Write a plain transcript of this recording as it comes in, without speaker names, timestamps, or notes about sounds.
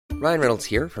Ryan Reynolds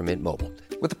here from Mint Mobile.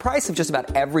 With the price of just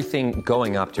about everything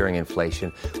going up during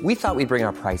inflation, we thought we'd bring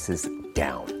our prices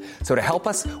down. So to help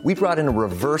us, we brought in a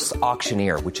reverse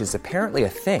auctioneer, which is apparently a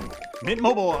thing. Mint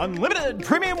Mobile Unlimited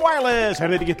Premium Wireless. How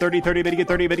to get 30, 30, bit to get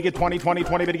 30, bit to get 20, 20,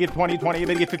 20, bit to get 20, 20,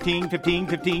 bit to get 15, 15,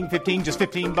 15, 15, just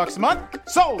 $15 a month?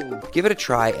 Sold! Give it a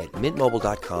try at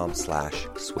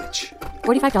mintmobile.com/switch.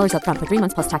 $45 up front for 3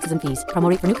 months plus taxes and fees. Promo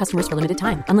rate for new customers for limited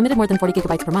time. Unlimited more than 40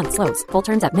 gigabytes per month. Slows full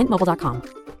terms at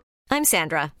mintmobile.com. I'm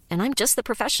Sandra, and I'm just the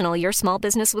professional your small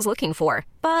business was looking for.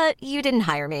 But you didn't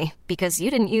hire me because you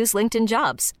didn't use LinkedIn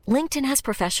Jobs. LinkedIn has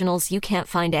professionals you can't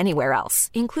find anywhere else,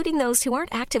 including those who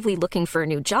aren't actively looking for a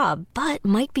new job, but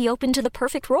might be open to the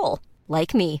perfect role,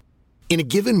 like me. In a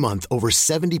given month, over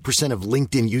 70% of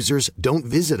LinkedIn users don't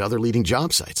visit other leading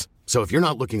job sites. So if you're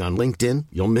not looking on LinkedIn,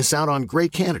 you'll miss out on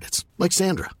great candidates like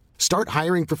Sandra. Start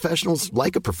hiring professionals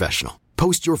like a professional.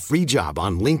 Post your free job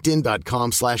on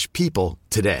linkedin.com/people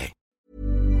today.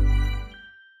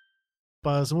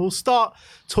 And we'll start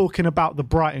talking about the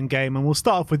Brighton game, and we'll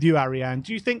start off with you, Ariane.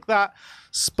 Do you think that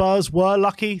Spurs were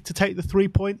lucky to take the 3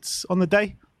 points on the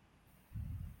day?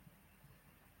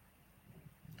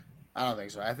 I don't think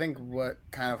so. I think what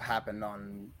kind of happened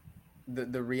on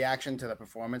the reaction to the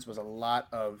performance was a lot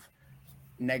of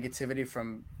negativity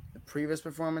from the previous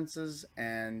performances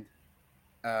and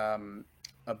a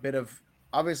bit of,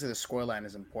 obviously the scoreline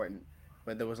is important,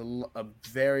 but there was a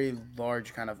very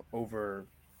large kind of over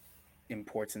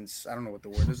importance. I don't know what the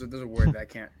word is. There's a word that I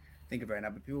can't think of right now,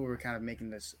 but people were kind of making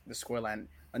the scoreline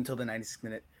until the 96th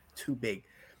minute too big,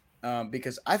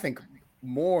 because I think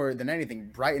more than anything,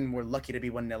 Brighton were lucky to be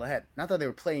 1-0 ahead. Not that they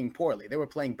were playing poorly. They were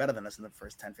playing better than us in the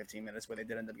first 10-15 minutes where they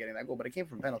did end up getting that goal, but it came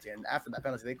from penalty, and after that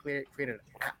penalty they created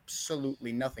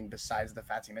absolutely nothing besides the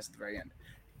Fati miss at the very end.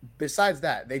 Besides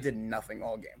that, they did nothing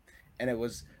all game, and it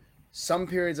was some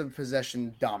periods of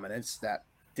possession dominance that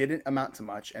didn't amount to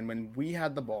much. And when we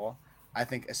had the ball, I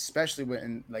think especially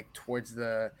when towards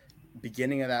the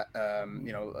beginning of that,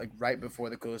 right before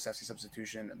the Kulusevski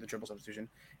substitution, the triple substitution,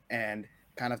 and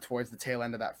kind of towards the tail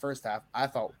end of that first half, I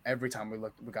thought every time we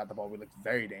got the ball, we looked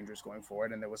very dangerous going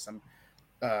forward. And there was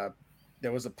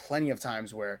plenty of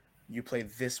times where you played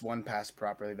this one pass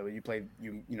properly, though you played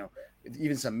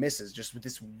even some misses just with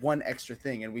this one extra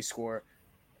thing, and we score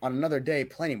on another day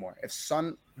plenty more. If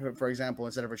Son, for example,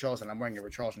 instead of Richarlison, I'm wearing a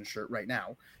Richarlison shirt right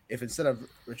now. If instead of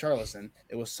Richarlison,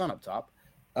 it was Son up top,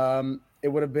 it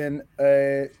would have been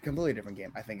a completely different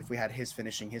game. I think if we had his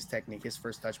finishing, his technique, his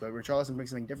first touch, but Richarlison brings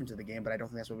something different to the game, but I don't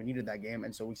think that's what we needed that game.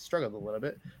 And so we struggled a little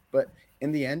bit, but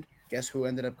in the end, guess who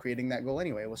ended up creating that goal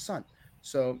anyway? It was Son.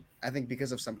 So I think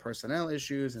because of some personnel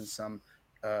issues and some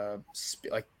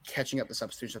catching up the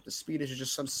substitution, up the speed issues,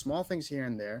 just some small things here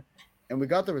and there, and we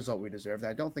got the result we deserved.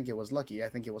 I don't think it was lucky. I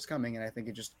think it was coming, and I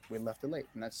think we left it late,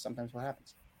 and that's sometimes what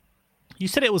happens. You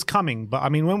said it was coming, but I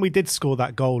mean, when we did score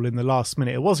that goal in the last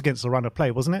minute, it was against the run of play,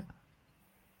 wasn't it?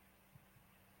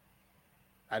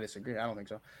 I disagree. I don't think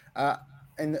so.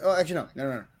 Actually,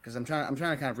 no, because I'm trying to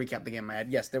kind of recap the game in my head.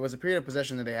 Yes, there was a period of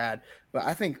possession that they had, but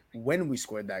I think when we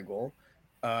scored that goal,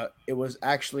 it was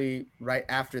actually right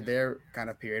after their kind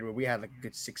of period where we had like a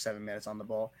good 6-7 minutes on the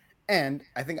ball, and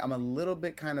I think I'm a little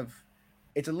bit kind of.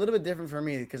 It's a little bit different for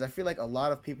me because I feel like a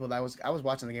lot of people I was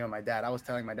watching the game with my dad. I was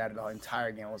telling my dad the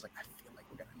entire game. I was like, I feel like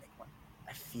we're gonna make one.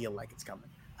 I feel like it's coming.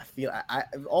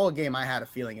 All game I had a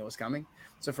feeling it was coming.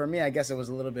 So for me, I guess it was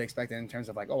a little bit expected in terms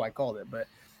of like, oh, I called it. But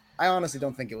I honestly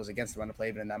don't think it was against the run of play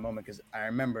even in that moment, because I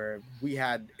remember we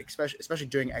had, especially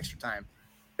during extra time,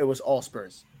 it was all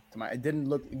Spurs. It didn't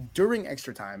look during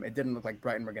extra time. It didn't look like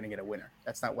Brighton were gonna get a winner.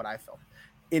 That's not what I felt.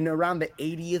 In around the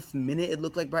 80th minute, it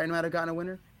looked like Brighton might have gotten a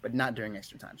winner, but not during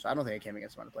extra time. So I don't think it came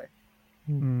against the run of play.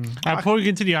 Before we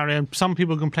continue, Ariane, some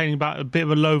people are complaining about a bit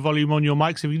of a low volume on your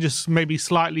mics. If you just maybe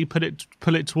slightly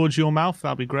pull it towards your mouth,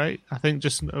 that'd be great. I think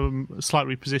just a slight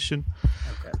reposition.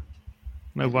 Okay.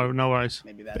 No worries.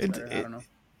 Maybe that's better. I don't know.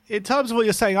 In terms of what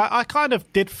you're saying, I kind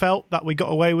of did felt that we got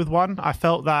away with one. I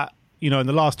felt that, in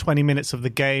the last 20 minutes of the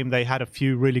game, they had a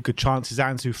few really good chances.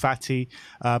 Ansu Fati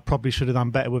probably should have done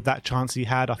better with that chance he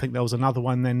had. I think there was another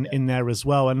one then in there as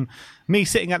well. And me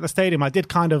sitting at the stadium, I did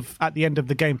kind of, at the end of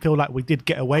the game, feel like we did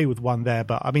get away with one there.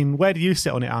 But, I mean, where do you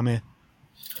sit on it, Amir?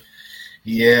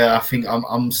 Yeah, I think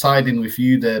I'm siding with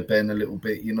you there, Ben, a little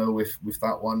bit, with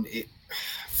that one.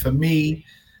 For me,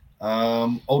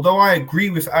 although I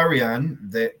agree with Ariane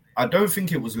that I don't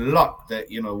think it was luck that,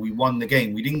 we won the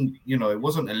game. We didn't, it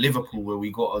wasn't a Liverpool where we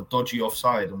got a dodgy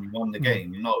offside and we won the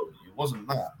game. No, it wasn't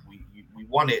that. We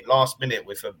won it last minute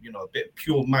with a bit of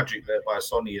pure magic there by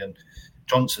Sonny and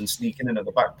Johnson sneaking in at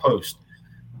the back post.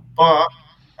 But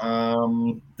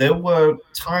there were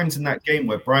times in that game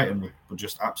where Brighton were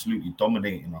just absolutely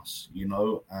dominating us,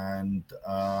 and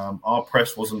our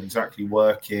press wasn't exactly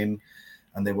working,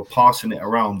 and they were passing it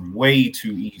around way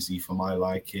too easy for my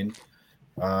liking.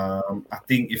 I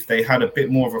think if they had a bit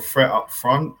more of a threat up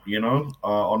front,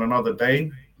 on another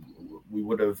day, we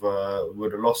would have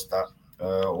lost that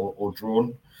or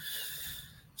drawn.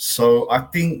 So I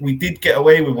think we did get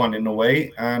away with one in a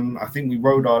way, and I think we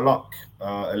rode our luck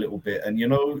a little bit. And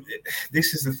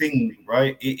this is the thing,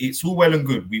 right? It's all well and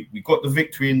good. We got the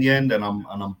victory in the end, and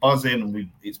I'm buzzing, and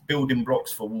it's building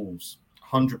blocks for Wolves,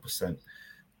 100%.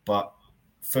 But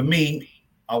for me,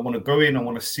 I want to go in. I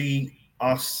want to see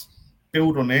us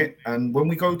build on it, and when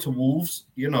we go to Wolves,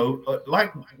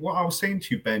 like what I was saying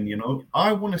to you, Ben,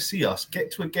 I want to see us get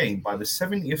to a game by the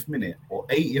 70th minute or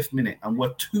 80th minute, and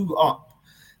we're 2 up.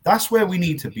 That's where we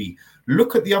need to be.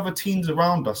 Look at the other teams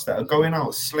around us that are going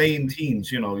out slaying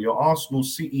teams. Your Arsenal,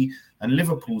 City, and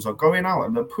Liverpool's are going out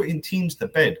and they're putting teams to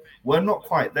bed. We're not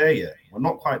quite there yet.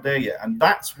 And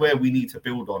that's where we need to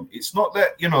build on. It's not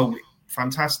that,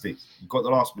 fantastic, we've got the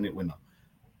last minute winner,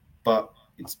 but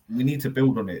we need to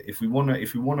build on it if we want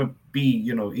to be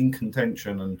in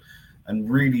contention and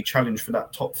really challenge for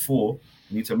that top 4.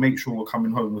 We need to make sure we're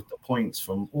coming home with the points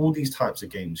from all these types of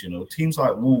games. Teams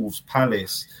like Wolves,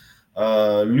 Palace,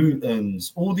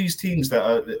 Luton's, all these teams that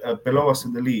are below us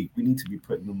in the league, we need to be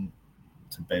putting them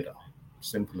to bed.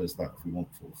 Simple as that. If we want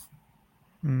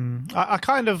 4th. I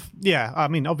kind of, I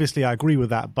mean, obviously I agree with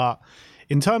that, but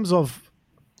in terms of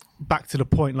back to the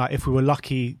point, like if we were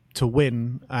lucky to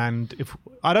win, and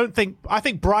I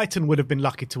think Brighton would have been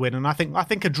lucky to win, and I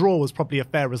think a draw was probably a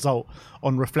fair result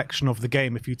on reflection of the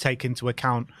game if you take into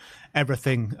account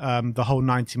everything, the whole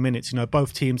 90 minutes.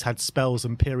 Both teams had spells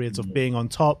and periods of being on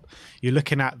top. You're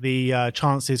looking at the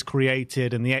chances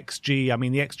created and the XG. I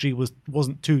mean, the XG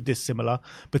wasn't too dissimilar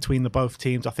between the both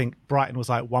teams. I think Brighton was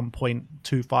like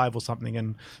 1.25 or something,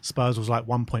 and Spurs was like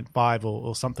 1.5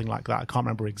 or something like that. I can't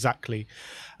remember exactly.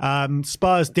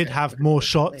 Spurs did have more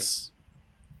shots.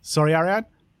 Sorry, Ariane?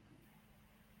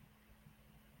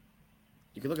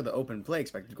 You can look at the open play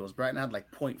expected goals. Brighton had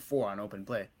like 0.4 on open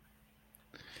play.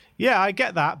 Yeah, I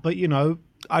get that, but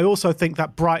I also think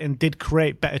that Brighton did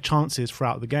create better chances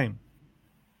throughout the game.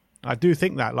 I do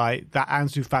think that, like that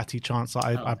Ansu Fati chance,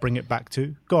 I bring it back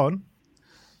to. Go on.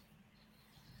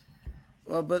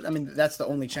 Well, but I mean, that's the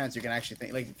only chance you can actually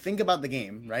think. Like, think about the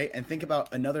game, right? And think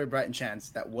about another Brighton chance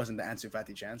that wasn't the Ansu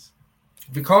Fati chance.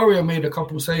 Vicario made a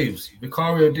couple saves.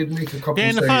 Vicario did make a couple saves. Yeah,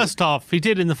 in the first half. He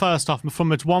did in the first half.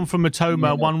 One from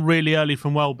Matoma, one really early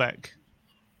from Welbeck.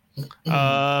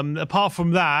 Apart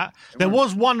from that, there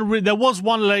was one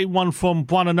late one from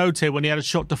Buonanotte when he had a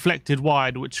shot deflected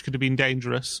wide, which could have been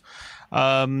dangerous.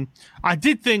 I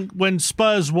did think when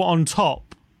Spurs were on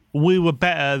top, we were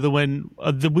better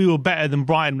than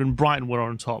Brighton when Brighton were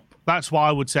on top. That's what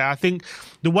I would say. I think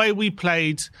the way we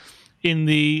played in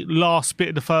the last bit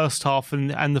of the first half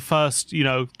and the first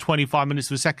 25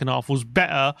 minutes of the second half was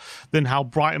better than how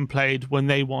Brighton played when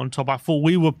they were on top. I thought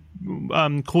we were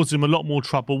causing them a lot more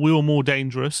trouble. We were more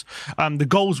dangerous. The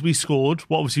goals we scored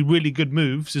were obviously really good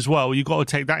moves as well. You've got to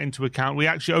take that into account. We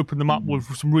actually opened them up with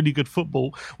some really good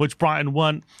football, which Brighton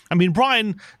weren't. I mean,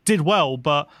 Brighton did well,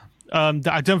 but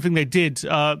I don't think they did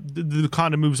the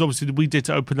kind of moves obviously that we did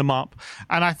to open them up.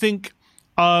 And I think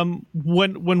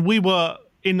when we were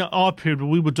in our period,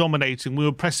 we were dominating, we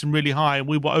were pressing really high, and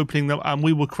we were opening them, and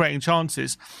we were creating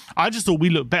chances. I just thought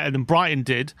we looked better than Brighton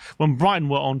did when Brighton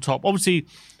were on top. Obviously,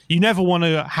 you never want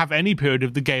to have any period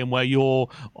of the game where you're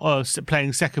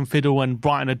playing second fiddle and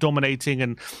Brighton are dominating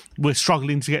and we're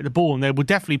struggling to get the ball. And there were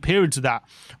definitely periods of that.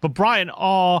 But Brighton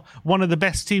are one of the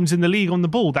best teams in the league on the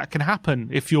ball. That can happen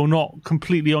if you're not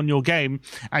completely on your game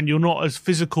and you're not as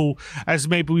physical as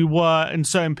maybe we were in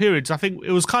certain periods. I think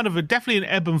it was kind of definitely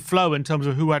an ebb and flow in terms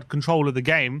of who had control of the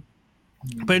game.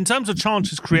 But in terms of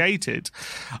chances created,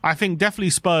 I think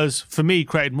definitely Spurs, for me,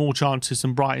 created more chances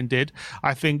than Brighton did.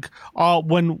 I think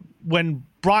when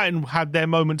Brighton had their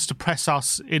moments to press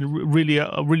us in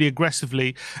really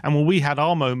aggressively, and when we had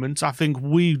our moments, I think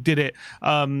we did it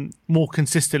more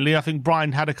consistently. I think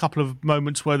Brighton had a couple of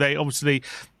moments where they obviously,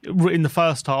 in the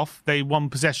first half, they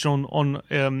won possession on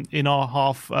in our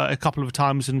half a couple of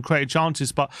times and created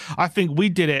chances. But I think we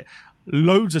did it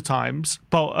loads of times,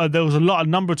 but there was a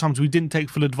number of times we didn't take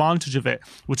full advantage of it,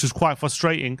 which was quite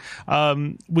frustrating.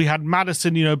 We had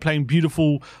Maddison, playing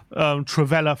beautiful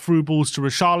Travella through balls to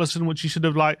Richarlison, which he should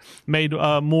have made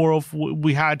more of.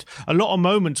 We had a lot of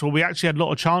moments where we actually had a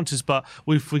lot of chances, but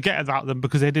we forget about them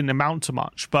because they didn't amount to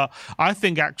much. But I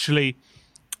think actually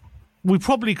we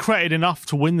probably created enough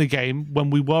to win the game when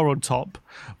we were on top,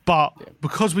 but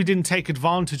because we didn't take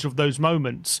advantage of those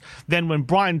moments, then when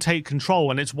Brighton take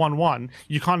control and it's 1-1,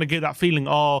 you kind of get that feeling,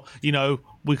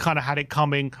 we kind of had it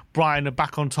coming. Brighton are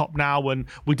back on top now, and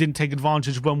we didn't take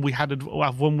advantage when we had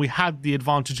the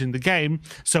advantage in the game.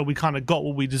 So we kind of got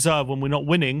what we deserve when we're not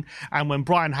winning. And when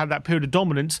Brighton had that period of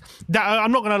dominance,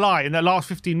 I'm not going to lie, in the last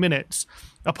 15 minutes,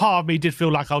 a part of me did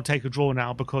feel like I'll take a draw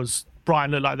now because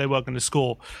Brighton looked like they weren't going to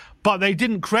score. But they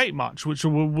didn't create much, which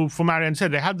from Arian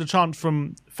said. They had the chance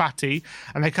from Fati,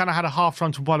 and they kind of had a half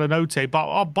chance from Buonanotte.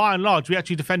 But by and large, we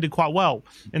actually defended quite well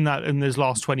in those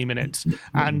last 20 minutes.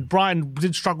 And Brighton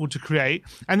did struggle to create.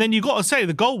 And then you got to say,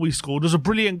 the goal we scored was a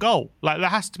brilliant goal. Like, that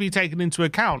has to be taken into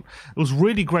account. It was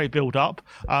really great build-up,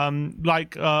 from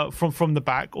the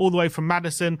back, all the way from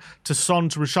Maddison to Son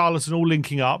to Richarlison, all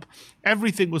linking up.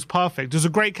 Everything was perfect. It was a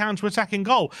great counter-attacking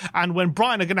goal. And when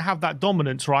Brighton are going to have that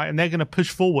dominance, right, and they're going to push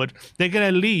forward, they're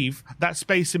going to leave that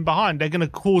space in behind. They're going to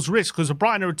cause risk because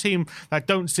Brighton are a team that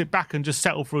don't sit back and just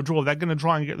settle for a draw. They're going to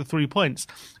try and get the 3 points.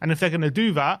 And if they're going to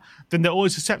do that, then they're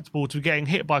always susceptible to getting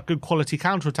hit by a good quality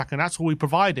counter-attack. And that's what we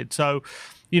provided. So,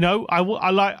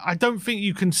 I don't think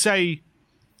you can say...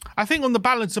 I think on the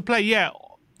balance of play,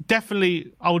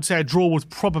 definitely, I would say a draw was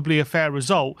probably a fair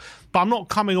result, but I'm not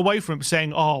coming away from it saying,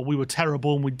 we were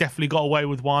terrible and we definitely got away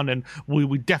with one and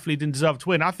we definitely didn't deserve to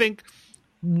win. I think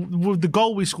the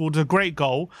goal we scored was a great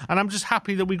goal, and I'm just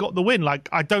happy that we got the win. Like,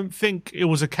 I don't think it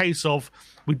was a case of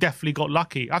we definitely got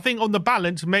lucky. I think on the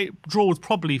balance, draw was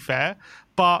probably fair,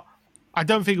 but I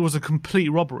don't think it was a complete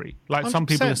robbery, like some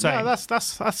people are saying. No,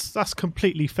 that's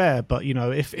completely fair. But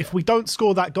if we don't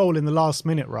score that goal in the last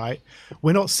minute, right,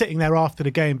 we're not sitting there after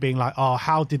the game being like,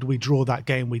 how did we draw that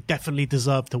game? We definitely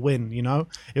deserve to win.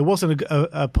 It wasn't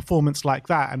a performance like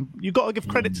that, and you got to give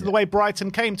credit to the way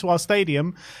Brighton came to our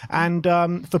stadium, and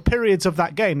for periods of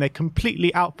that game, they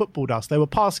completely out-footballed us. They were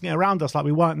passing it around us like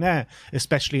we weren't there,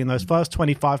 especially in those first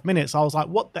 25 minutes. I was like,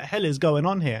 what the hell is going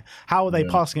on here? How are they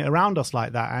passing it around us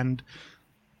like that? And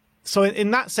so in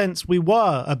that sense, we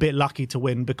were a bit lucky to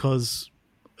win because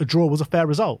a draw was a fair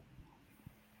result.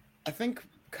 I think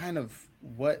kind of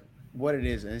what it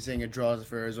is, and saying a draw is a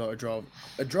fair result.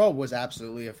 A draw was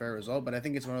absolutely a fair result, but I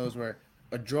think it's one of those where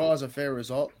a draw is a fair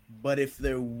result, but if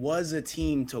there was a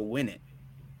team to win it,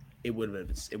 it would have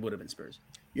been Spurs.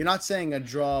 You're not saying a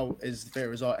draw is the fair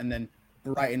result and then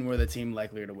Brighton were the team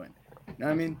likelier to win. You know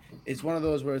what I mean? It's one of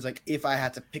those where it's like, if I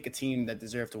had to pick a team that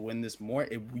deserved to win this more,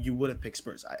 you would have picked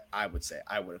Spurs. I would say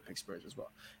I would have picked Spurs as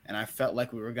well. And I felt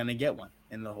like we were going to get one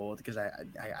in the whole, because I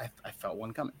felt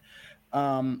one coming.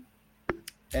 One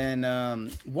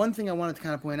thing I wanted to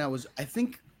kind of point out was, I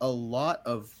think a lot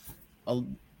of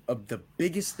the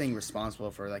biggest thing responsible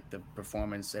for like the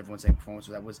performance, everyone's saying performance,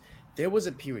 there was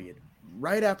a period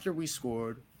right after we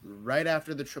scored, right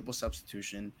after the triple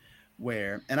substitution,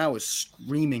 and I was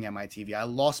screaming at my TV. I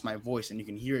lost my voice, and you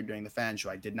can hear it during the fan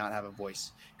show. I did not have a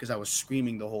voice because I was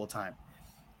screaming the whole time.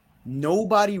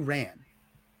 Nobody ran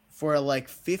for like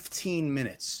 15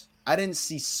 minutes. I didn't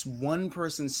see one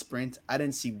person sprint. I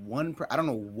didn't see I don't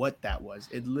know what that was.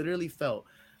 It literally felt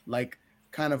like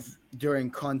kind of during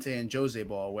Conte and Jose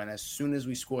ball, when as soon as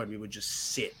we scored, we would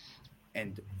just sit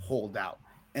and hold out.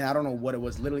 And I don't know what it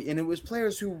was literally. And it was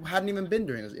players who hadn't even been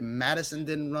during this. Maddison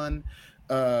didn't run.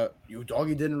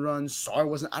 Udogie didn't run. Sarr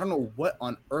wasn't. I don't know what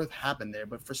on earth happened there,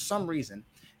 but for some reason,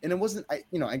 and it wasn't.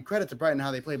 And credit to Brighton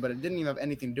how they played, but it didn't even have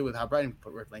anything to do with how Brighton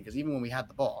were playing. Because even when we had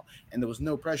the ball and there was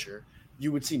no pressure,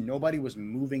 you would see nobody was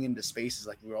moving into spaces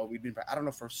like we'd been. I don't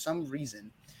know, for some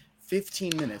reason,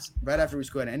 15 minutes right after we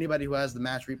scored. And anybody who has the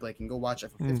match replay can go watch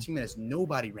it. For 15 minutes,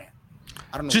 nobody ran.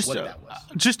 I don't know what that was.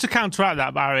 Just to counteract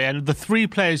that, Barry, and the three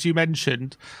players you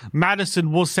mentioned,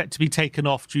 Maddison was set to be taken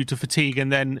off due to fatigue,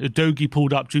 and then Udogie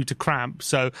pulled up due to cramp,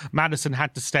 so Maddison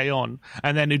had to stay on.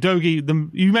 And then Udogie,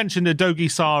 you mentioned Udogie,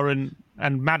 Sarr,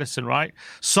 and Maddison, right?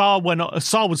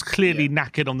 Sarr was clearly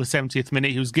knackered on the 70th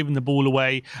minute. He was giving the ball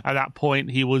away at that point.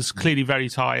 He was clearly very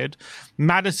tired.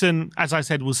 Maddison, as I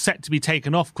said, was set to be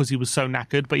taken off because he was so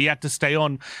knackered, but he had to stay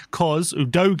on because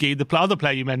Udogie, the other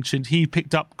player you mentioned, he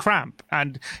picked up cramp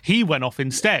and he went off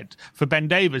instead for Ben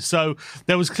Davies. So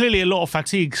there was clearly a lot of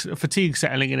fatigue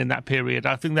settling in that period.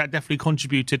 I think that definitely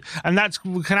contributed, and that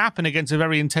can happen against a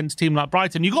very intense team like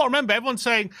Brighton. You got to remember, everyone's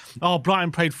saying, "Oh,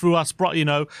 Brighton played through us."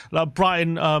 Brighton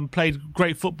Brighton played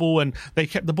great football and they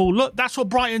kept the ball. Look, that's what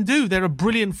Brighton do. They're a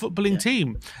brilliant footballing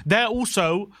team. They're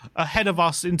also ahead of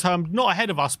us not ahead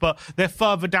of us, but they're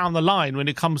further down the line when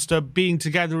it comes to being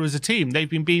together as a team. They've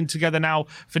been being together now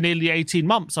for nearly 18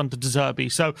 months under De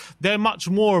Zerbi. So they're much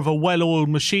more of a well-oiled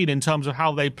machine in terms of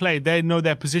how they play. They know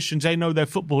their positions. They know their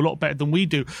football a lot better than we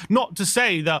do. Not to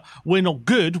say that we're not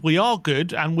good. We are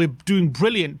good and we're doing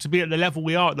brilliant to be at the level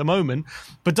we are at the moment,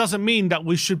 but doesn't mean that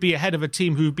we should be ahead of a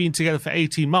team who've been together for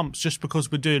 18 months just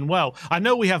because we're doing well. I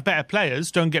know we have better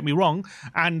players, don't get me wrong,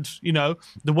 and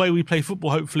the way we play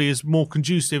football hopefully is more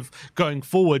conducive going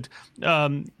forward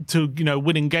to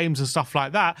winning games and stuff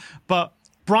like that, but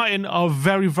Brighton are a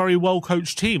very, very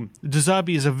well-coached team. De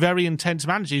Zerbi is a very intense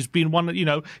manager. He's been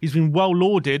he's been well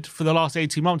lauded for the last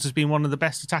 18 months as being one of the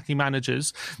best attacking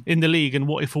managers in the league and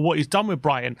for what he's done with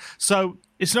Brighton. So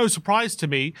it's no surprise to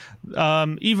me,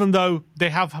 even though they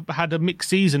have had a mixed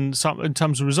season in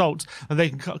terms of results, that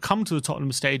they can come to the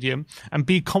Tottenham Stadium and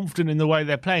be confident in the way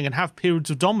they're playing and have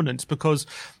periods of dominance because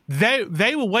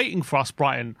they were waiting for us,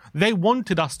 Brighton. They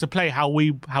wanted us to play how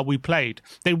we played.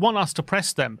 They want us to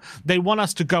press them. They want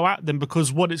us to go at them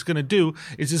because what it's going to do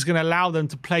is it's going to allow them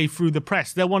to play through the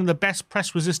press. They're one of the best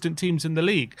press-resistant teams in the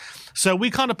league. So we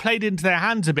kind of played into their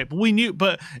hands a bit,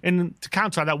 but to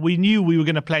counter that, we knew we were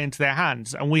going to play into their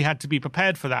hands and we had to be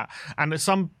prepared for that. And at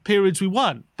some periods we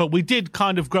weren't, but we did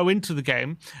kind of grow into the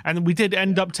game and we did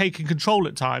end up taking control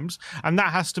at times, and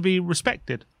that has to be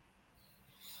respected.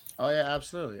 Oh, yeah,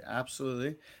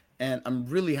 absolutely. And I'm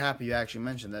really happy you actually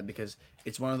mentioned that because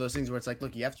it's one of those things where it's like,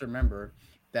 look, you have to remember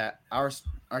that our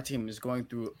team is going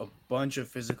through a bunch of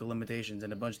physical limitations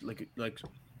and a bunch like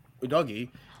Udogie.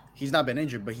 He's not been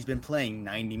injured, but he's been playing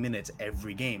 90 minutes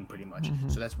every game pretty much. Mm-hmm.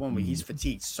 So that's one way. He's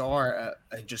fatigued. Sarr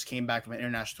just came back from an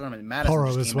international tournament. Madison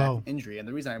Porro just came back from injury. And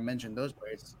the reason I mentioned those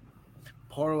players,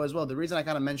 Porro as well. The reason I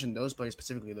kind of mentioned those players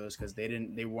specifically, though, is because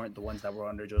they weren't the ones that were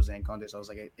under Jose and Conte. So I was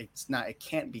like, it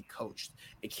can't be coached.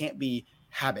 It can't be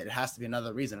habit. It has to be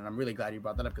another reason. And I'm really glad you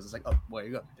brought that up because it's like, oh, well,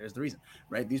 there you go. There's the reason,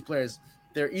 right? These players,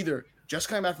 they're either just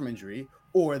coming back from injury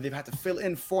or they've had to fill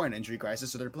in for an injury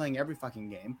crisis. So they're playing every fucking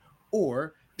game,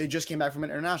 or they just came back from an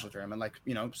international tournament, like,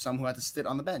 some who had to sit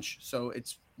on the bench. So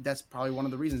that's probably one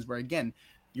of the reasons where, again,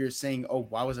 you're saying, oh,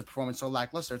 why was the performance so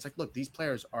lackluster? It's like, look, these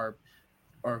players are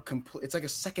complete. It's like a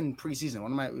second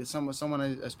preseason.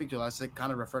 Someone I speak to last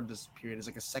kind of referred to this period as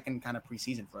like a second kind of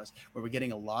preseason for us, where we're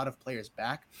getting a lot of players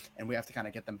back, and we have to kind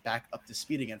of get them back up to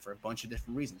speed again for a bunch of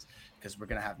different reasons. Because we're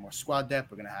gonna have more squad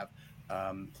depth, we're gonna have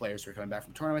players who are coming back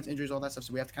from tournaments, injuries, all that stuff.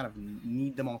 So we have to kind of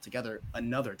need them all together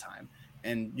another time,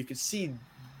 and you can see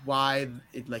why,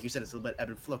 like you said, it's a little bit ebb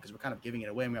and flow because we're kind of giving it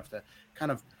away, and we have to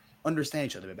kind of understand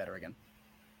each other a bit better again.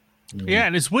 Yeah,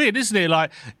 and it's weird, isn't it?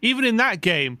 Like, even in that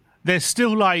game, there's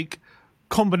still like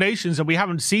combinations that we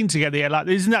haven't seen together yet. Like,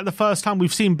 isn't that the first time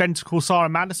we've seen Bentancur, Sarr,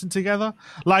 and Maddison together?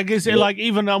 Like, is it like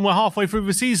even we're halfway through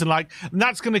the season? Like,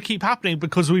 that's going to keep happening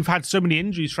because we've had so many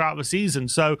injuries throughout the season.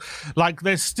 So, like,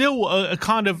 there's still a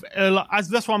kind of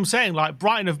that's what I'm saying. Like,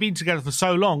 Brighton have been together for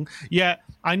so long, yet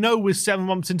I know we're 7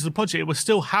 months into the project, we're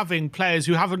still having players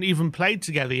who haven't even played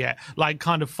together yet, like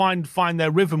kind of find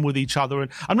their rhythm with each other.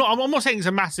 And I'm not saying it's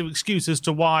a massive excuse as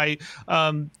to why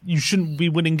you shouldn't be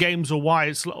winning games or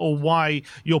why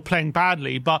you're playing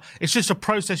badly, but it's just a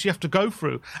process you have to go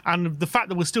through. And the fact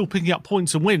that we're still picking up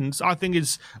points and wins, I think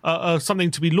is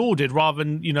something to be lauded rather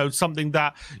than something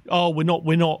that we're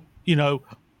not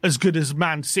as good as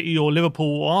Man City or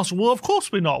Liverpool or Arsenal. Well, of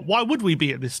course we're not. Why would we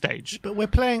be at this stage? But we're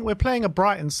playing a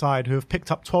Brighton side who have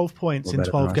picked up 12 points in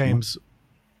 12 games.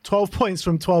 12 points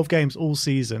from 12 games all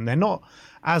season. They're not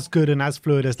as good and as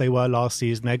fluid as they were last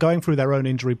season. They're going through their own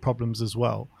injury problems as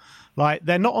well. Like,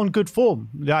 they're not on good form.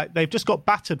 Like, they've just got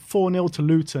battered 4-0 to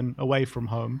Luton away from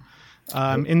home.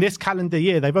 In this calendar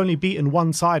year, they've only beaten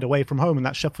one side away from home, and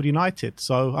that's Sheffield United.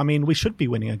 So, I mean, we should be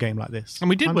winning a game like this. And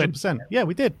we did 100%. Win. Yeah,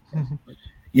 we did.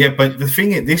 Yeah, but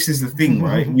this is the thing,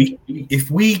 right?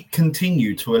 If we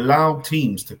continue to allow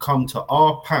teams to come to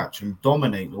our patch and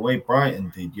dominate the way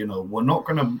Brighton did, we're not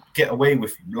going to get away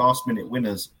with last-minute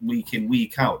winners week in,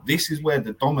 week out. This is where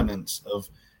the dominance of,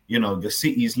 the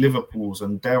Cities, Liverpools,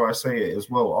 and dare I say it as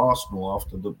well, Arsenal,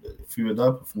 after a few of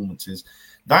their performances,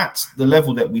 that's the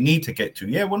level that we need to get to.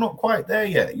 Yeah, we're not quite there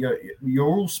yet. You're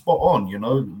all spot on.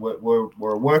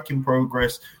 We're a work in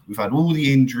progress. We've had all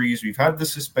the injuries. We've had the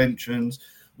suspensions.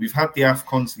 We've had the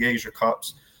AFCONs, the Asia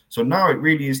Cups. So now it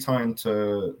really is time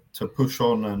to push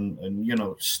on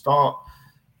and start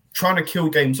trying to kill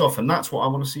games off. And that's what I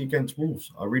want to see against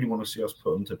Wolves. I really want to see us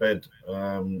put them to bed.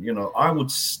 I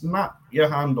would snap your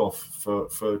hand off for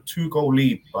a 2-goal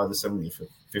lead by the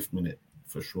 75th minute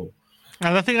for sure.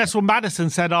 And I think that's what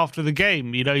Maddison said after the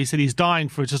game. You know, he said he's dying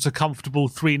for just a comfortable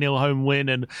 3-0 home win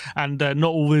and not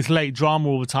all this late drama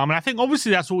all the time. And I think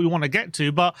obviously that's what we want to get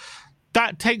to, but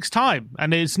that takes time,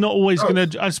 and it's not always going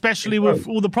to, especially with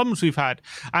all the problems we've had.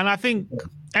 And I think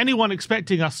anyone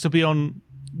expecting us to be on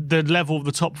the level of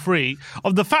the top three,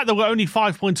 of the fact that we're only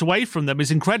 5 points away from them,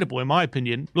 is incredible in my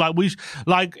opinion.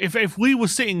 If we were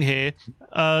sitting here,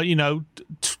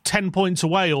 10 points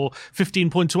away or 15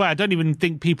 points away, I don't even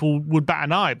think people would bat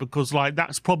an eye, because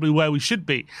that's probably where we should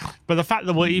be. But the fact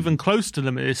that we're even close to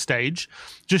them at this stage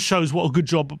just shows what a good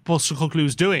job Postecoglou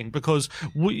was doing, because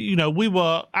we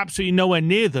were absolutely nowhere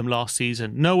near them last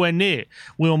season, nowhere near.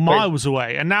 We were miles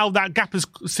away, and now that gap is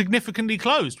significantly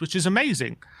closed, which is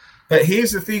amazing. But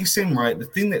here's the thing, Sim, right? The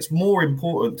thing that's more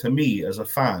important to me as a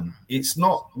fan, it's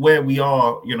not where we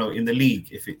are, in the league,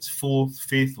 if it's 4th,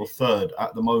 5th, or 3rd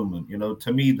at the moment.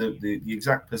 To me, the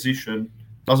exact position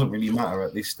doesn't really matter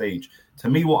at this stage. To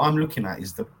me, what I'm looking at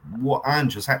is what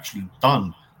Ange has actually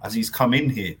done as he's come in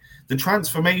here. The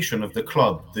transformation of the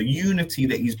club, the unity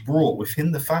that he's brought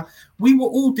within the fan. We were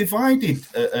all divided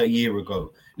a year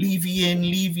ago. Levy in,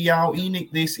 Levy out, Enoch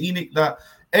this, Enoch that.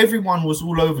 Everyone was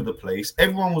all over the place.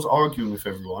 Everyone was arguing with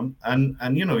everyone. And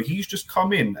he's just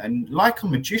come in, and like a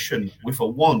magician with a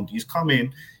wand, he's come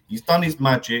in, he's done his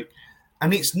magic.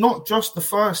 And it's not just the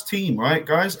first team, right,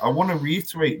 guys? I want to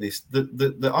reiterate this.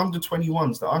 The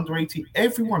under-21s, the under-18,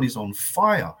 everyone is on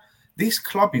fire. This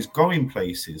club is going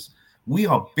places. We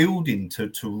are building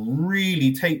to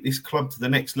really take this club to the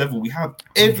next level. We have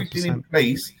everything 100%. In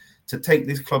place to take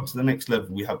this club to the next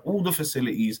level. We have all the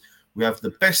facilities. We have the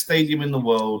best stadium in the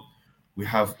world. We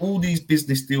have all these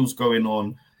business deals going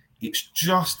on. It's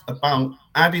just about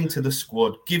adding to the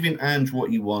squad, giving Ange what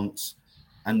he wants,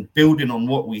 and building on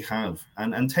what we have,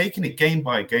 and taking it game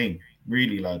by game,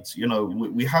 really, lads.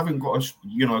 We haven't got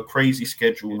a crazy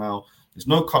schedule now. There's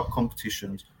no cup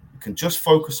competitions. We can just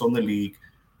focus on the league,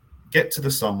 get to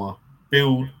the summer,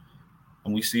 build,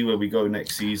 and we see where we go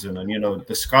next season. And,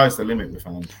 the sky's the limit with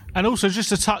Ange. And also, just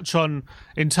to touch on,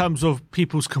 in terms of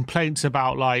people's complaints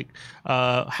about,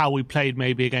 how we played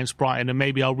maybe against Brighton and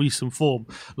maybe our recent form,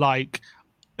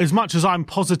 as much as I'm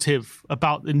positive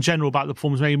in general about the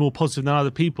performance, maybe more positive than other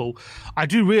people, I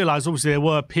do realise, obviously, there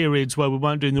were periods where we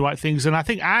weren't doing the right things. And I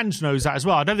think Ange knows that as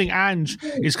well. I don't think Ange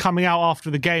is coming out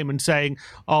after the game and saying,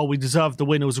 oh, we deserved the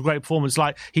win, it was a great performance.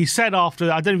 Like he said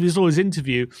after, I don't know if you saw his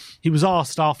interview, he was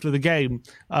asked after the game,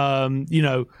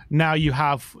 now you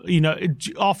have,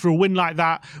 after a win like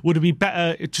that, would it be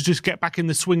better to just get back in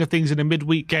the swing of things in a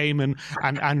midweek game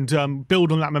and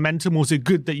build on that momentum? Or is it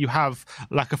good that you have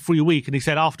a free week? And he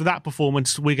said, after that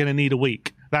performance, we're going to need a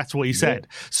week. That's what he said.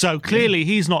 So clearly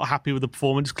he's not happy with the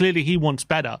performance. Clearly he wants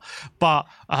better. But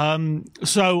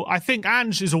so I think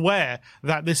Ange is aware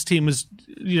that this team is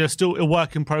still a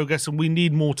work in progress, and we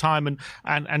need more time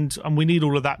and we need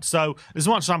all of that. So as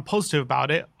much as I'm positive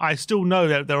about it, I still know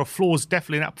that there are flaws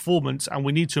definitely in that performance, and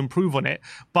we need to improve on it.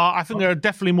 But I think there are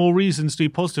definitely more reasons to be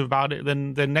positive about it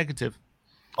than negative.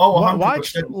 Why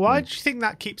do you think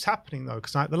that keeps happening, though?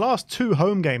 Because the last 2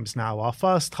 home games now, our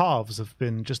first halves have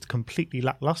been just completely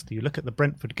lackluster. You look at the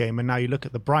Brentford game, and now you look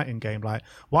at the Brighton game.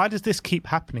 Why does this keep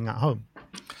happening at home?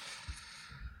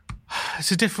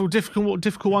 It's a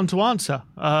difficult one to answer.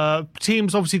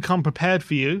 Teams obviously come prepared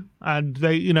for you, and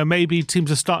they, maybe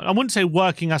teams are starting. I wouldn't say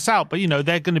working us out, but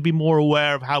they're going to be more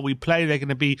aware of how we play. They're going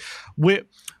to be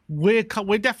we're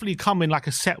definitely coming like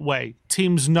a set way.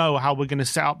 Teams know how we're going to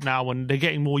set up now, and they're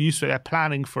getting more used to it. They're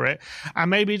planning for it, and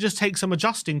maybe it just takes some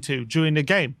adjusting to during the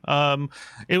game. I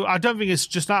don't think it's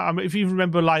just that. If you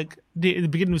remember, at the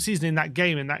beginning of the season in that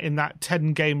game, in that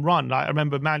 10-game run, I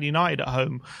remember Man United at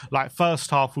home.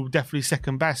 First half, we were definitely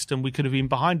second best, and we could have been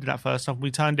behind in that first half.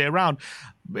 We turned it around.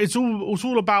 It's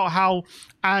all about how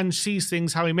Ange sees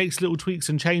things, how he makes little tweaks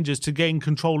and changes to gain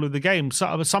control of the game.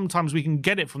 So sometimes we can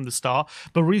get it from the start,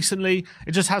 but recently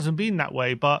it just hasn't been that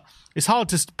way. But it's hard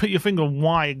to put your finger on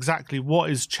why exactly what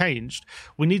has changed.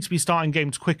 We need to be starting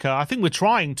games quicker. I think we're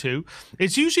trying to.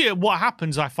 It's usually what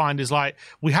happens, I find, is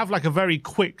we have a very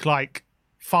quick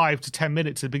 5 to 10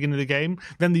 minutes at the beginning of the game.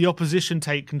 Then the opposition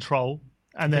take control.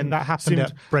 And then that happened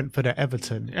at Brentford, at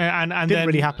Everton. And didn't then,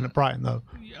 really happen at Brighton, though.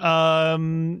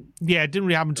 It didn't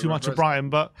really happen too much at Brighton,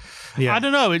 but I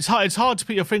don't know. It's hard to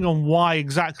put your finger on why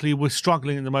exactly we're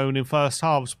struggling at the moment in first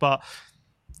halves, but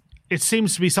it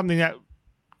seems to be something that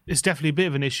is definitely a bit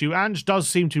of an issue. Ange does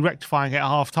seem to be rectifying it at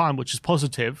half time, which is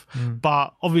positive,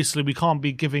 but obviously we can't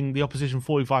be giving the opposition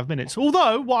 45 minutes.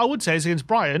 Although, what I would say is against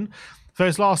Brighton, for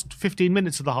those last 15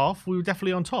 minutes of the half, we were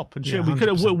definitely on top. And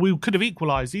we could have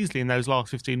equalised easily in those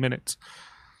last 15 minutes.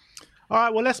 All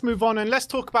right, well, let's move on and let's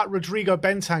talk about Rodrigo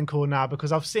Bentancur now,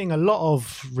 because I've seen a lot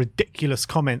of ridiculous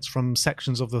comments from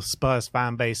sections of the Spurs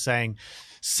fan base saying,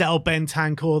 sell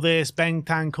Bentancur this,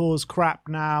 Bentancur's crap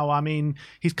now. I mean,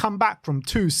 he's come back from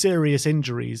 2 serious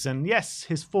injuries, and yes,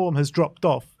 his form has dropped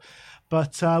off.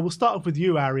 But we'll start off with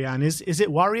you, Ariane. Is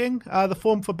it worrying, the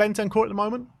form for Bentancur at the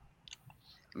moment?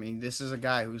 I mean, this is a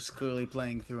guy who's clearly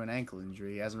playing through an ankle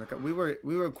injury. He hasn't recovered.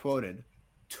 We were quoted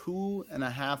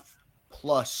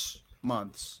 2.5+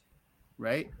 months,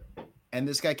 right? And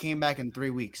this guy came back in 3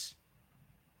 weeks.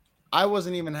 I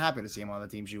wasn't even happy to see him on the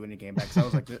team sheet when he came back. So I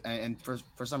was like, and for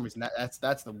some reason,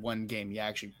 that's the one game he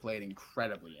actually played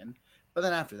incredibly in. But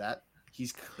then after that,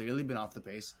 he's clearly been off the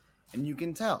pace, and you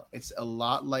can tell it's a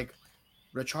lot like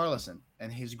Richarlison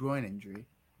and his groin injury.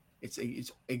 It's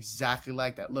exactly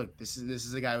like that. Look, this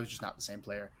is a guy who's just not the same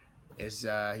player as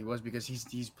he was, because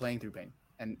he's playing through pain,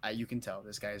 and you can tell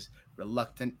this guy's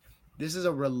reluctant. This is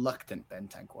a reluctant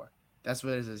Bentancur. That's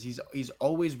what it is. He's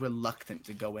always reluctant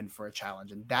to go in for a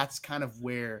challenge, and that's kind of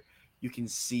where you can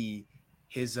see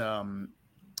his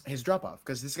drop off,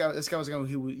 because this guy was going.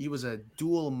 He was a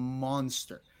dual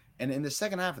monster, and in the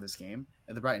second half of this game,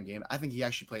 at the Brighton game, I think he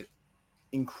actually played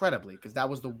incredibly, because that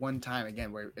was the one time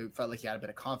again where it felt like he had a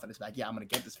bit of confidence back. Yeah, I'm going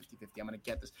to get this 50-50. I'm going to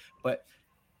get this. But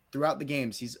throughout the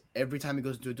games, every time he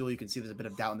goes into a duel, you can see there's a bit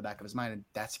of doubt in the back of his mind, and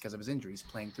that's because of his injuries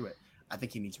playing through it. I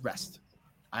think he needs rest.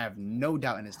 I have no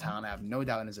doubt in his talent. I have no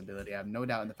doubt in his ability. I have no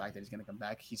doubt in the fact that he's going to come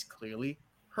back. He's clearly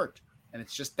hurt, and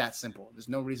it's just that simple. There's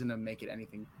no reason to make it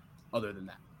anything other than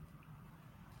that.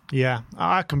 Yeah,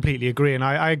 I completely agree. And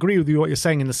I agree with you what you're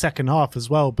saying in the second half as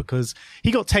well, because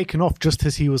he got taken off just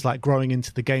as he was like growing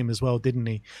into the game as well, didn't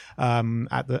he?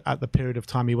 At the period of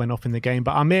time he went off in the game.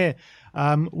 But Amir,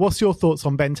 what's your thoughts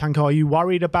on Bentancur? Are you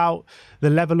worried about the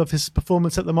level of his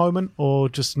performance at the moment, or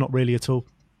just not really at all?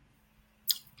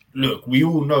 Look, we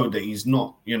all know that he's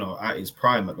not, at his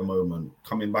prime at the moment,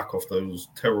 coming back off those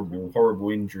terrible,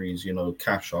 horrible injuries.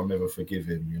 Cash, I'll never forgive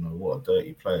him. What a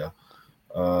dirty player.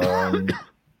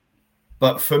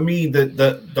 But for me,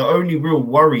 the only real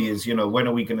worry is, when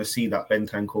are we going to see that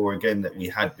Bentancur again that we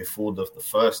had before the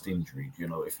first injury?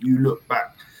 If you look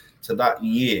back to that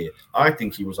year, I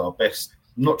think he was our best,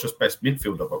 not just best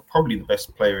midfielder, but probably the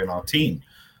best player in our team,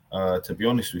 to be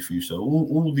honest with you. So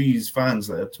all these fans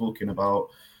that are talking about,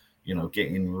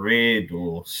 getting rid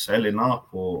or selling up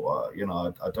or, I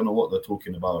don't know what they're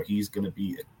talking about. He's going to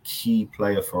be a key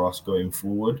player for us going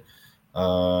forward.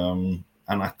 And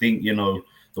I think,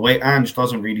 the way Ange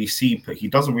doesn't really see, but he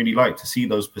doesn't really like to see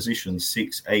those positions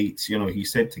 6, 8. He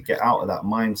said to get out of that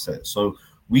mindset. So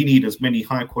we need as many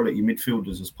high quality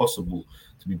midfielders as possible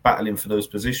to be battling for those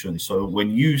positions. So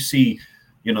when you see,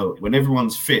 when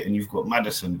everyone's fit and you've got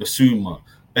Maddison, Basuma,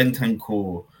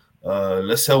 Bentancur,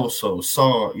 Lo Celso,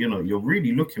 Sarr, you're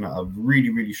really looking at a really,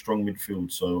 really strong midfield.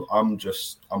 So I'm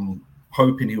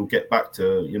hoping he'll get back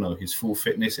to, his full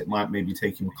fitness. It might maybe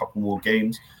take him a couple more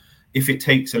games. If it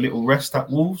takes a little rest at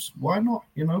Wolves, why not?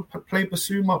 Play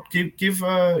Basuma up. Give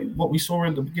what we saw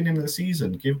in the beginning of the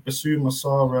season. Give Basuma,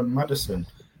 Sarr, and Maddison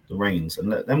the reins and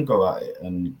let them go at it,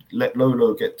 and let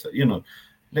Lolo get to,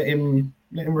 let him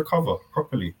recover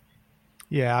properly.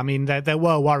 Yeah, I mean, there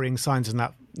were worrying signs in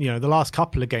that. The last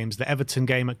couple of games, the Everton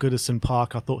game at Goodison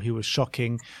Park, I thought he was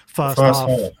shocking. First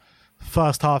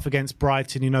half against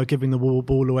Brighton, giving the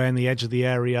ball away in the edge of the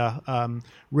area.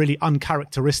 Really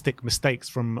uncharacteristic mistakes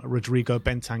from Rodrigo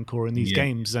Bentancur in these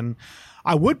games. And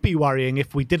I would be worrying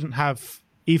if we didn't have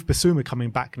Yves Bissouma coming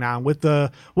back now. With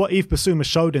what Yves Bissouma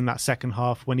showed in that second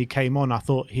half when he came on, I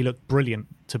thought he looked brilliant,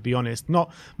 to be honest.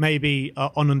 Not maybe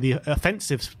on the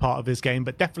offensive part of his game,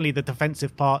 but definitely the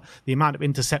defensive part, the amount of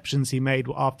interceptions he made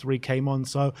after he came on.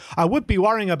 So I would be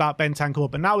worrying about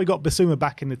Bentancur, but now we got Bissouma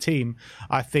back in the team.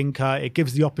 I think it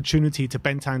gives the opportunity to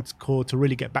Bentancur to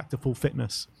really get back to full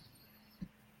fitness.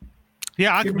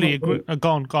 Yeah, I completely agree. Go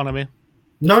on, Amir.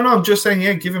 No, I'm just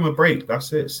saying, give him a break.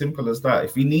 That's it. Simple as that.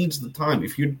 If he needs the time,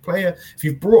 if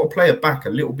you've brought a player back a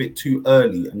little bit too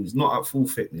early and he's not at full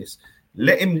fitness,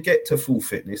 let him get to full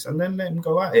fitness and then let him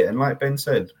go at it. And like Ben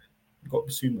said, you've got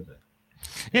Bissouma there.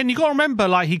 Yeah, and you got to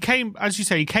remember, he came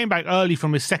back early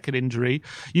from his second injury.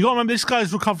 You got to remember this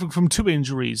guy's recovering from 2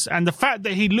 injuries, and the fact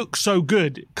that he looked so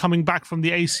good coming back from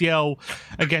the ACL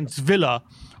against Villa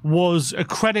was a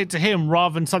credit to him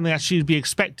rather than something that should be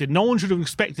expected. No one should have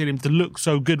expected him to look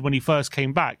so good when he first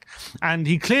came back. And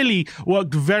he clearly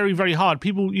worked very, very hard.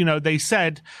 People, they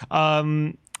said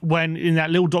when in that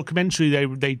little documentary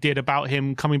they did about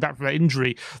him coming back from that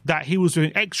injury, that he was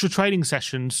doing extra training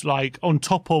sessions like on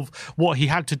top of what he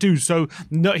had to do. So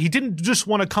no, he didn't just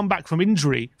want to come back from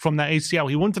injury from that ACL.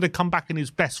 He wanted to come back in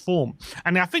his best form.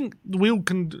 And I think we all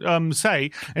can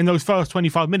say in those first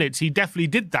 25 minutes, he definitely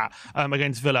did that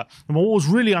against Villa. And what was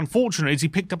really unfortunate is he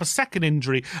picked up a second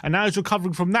injury and now he's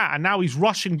recovering from that. And now he's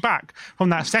rushing back from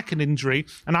that second injury.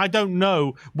 And I don't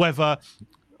know whether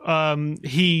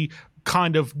he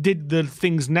kind of did the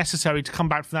things necessary to come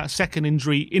back from that second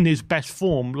injury in his best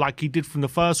form like he did from the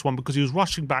first one, because he was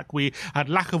rushing back. We had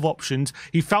lack of options.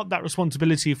 He felt that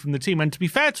responsibility from the team. And to be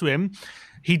fair to him,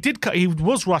 he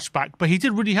was rushed back, but he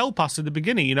did really help us at the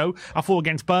beginning. You know, I thought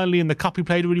against Burnley in the Cup he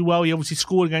played really well. He obviously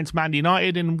scored against Man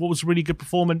United in what was a really good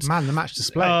performance. Man, the match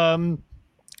display.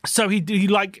 So he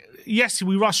yes,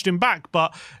 we rushed him back,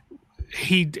 but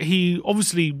he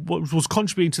obviously was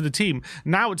contributing to the team.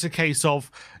 Now it's a case of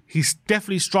he's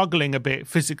definitely struggling a bit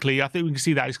physically. I think we can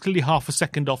see that. He's clearly half a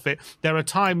second off it. There are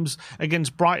times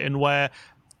against Brighton where,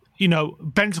 you know,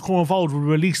 Bentancur of old would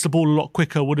release the ball a lot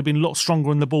quicker, would have been a lot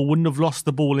stronger on the ball, wouldn't have lost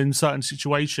the ball in certain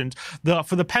situations.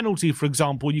 For the penalty, for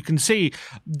example, you can see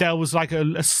there was like there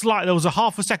was a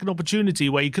half a second opportunity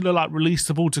where he could have like released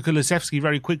the ball to Kulusevski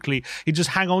very quickly. He just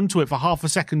hang on to it for half a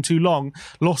second too long,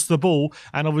 lost the ball,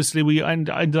 and obviously we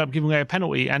ended up giving away a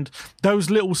penalty. And those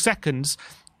little seconds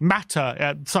matter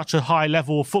at such a high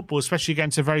level of football, especially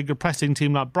against a very good pressing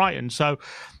team like Brighton. So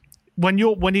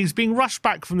when he's being rushed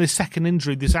back from this second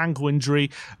injury, this ankle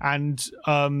injury, and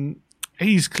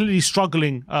he's clearly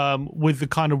struggling with the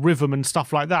kind of rhythm and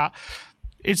stuff like that,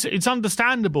 it's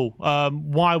understandable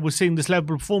why we're seeing this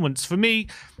level of performance. For me,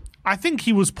 I think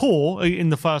he was poor in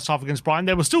the first half against Brighton.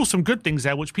 There were still some good things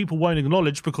there, which people won't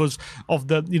acknowledge because of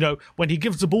the, you know, when he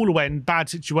gives the ball away in bad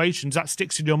situations, that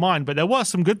sticks in your mind. But there were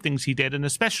some good things he did. And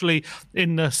especially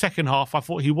in the second half, I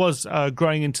thought he was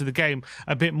growing into the game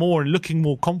a bit more and looking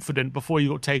more confident before he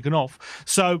got taken off.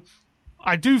 So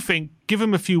I do think, give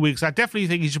him a few weeks. I definitely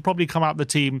think he should probably come out the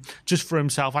team just for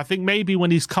himself. I think maybe when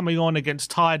he's coming on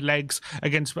against tired legs,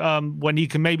 against when he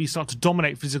can maybe start to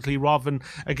dominate physically rather than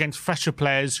against fresher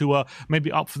players who are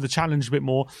maybe up for the challenge a bit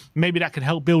more, maybe that can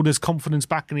help build his confidence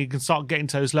back and he can start getting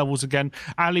to those levels again.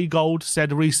 Ali Gold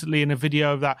said recently in a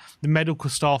video that the medical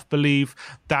staff believe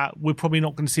that we're probably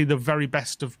not going to see the very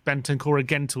best of Bentancur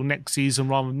again till next season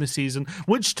rather than this season,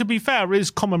 which to be fair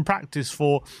is common practice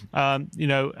for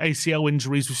ACL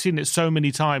injuries. We've seen it so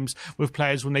many times with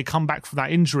players when they come back from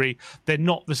that injury, they're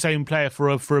not the same player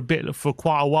for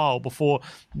quite a while before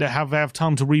they have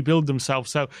time to rebuild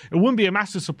themselves. So it wouldn't be a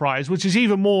massive surprise, which is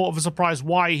even more of a surprise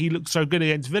why he looked so good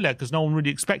against Villa, because no one really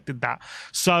expected that.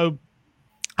 So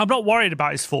I'm not worried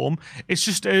about his form. It's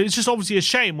just obviously a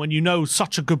shame when you know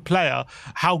such a good player,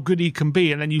 how good he can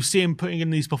be, and then you see him putting in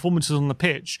these performances on the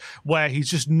pitch where he's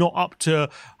just not up to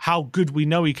how good we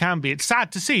know he can be. It's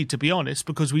sad to see, to be honest,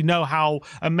 because we know how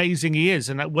amazing he is,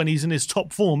 and that when he's in his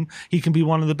top form, he can be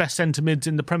one of the best centre mids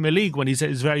in the Premier League when he's at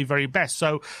his very, very best.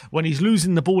 So when he's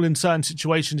losing the ball in certain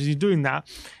situations, he's doing that.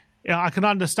 Yeah, I can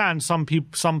understand some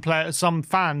people, some players, some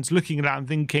fans looking at that and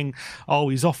thinking, "Oh,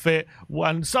 he's off it."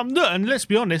 And let's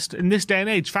be honest, in this day and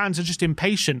age, fans are just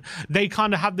impatient. They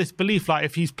kind of have this belief, like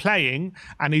if he's playing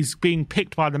and he's being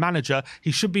picked by the manager,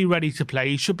 he should be ready to play.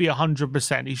 He should be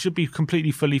 100%. He should be completely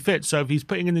fully fit. So if he's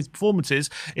putting in these performances,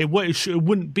 it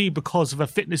wouldn't be because of a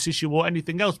fitness issue or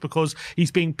anything else, because he's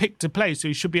being picked to play. So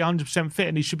he should be 100% fit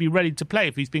and he should be ready to play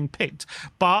if he's being picked.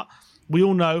 But we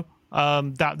all know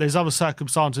that there's other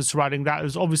circumstances surrounding that.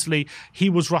 As obviously he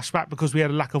was rushed back because we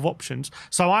had a lack of options.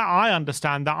 So I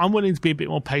understand that. I'm willing to be a bit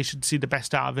more patient to see the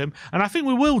best out of him, and I think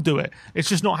we will do it. It's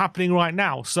just not happening right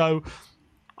now. So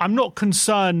I'm not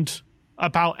concerned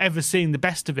about ever seeing the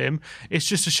best of him. It's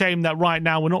just a shame that right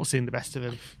now we're not seeing the best of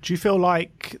him. Do you feel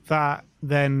like that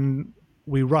then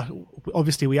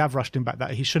obviously we have rushed him back,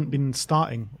 that he shouldn't have been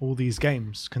starting all these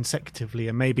games consecutively,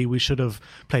 and maybe we should have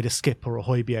played a Skip or a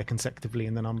Højbjerg consecutively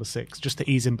in the number 6 just to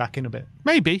ease him back in a bit?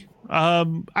 Maybe.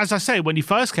 As I say, when he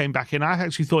first came back in, I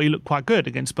actually thought he looked quite good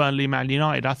against Burnley and Man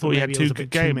United. I thought he had 2 good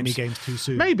games. Too many games too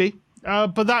soon. Maybe.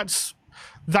 But that's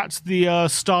the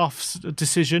staff's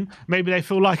decision. Maybe they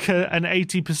feel like an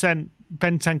 80%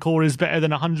 Bentancur is better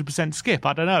than 100% Skip.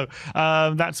 I don't know.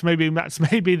 That's maybe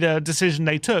the decision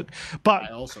they took. But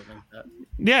I also think that.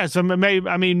 Yeah, so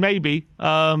maybe.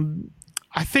 I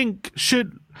think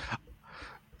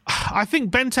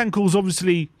Bentancur's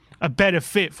obviously a better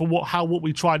fit for what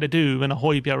we try to do than a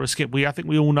Højbjerg or a Skip. I think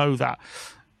we all know that.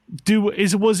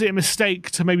 was it a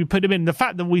mistake to maybe put him in? The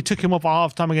fact that we took him off at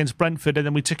half-time against Brentford and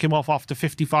then we took him off after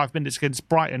 55 minutes against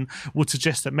Brighton would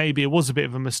suggest that maybe it was a bit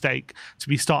of a mistake to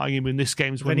be starting him in this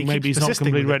game when maybe he's not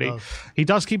completely ready. He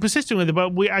does keep persisting with it,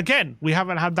 but we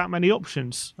haven't had that many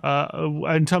options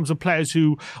in terms of players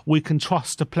who we can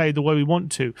trust to play the way we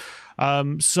want to.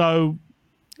 So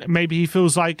maybe he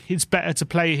feels like it's better to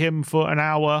play him for an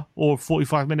hour or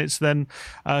 45 minutes than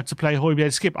to play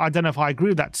Højbjerg Skip. I don't know if I agree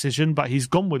with that decision, but he's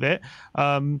gone with it.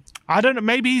 I don't know.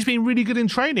 Maybe he's been really good in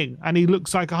training and he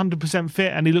looks like 100%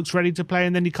 fit and he looks ready to play,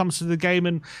 and then he comes to the game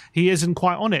and he isn't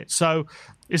quite on it. So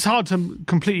it's hard to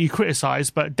completely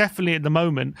criticise, but definitely at the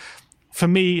moment, for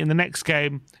me in the next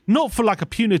game, not for like a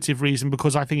punitive reason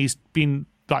because I think he's been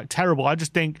like terrible. I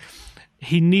just think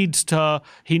he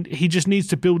just needs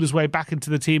to build his way back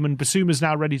into the team, and Bissouma's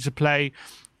now ready to play.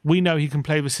 We know he can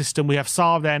play the system. We have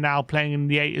Sarr there now playing in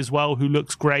the 8 as well, who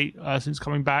looks great since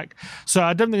coming back. So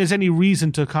I don't think there's any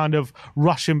reason to kind of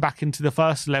rush him back into the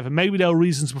first 11. Maybe there were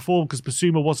reasons before because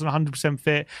Bissouma wasn't 100%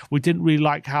 fit. We didn't really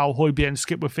like how Højbjerg and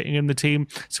Skip were fitting in the team.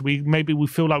 So we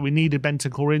feel like we needed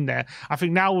Bentancur in there. I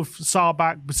think now with Sarr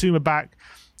back, Bissouma back,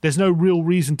 there's no real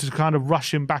reason to kind of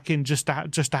rush him back in just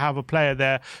to have a player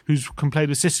there who can play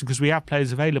the system because we have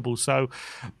players available. So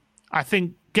I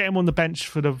think get him on the bench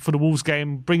for the Wolves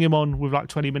game, bring him on with like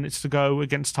 20 minutes to go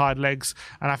against tired legs,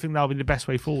 and I think that'll be the best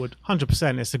way forward.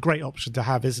 100%. It's a great option to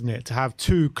have, isn't it? To have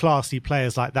two classy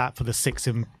players like that for the 6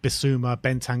 in Bissouma,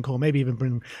 Bentancur, maybe even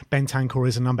bring Bentancur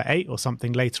as a number 8 or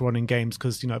something later on in games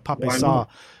because, Pape Sarr,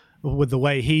 with the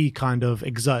way he kind of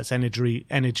exerts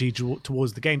energy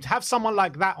towards the game. To have someone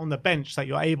like that on the bench that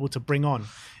you're able to bring on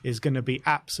is going to be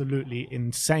absolutely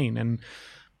insane. And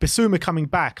Bissouma coming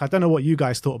back, I don't know what you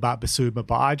guys thought about Bissouma,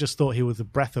 but I just thought he was a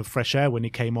breath of fresh air when he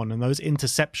came on, and those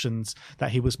interceptions that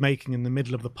he was making in the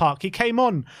middle of the park. He came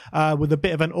on with a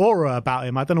bit of an aura about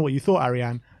him. I don't know what you thought,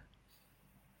 Ariane.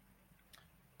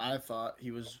 I thought he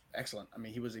was excellent. I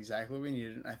mean, he was exactly what we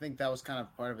needed. And I think that was kind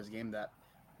of part of his game that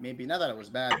maybe, not that it was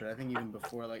bad, but I think even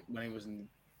before, like when he was in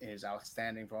his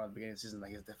outstanding from the beginning of the season,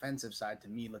 like his defensive side to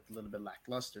me looked a little bit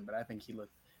lackluster, but I think he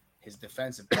looked his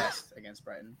defensive best against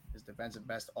Brighton, his defensive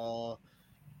best all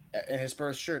in his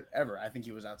Spurs shirt ever. I think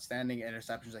he was outstanding.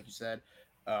 Interceptions, like you said,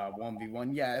 1v1.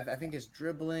 Yeah, I think his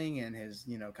dribbling and his,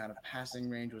 kind of passing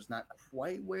range was not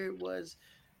quite where it was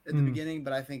at the beginning,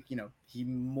 but I think, he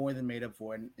more than made up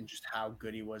for it in just how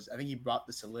good he was. I think he brought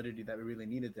the solidity that we really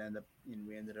needed to end up,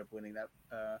 we ended up winning that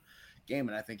game,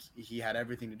 and I think he had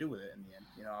everything to do with it in the end.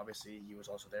 Obviously he was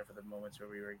also there for the moments where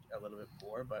we were a little bit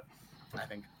poor, but I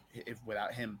think if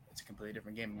without him, it's a completely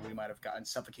different game. We might have gotten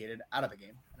suffocated out of the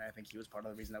game, and I think he was part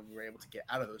of the reason that we were able to get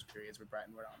out of those periods where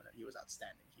Brighton were dominant. He was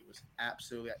outstanding. He was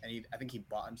absolutely, and I think he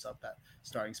bought himself that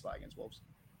starting spot against Wolves.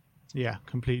 Yeah,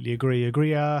 completely agree.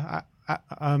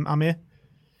 Amir?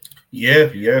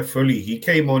 Yeah, fully. He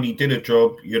came on, he did a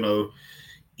job,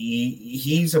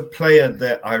 he's a player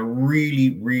that I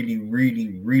really, really,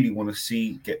 really, really want to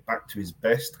see get back to his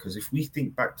best, because if we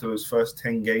think back to his first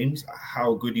 10 games,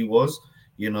 how good he was,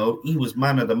 he was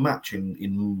man of the match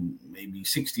in maybe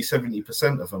 60,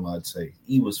 70% of them, I'd say.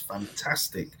 He was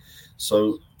fantastic.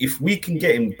 So if we can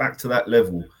get him back to that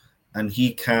level and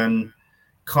he can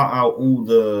cut out all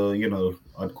the,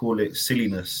 I'd call it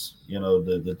silliness,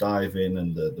 the diving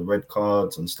and the red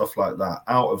cards and stuff like that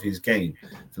out of his game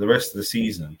for the rest of the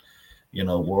season,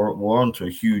 we're on to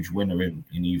a huge winner in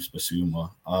Yves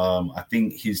Bissouma. I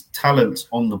think his talents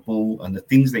on the ball and the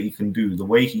things that he can do, the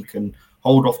way he can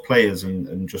hold off players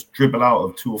and just dribble out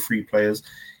of 2 or 3 players,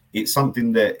 it's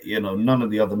something that, none of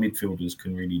the other midfielders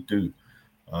can really do.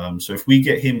 So if we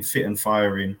get him fit and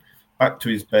firing, back to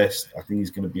his best, I think he's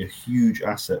going to be a huge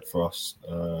asset for us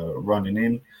running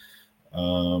in.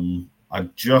 I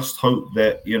just hope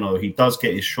that, he does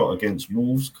get his shot against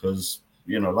Wolves because,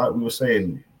 like we were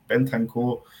saying,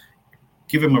 Bentancur,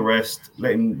 give him a rest,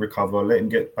 let him recover, let him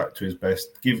get back to his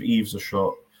best, give Yves a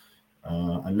shot,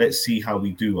 and let's see how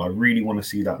we do. I really want to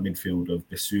see that midfield of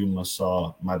Bissouma,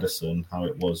 Sarr, Maddison, how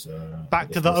it was.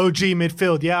 Back to the OG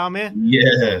midfield, yeah, Amir?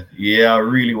 Yeah, I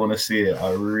really want to see it.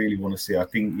 I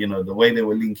think, the way they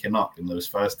were linking up in those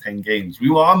first 10 games, we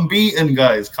were unbeaten,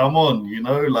 guys. Come on,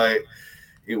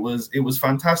 it was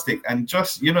fantastic. And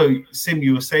just, Sim,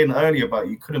 you were saying earlier about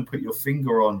you couldn't put your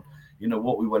finger on,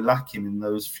 what we were lacking in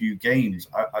those few games.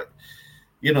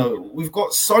 We've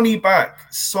got Sonny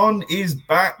back. Son is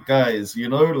back, guys.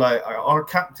 Our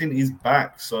captain is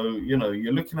back. So,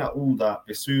 you're looking at all that.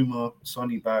 Bissouma,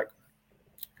 Sonny back.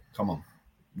 Come on.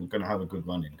 We're going to have a good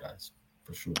run in, guys.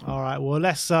 for sure. All right, well,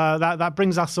 let's that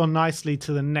brings us on nicely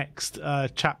to the next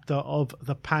chapter of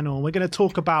the panel. We're going to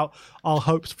talk about our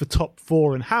hopes for top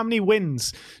four and how many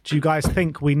wins do you guys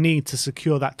think we need to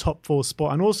secure that top four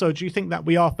spot? And also, do you think that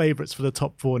we are favourites for the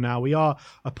top four now? We are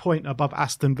a point above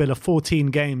Aston Villa, 14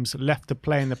 games left to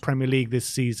play in the Premier League this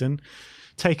season.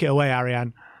 Take it away,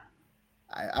 Ariane.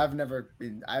 I've never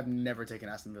taken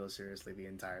Aston Villa seriously the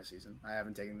entire season. I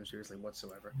haven't taken them seriously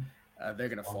whatsoever. They're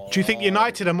going to fall. Do you think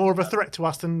United are more of a threat to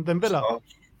us than Villa?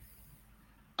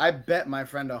 I bet my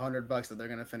friend $100 that they're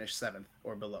going to finish 7th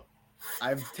or below.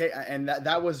 And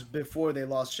that was before they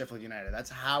lost Sheffield United. That's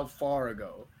how far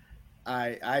ago.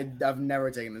 I've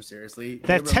never taken them seriously.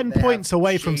 They're 10 points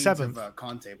away from 7th.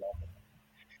 Conte ball.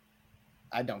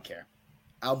 I don't care.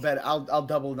 I'll bet. I'll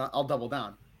double down.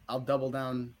 I'll double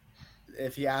down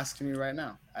if he asks me right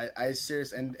now. I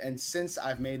serious and since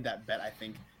I've made that bet, I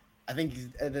think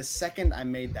the second I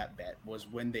made that bet was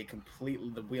when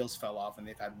the wheels fell off and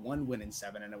they've had 1 win in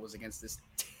 7, and it was against this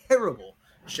terrible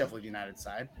Sheffield United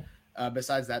side.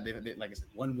 Besides that, they like I said,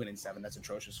 1 win in 7. That's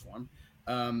atrocious form.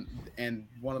 And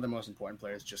one of the most important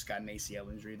players just got an ACL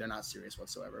injury. They're not serious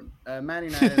whatsoever. Man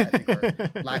United, I think,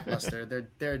 are lackluster.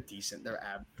 They're decent. They're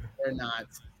not.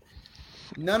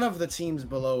 None of the teams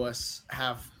below us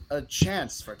have a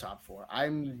chance for top 4.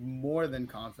 I'm more than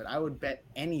confident. I would bet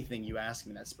anything you ask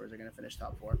me that Spurs are going to finish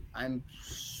top 4. I'm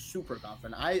super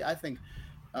confident. I think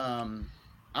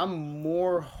I'm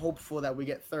more hopeful that we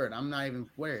get 3rd. I'm not even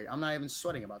worried. I'm not even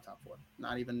sweating about top 4.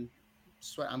 Not even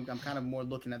sweat. I'm kind of more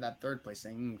looking at that 3rd place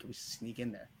saying, can we sneak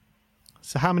in there?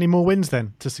 So how many more wins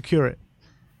then to secure it?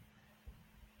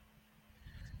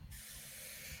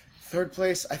 3rd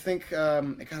place, I think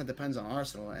it kind of depends on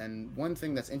Arsenal. And one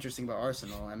thing that's interesting about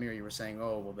Arsenal, Amir, you were saying,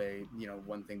 they,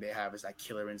 one thing they have is that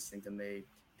killer instinct, and they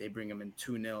bring them in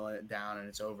 2-0 down and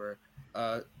it's over.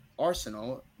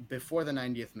 Arsenal, before the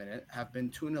 90th minute, have been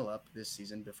 2-0 up this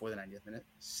season before the 90th minute,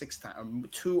 6 times,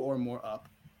 2 or more up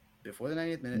before the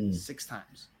 90th minute, 6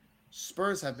 times.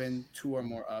 Spurs have been 2 or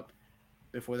more up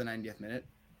before the 90th minute,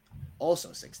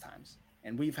 also 6 times.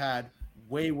 And we've had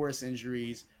way worse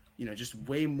injuries, just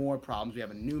way more problems. We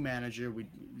have a new manager. We've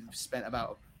spent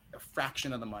about a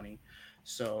fraction of the money.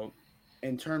 So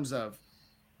in terms of,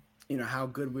 how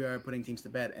good we are at putting teams to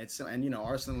bed,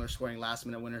 Arsenal are scoring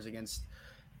last-minute winners against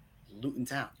Luton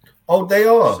Town. Oh, they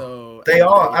are. So they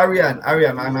are. Ariane,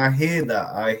 and I hear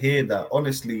that.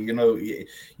 Honestly,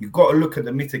 you've got to look at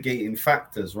the mitigating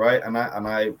factors, right? And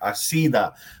I see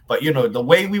that. But the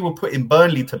way we were putting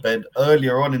Burnley to bed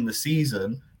earlier on in the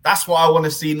season, that's what I want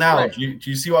to see now. Right. Do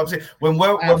you see what I'm saying? When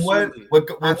we're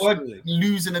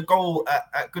losing a goal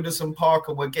at Goodison Park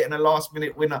and we're getting a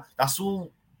last-minute winner, that's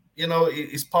all.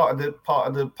 It's part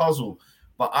of the puzzle.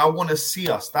 But I want to see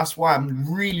us. That's why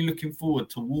I'm really looking forward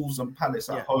to Wolves and Palace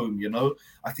at home.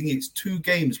 I think it's 2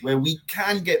 games where we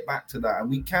can get back to that and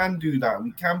we can do that and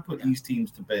we can put these teams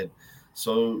to bed.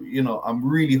 So, I'm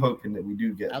really hoping that we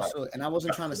do get absolutely. And I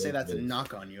wasn't trying to say that to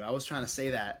knock on you. I was trying to say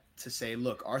that to say,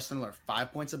 look, Arsenal are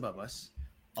 5 points above us.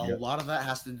 A lot of that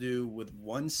has to do with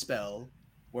one spell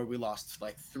where we lost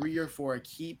like 3 or 4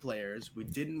 key players. We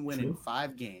didn't win in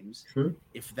 5 games. True.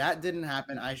 If that didn't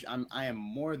happen, I am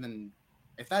more than.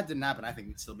 If that didn't happen, I think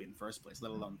we'd still be in 1st place,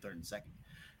 let alone 3rd and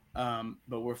 2nd.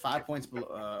 But we're 5 points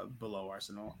below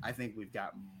Arsenal. I think we've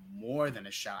got more than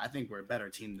a shot. I think we're a better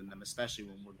team than them, especially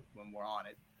when we're on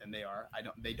it, and they are.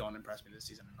 They don't impress me this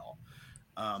season at all.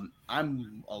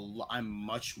 I'm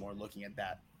much more looking at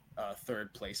that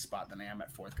 3rd place spot than I am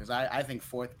at 4th, because I think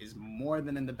 4th is more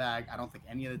than in the bag. I don't think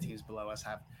any of the teams below us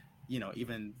have,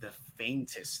 even the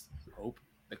faintest hope.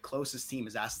 The closest team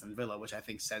is Aston Villa, which I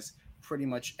think says pretty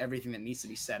much everything that needs to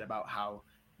be said about how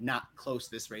not close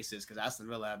this race is, because Aston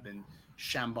Villa have been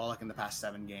shambolic in the past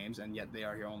 7 games, and yet they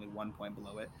are here only 1 point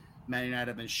below it. Man United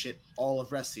have been shit all of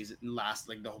the rest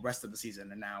of the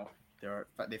season, and now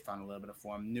they found a little bit of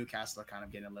form. Newcastle are kind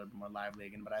of getting a little bit more lively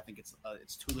again, but I think it's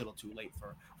too little, too late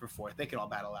for 4th. They could all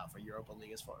battle out for Europa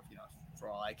League as far for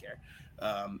all I care.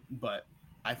 But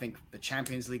I think the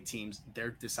Champions League teams, they're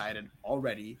decided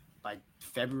already by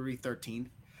February 13th.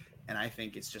 And I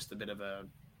think it's just a bit of a,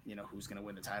 who's going to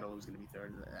win the title, who's going to be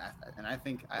 3rd. And I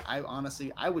think, I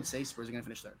honestly, I would say Spurs are going to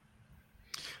finish 3rd.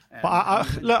 And but I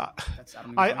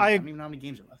don't even know how many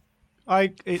games are left.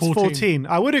 It's 14.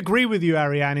 I would agree with you,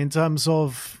 Ariane, in terms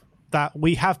of that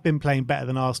we have been playing better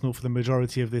than Arsenal for the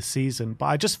majority of this season. But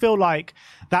I just feel like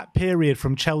that period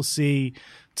from Chelsea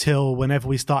till whenever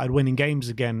we started winning games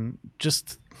again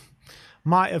just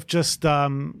might have just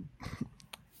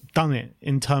done it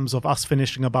in terms of us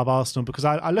finishing above Arsenal, because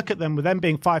I look at them with them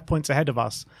being 5 points ahead of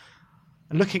us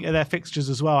and looking at their fixtures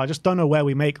as well. I just don't know where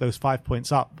we make those 5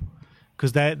 points up,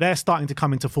 because they're starting to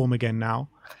come into form again now.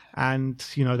 And,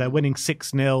 you know, they're winning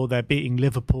 6-0. They're beating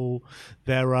Liverpool.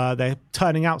 They're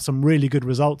turning out some really good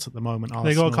results at the moment.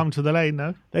 They got to come to the lane,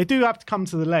 no? They do have to come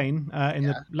to the lane in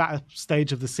the latter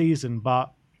stage of the season.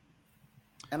 But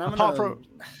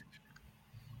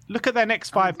look at their next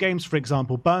 5 games, for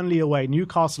example. Burnley away,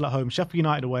 Newcastle at home, Sheffield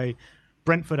United away,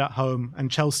 Brentford at home,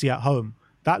 and Chelsea at home.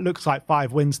 That looks like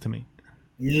 5 wins to me.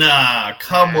 Nah,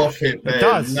 come off it, man. It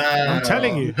does. Nah, I'm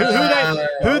telling you. Who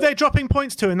are they dropping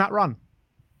points to in that run?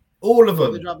 All of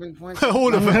them. Dropping points.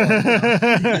 All of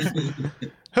them.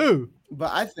 Who?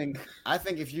 But I think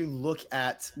if you look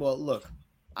at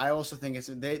I also think it's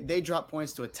they drop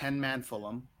points to a 10-man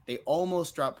Fulham. They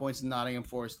almost drop points in Nottingham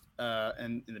Forest.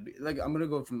 And I'm gonna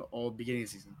go from the old beginning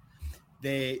of the season.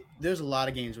 There's a lot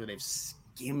of games where they've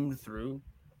skimmed through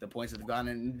the points that they've gotten,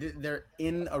 and they're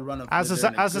in a run of as is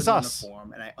us.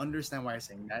 Form, and I understand why you're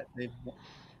saying that.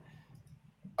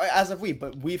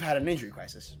 But we've had an injury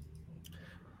crisis.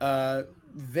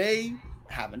 They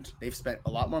haven't. They've spent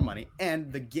a lot more money,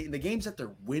 and the games that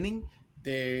they're winning,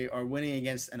 they are winning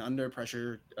against an under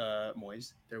pressure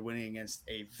Moyes. They're winning against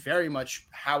a very much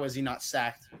how is he not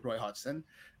sacked Roy Hodgson,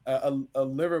 a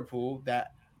Liverpool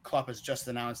that Klopp has just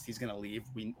announced he's going to leave.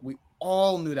 We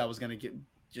all knew that was going to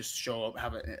just show up,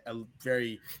 have a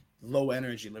very low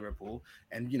energy Liverpool,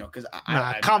 and because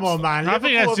come on, man. I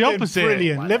think that's the opposite.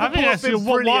 Brilliant. I think that's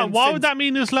why would that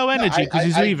mean there's low energy? Because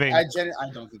he's leaving. I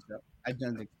don't think so. I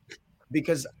don't think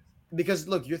because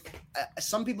look,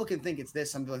 some people can think it's this,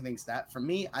 some people think it's that. For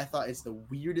me, I thought it's the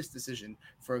weirdest decision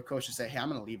for a coach to say, "Hey, I'm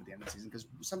going to leave at the end of the season," because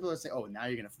some people say, "Oh, now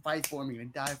you're going to fight for him, you're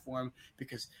going to die for him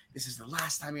because this is the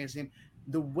last time you're going to see him."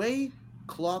 The way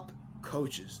Klopp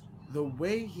coaches, the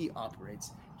way he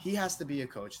operates, he has to be a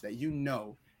coach that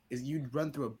is you'd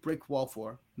run through a brick wall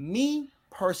for. Me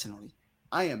personally,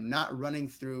 I am not running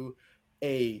through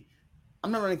a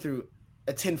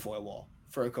tinfoil wall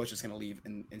for a coach that's going to leave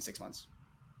in 6 months.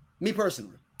 Me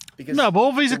personally, because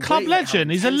but he's a club legend.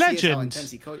 He's a legend.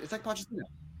 It's like Pochettino.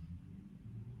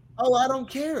 Oh, I don't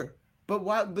care. But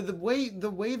why? But the way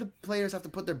the players have to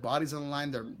put their bodies on the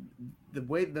line,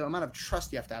 the amount of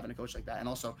trust you have to have in a coach like that, and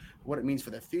also what it means for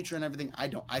their future and everything.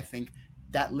 I think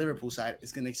that Liverpool side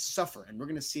is going to suffer, and we're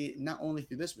going to see it not only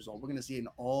through this result, we're going to see it in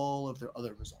all of their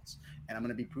other results, and I'm going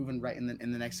to be proven right in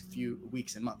the next few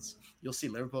weeks and months. You'll see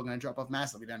Liverpool going to drop off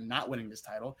massively. They're not winning this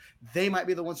title. They might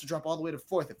be the ones to drop all the way to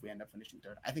 4th if we end up finishing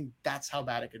 3rd. I think that's how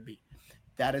bad it could be.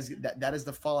 That is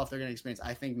the fall off they're going to experience.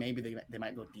 I think maybe they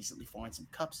might go decently far in some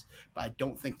cups, but I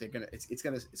don't think they're gonna. It's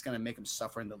gonna make them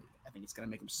suffer in the league. I think it's gonna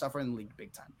make them suffer in the league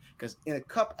big time. Because in a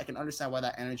cup, I can understand why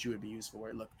that energy would be used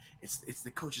for. Look, it's the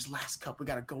coach's last cup. We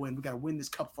gotta go in. We gotta win this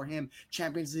cup for him.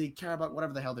 Champions League, Carabao,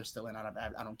 whatever the hell they're still in. I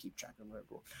don't keep track of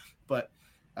Liverpool, but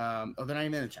they're not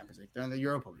even in the Champions League. They're in the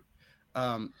Europa League.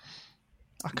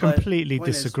 I completely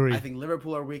disagree. I think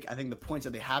Liverpool are weak. I think the points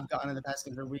that they have gotten in the past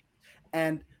games are weak,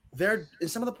 and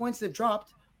some of the points they've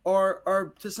dropped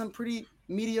are to some pretty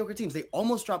mediocre teams. They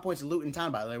almost dropped points to Luton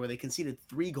Town, by the way, where they conceded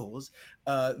 3 goals.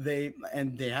 They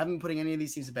haven't been putting any of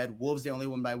these teams to bed. Wolves, they only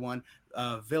won by 1.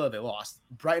 Villa, they lost.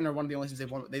 Brighton are one of the only teams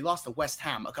they've won. They lost to West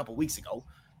Ham a couple weeks ago,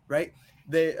 right?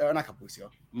 Not a couple weeks ago,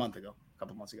 a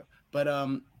couple months ago. But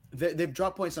they've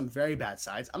dropped points on very bad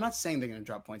sides. I'm not saying they're going to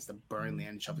drop points to Burnley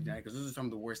and Sheffield United because those are some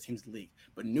of the worst teams in the league.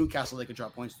 But Newcastle, they could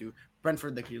drop points to.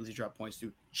 Brentford, they could easily drop points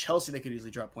to. Chelsea, they could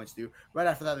easily drop points to. Right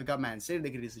after that, they've got Man City,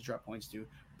 they could easily drop points to.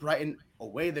 Brighton,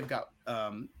 away, they've got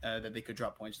that they could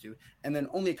drop points to. And then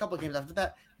only a couple of games after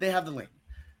that, they have the lane.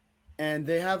 And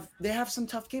they have some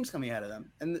tough games coming out of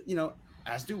them. And,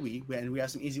 as do we, and we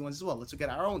have some easy ones as well. Let's look at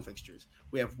our own fixtures.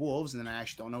 We have Wolves, and then I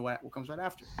actually don't know what comes right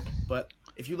after. But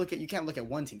if you can't look at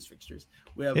one team's fixtures.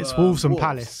 We have Wolves and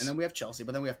Palace, and then we have Chelsea,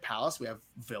 but then we have Palace, we have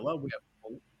Villa, we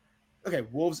have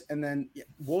Wolves, and then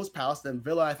Wolves, Palace, then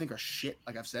Villa. I think are shit,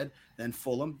 like I've said. Then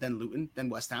Fulham, then Luton, then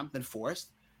West Ham, then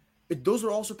Forest. Those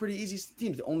are also pretty easy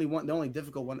teams. The only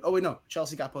difficult one. Oh wait, no,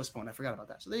 Chelsea got postponed. I forgot about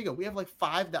that. So there you go. We have like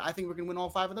 5 that I think we're gonna win all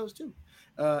 5 of those too.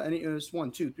 And it's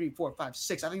 1, 2, 3, 4, 5,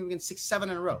 6. I think we can 6, 7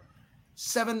 in a row.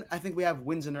 7. I think we have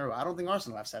wins in a row. I don't think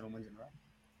Arsenal have 7 wins in a row.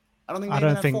 I don't think.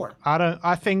 Have 4.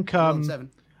 I think.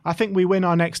 I think we win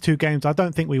our next 2 games. I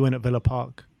don't think we win at Villa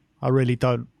Park. I really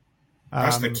don't.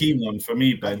 That's the key one for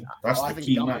me, Ben. That's the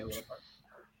key match.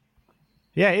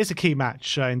 Yeah, it is a key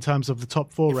match in terms of the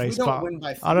top 4 race, but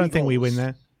I don't think we win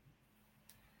there.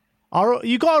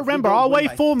 You got to remember,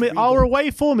 our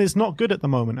away form is not good at the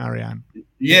moment, Ariane.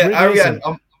 Yeah, really Ariane,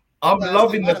 I'm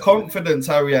loving the confidence,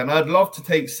 Ariane. I'd love to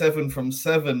take 7 from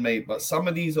 7, mate, but some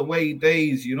of these away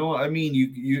days, you know what I mean?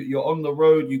 You're on the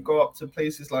road, you go up to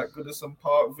places like Goodison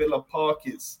Park, Villa Park,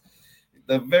 it's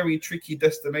they're very tricky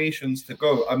destinations to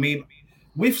go. I mean,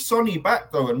 with Sonny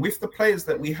back though, and with the players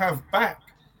that we have back,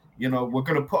 you know, we're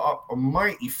going to put up a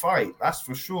mighty fight. That's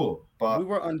for sure. But we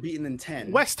were unbeaten in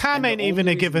 10. West Ham ain't even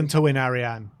a given to win,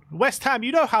 Ariane. West Ham,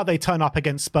 you know how they turn up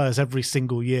against Spurs every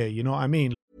single year. You know what I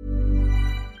mean?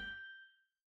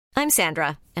 I'm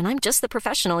Sandra, and I'm just the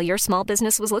professional your small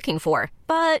business was looking for.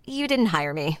 But you didn't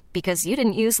hire me because you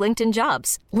didn't use LinkedIn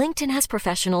Jobs. LinkedIn has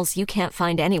professionals you can't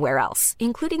find anywhere else,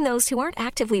 including those who aren't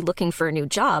actively looking for a new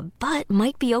job, but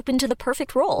might be open to the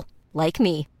perfect role, like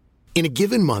me. In a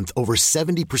given month, over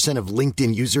 70% of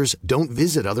LinkedIn users don't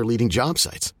visit other leading job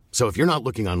sites. So if you're not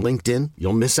looking on LinkedIn,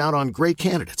 you'll miss out on great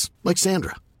candidates like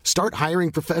Sandra. Start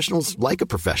hiring professionals like a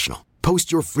professional. Post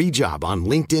your free job on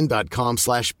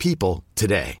linkedin.com/people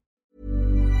today.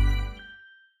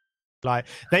 Like,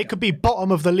 they could be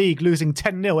bottom of the league, losing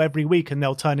 10-0 every week, and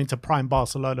they'll turn into prime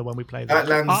Barcelona when we play them.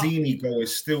 That Lanzini goal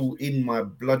is still in my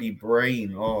bloody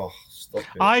brain. Oh, stop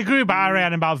it. I agree about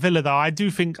Ariane about Villa, though. I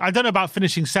don't know about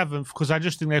finishing 7th, because I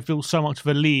just think they've built so much of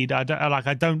a lead.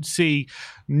 I don't see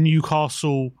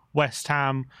Newcastle, West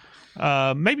Ham,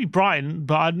 maybe Brighton,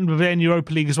 but they're in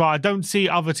Europa League as well. I don't see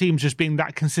other teams just being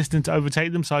that consistent to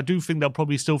overtake them, so I do think they'll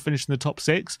probably still finish in the top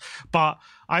 6. But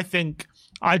I think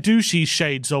I do see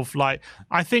shades of, like,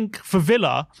 I think for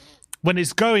Villa, when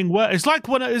it's going well, it's like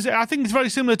I think it's very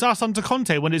similar to us under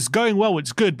Conte. When it's going well,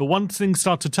 it's good, but once things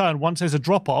start to turn, once there's a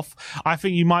drop off, I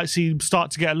think you might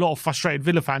start to get a lot of frustrated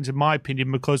Villa fans, in my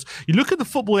opinion, because you look at the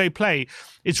football they play.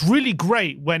 It's really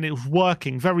great when it's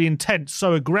working, very intense,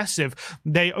 so aggressive.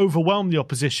 They overwhelm the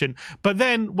opposition. But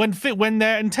then when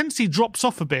their intensity drops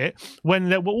off a bit,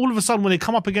 when all of a sudden when they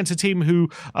come up against a team who,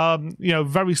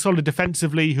 very solid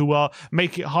defensively, who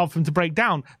make it hard for them to break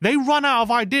down, they run out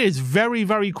of ideas very,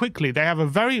 very quickly. They have a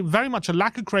very, very much a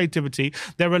lack of creativity.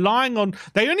 They're relying on.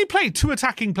 They only play 2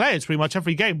 attacking players pretty much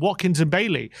every game, Watkins and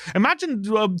Bailey. Imagine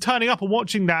turning up and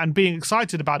watching that and being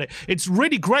excited about it. It's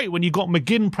really great when you've got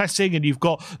McGinn pressing and you've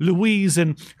got Luiz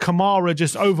and Kamara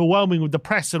just overwhelming with the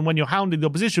press and when you're hounding the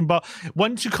opposition. But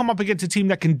once you come up against a team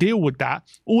that can deal with that,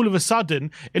 all of a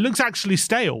sudden, it looks actually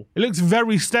stale. It looks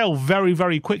very stale very,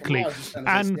 very quickly.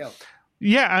 And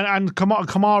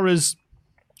Kamara's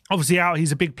obviously out,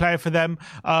 he's a big player for them.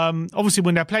 Obviously,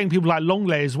 when they're playing people like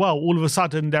Longley as well, all of a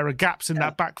sudden there are gaps in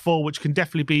that back four which can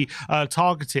definitely be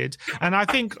targeted. And I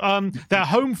think their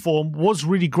home form was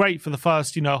really great for the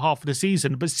first, half of the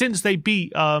season. But since they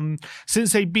beat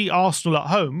Arsenal at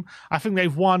home, I think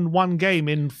they've won 1 game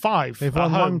in 5. They've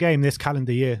won 1 game this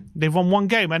calendar year. They've won 1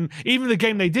 game, and even the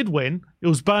game they did win, it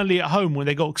was Burnley at home when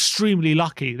they got extremely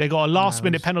lucky. They got a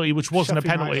last-minute penalty, which wasn't a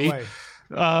penalty.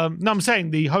 No, I'm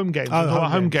saying the home games.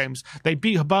 Home games. They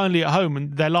beat Burnley at home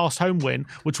in their last home win,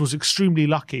 which was extremely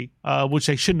lucky, which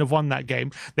they shouldn't have won that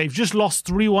game. They've just lost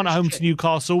 3-1 at home to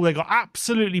Newcastle. They got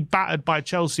absolutely battered by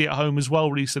Chelsea at home as well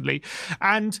recently.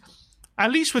 And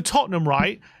at least with Tottenham,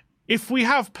 right, if we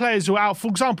have players who are out, for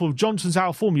example, if Johnson's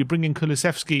out of form, you bring in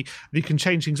Kulusevski, you can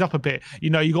change things up a bit.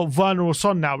 You got Werner or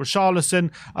Son now,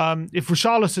 Richarlison. If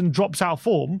Richarlison drops out of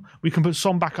form, we can put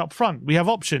Son back up front. We have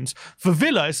options. For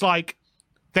Villa, it's like,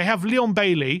 they have Leon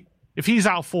Bailey. If he's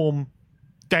out of form,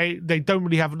 they don't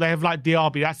really have. They have like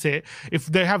Diaby. That's it. If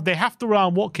they have to rely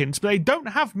on Watkins, but they don't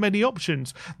have many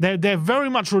options. They're very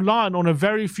much reliant on a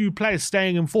very few players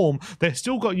staying in form. They've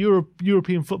still got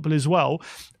European football as well,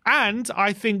 and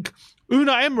I think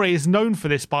Unai Emery is known for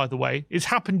this. By the way, it's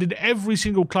happened in every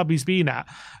single club he's been at.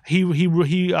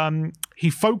 He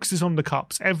focuses on the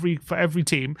cups for every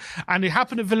team, and it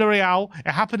happened at Villarreal.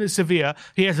 It happened at Sevilla.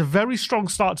 He has a very strong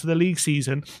start to the league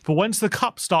season, but once the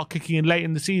cups start kicking in late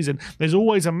in the season, there's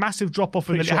always a massive drop off.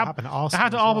 It happened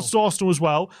at Arsenal as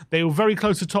well. They were very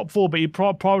close to top 4, but he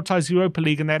prioritised Europa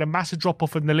League, and they had a massive drop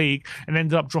off in the league and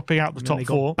ended up dropping out the top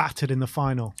 4. Battered in the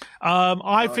final.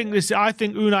 I think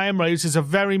Unai Emery, this is a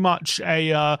very much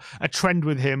a trend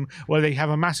with him, where they have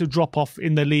a massive drop off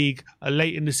in the league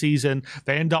late in the season.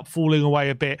 They end up falling away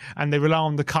a bit, and they rely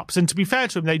on the cups. And to be fair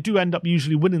to them, they do end up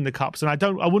usually winning the cups. And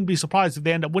I wouldn't be surprised if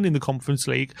they end up winning the Conference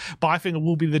League. But I think it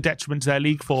will be the detriment to their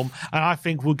league form, and I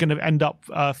think we're going to end up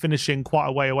finishing quite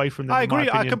a way away from them. I agree.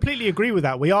 I completely agree with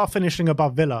that. We are finishing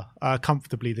above Villa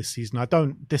comfortably this season. I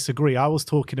don't disagree. I was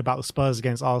talking about the Spurs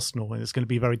against Arsenal, and it's going to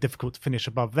be very difficult to finish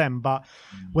above them. But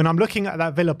when I'm looking at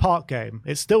that Villa Park game,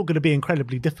 it's still going to be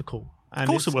incredibly difficult. And of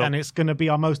course it will. And it's going to be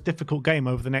our most difficult game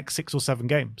over the next 6 or 7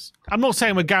 games. I'm not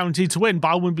saying we're guaranteed to win, but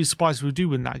I wouldn't be surprised if we do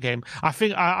win that game.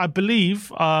 I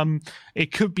believe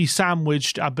it could be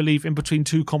sandwiched, I believe, in between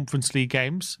 2 Conference League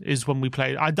games is when we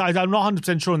play. I'm not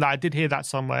 100% sure on that. I did hear that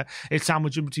somewhere. It's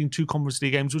sandwiched in between 2 Conference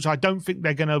League games, which I don't think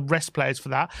they're going to rest players for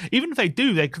that. Even if they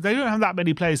do, they don't have that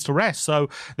many players to rest. So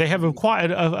they have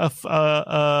quite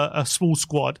a small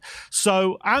squad.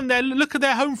 So, and look at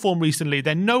their home form recently.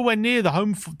 They're nowhere near the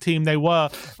home team they were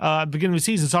at the beginning of the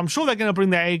season. So I'm sure they're going to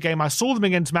bring their A game. I saw them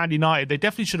against Man United. They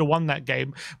definitely should have won that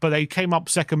game, but they came up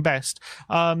second best.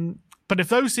 But if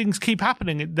those things keep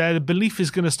happening, their belief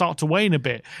is going to start to wane a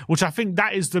bit, which I think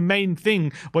that is the main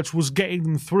thing which was getting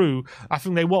them through. I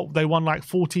think they won like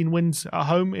 14 wins at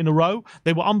home in a row.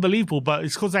 They were unbelievable, but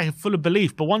it's because they're full of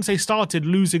belief. But once they started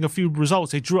losing a few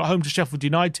results, they drew at home to Sheffield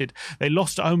United. They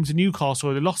lost at home to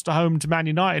Newcastle. They lost at home to Man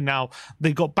United now.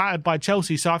 They got battered by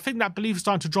Chelsea. So I think that belief is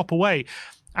starting to drop away.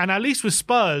 And at least with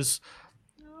Spurs,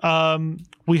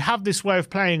 we have this way of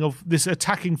playing of this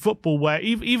attacking football where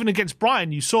even against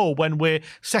Brighton, you saw when we're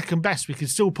second best, we can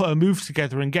still put a move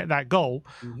together and get that goal.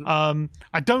 Mm-hmm.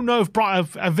 I don't know if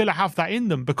Villa have that in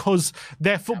them because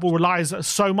their football relies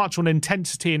so much on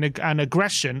intensity and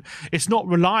aggression. It's not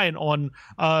reliant on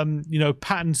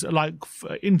patterns like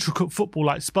intricate football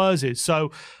like Spurs is.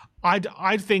 So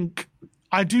I think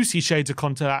I do see shades of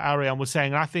Conte that Ariane was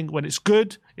saying. I think when it's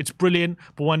good, it's brilliant.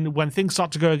 But when things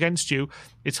start to go against you,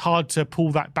 it's hard to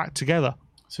pull that back together.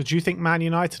 So do you think Man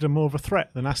United are more of a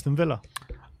threat than Aston Villa?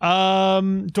 Do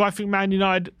I think Man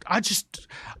United...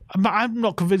 I'm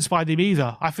not convinced by them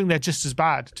either. I think they're just as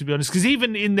bad, to be honest. Because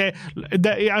even in their,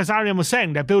 as Ariane was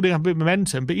saying, they're building up a bit of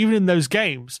momentum. But even in those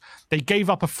games, they gave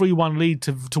up a 3-1 lead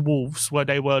to Wolves, where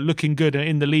they were looking good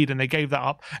in the lead, and they gave that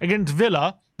up. Against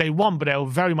Villa, they won, but they were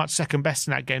very much second best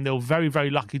in that game. They were very,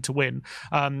 very lucky to win.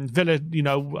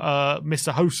 Villa, missed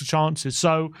a host of chances.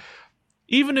 So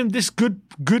even in this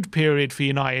good period for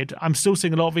United, I'm still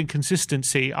seeing a lot of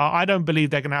inconsistency. I don't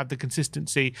believe they're going to have the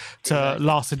consistency to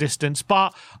last a distance.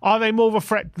 But are they more of a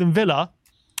threat than Villa?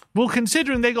 Well,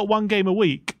 considering they got 1 game a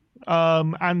week,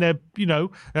 and they're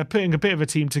putting a bit of a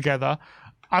team together,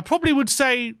 I probably would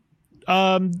say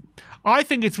I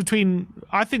think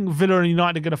Villa and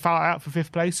United are going to foul out for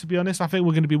 5th place, to be honest. I think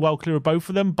we're going to be well clear of both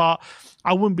of them, but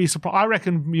I wouldn't be surprised. I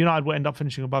reckon United will end up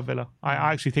finishing above Villa. I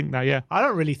actually think that, yeah. I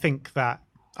don't really think that.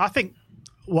 I think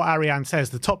what Ariane says,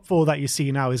 the top 4 that you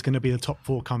see now is going to be the top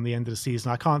 4 come the end of the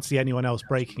season. I can't see anyone else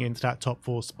breaking into that top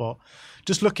 4 spot.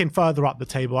 Just looking further up the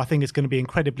table, I think it's going to be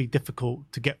incredibly difficult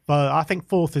to get further. I think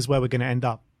 4th is where we're going to end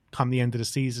up come the end of the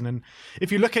season. And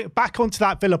if you look back onto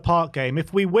that Villa Park game,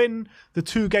 if we win the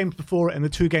 2 games before it and the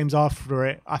 2 games after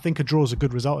it, I think a draw is a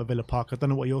good result at Villa Park. I don't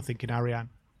know what you're thinking, Ariane.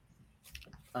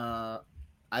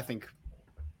 I think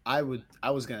I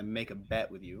was going to make a bet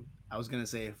with you. I was going to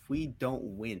say if we don't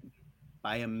win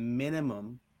by a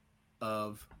minimum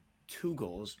of 2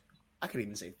 goals, I could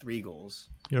even say 3 goals.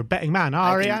 You're a betting man,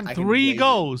 Ariane. 3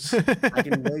 goals. I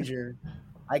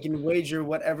can wager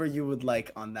whatever you would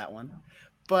like on that one.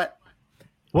 But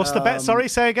what's the bet? Sorry,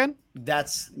 say again.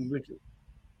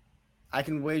 I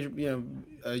can wager.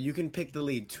 You can pick the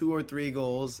lead, 2 or 3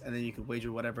 goals, and then you can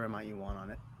wager whatever amount you want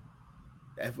on it.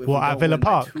 If at Villa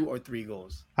Park? 2 or 3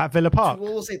 goals at Villa Park.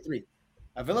 We'll say 3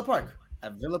 at Villa Park.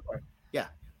 Yeah,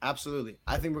 absolutely.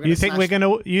 I think we're going.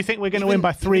 You think we're going to win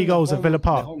by 3 goals at Villa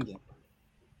Park?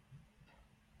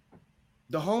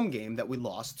 The home game that we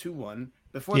lost 2-1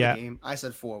 before the game, I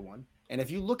said 4-1. And if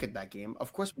you look at that game,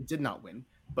 of course we did not win,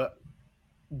 but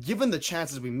given the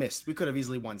chances we missed, we could have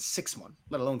easily won 6-1,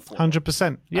 let alone 4.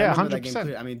 100%. Yeah,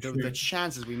 100%. I mean, the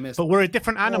chances we missed. But we're a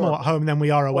different animal at home than we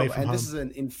are away from home. And this is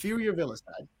an inferior Villa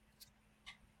side.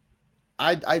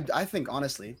 I think,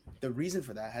 honestly, the reason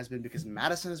for that has been because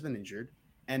Maddison has been injured.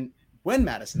 And when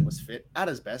Maddison was fit, at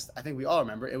his best, I think we all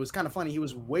remember, it was kind of funny. He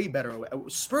was way better away.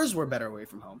 Spurs were better away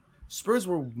from home. Spurs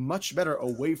were much better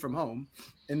away from home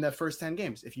in the first 10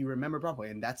 games, if you remember properly.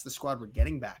 And that's the squad we're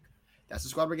getting back. I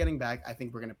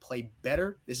think we're going to play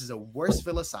better. This is a worse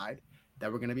Villa side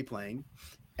that we're going to be playing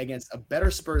against a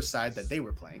better Spurs side that they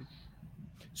were playing.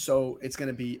 So it's going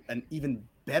to be an even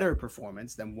better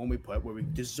performance than one we put where we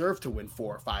deserve to win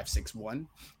 4, 5, 6-1.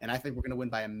 And I think we're going to win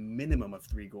by a minimum of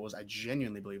 3 goals. I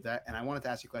genuinely believe that. And I wanted to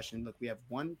ask you a question. Look, we have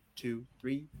 1, 2,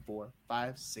 3, 4,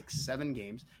 5, 6, 7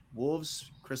 games.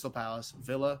 Wolves, Crystal Palace,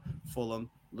 Villa, Fulham,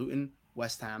 Luton,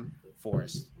 West Ham,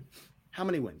 Forest. How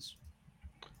many wins?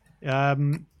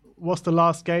 What's the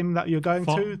last game that you're going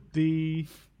to? The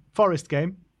Forest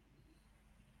game.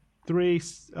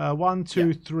 1,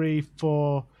 2, 3,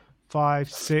 4,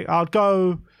 5, 6. I'll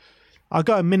go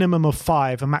a minimum of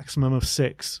 5, a maximum of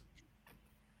 6.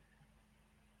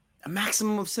 A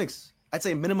maximum of 6. I'd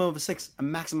say a minimum of 6, a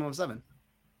maximum of 7.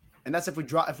 And that's if we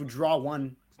draw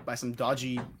one by some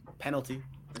dodgy penalty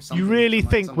or something. You really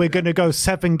think we're going to go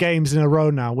 7 games in a row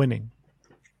now winning?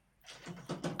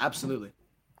 Absolutely.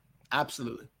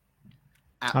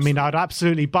 I mean, I'd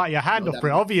absolutely bite your hand off for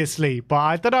it, obviously, but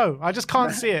I don't know. I just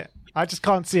can't see it. I just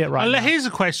can't see it right now. Here's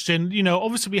a question.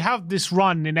 Obviously we have this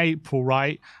run in April,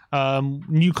 right?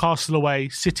 Newcastle away,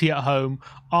 City at home,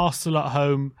 Arsenal at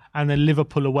home, and then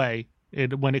Liverpool away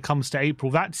when it comes to April.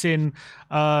 That's in,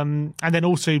 and then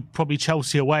also probably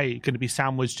Chelsea away, going to be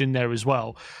sandwiched in there as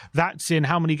well. That's in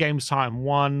how many games' time?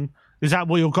 1. Is that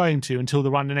what you're going to until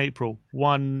the run in April?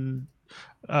 1,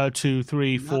 2,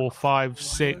 3, 4, 5,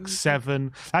 6,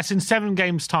 7. That's in 7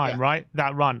 games' time, right?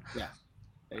 That run. Yeah.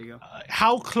 There you go.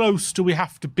 How close do we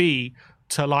have to be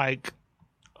to like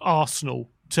Arsenal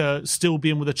to still be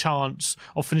in with a chance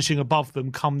of finishing above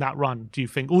them come that run, do you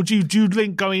think? Or do you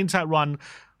think going into that run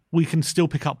we can still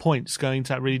pick up points going into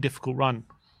that really difficult run?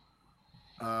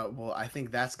 Well, I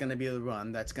think that's going to be the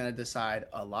run that's going to decide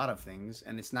a lot of things,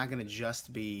 and it's not going to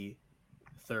just be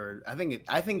third. I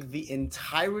think the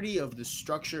entirety of the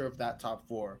structure of that top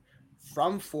 4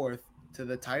 from 4th to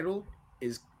the title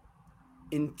is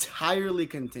entirely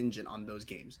contingent on those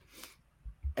games.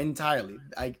 Entirely.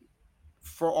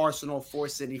 For Arsenal, for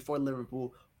City, for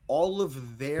Liverpool, all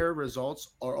of their results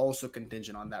are also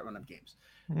contingent on that run of games.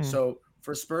 So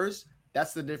for Spurs,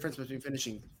 that's the difference between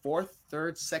finishing 4th,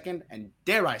 3rd, 2nd, and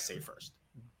dare I say first.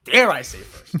 That is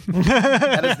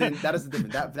the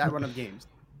difference. That run of games.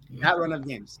 That run of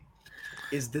games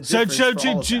is the difference.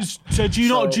 So do you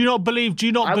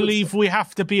not believe we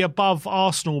have to be above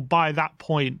Arsenal by that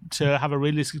point to have a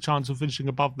realistic chance of finishing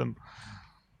above them?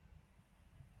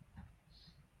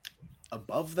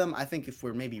 Above them, I think if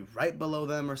we're maybe right below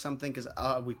them or something, because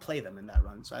we play them in that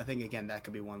run. So I think again that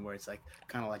could be one where it's like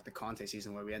kind of like the Conte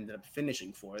season where we ended up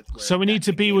finishing 4th. So we need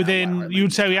to be within. You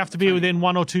would say we have to be within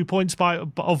 1 or 2 points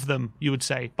of them. You would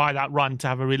say by that run to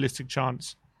have a realistic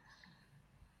chance.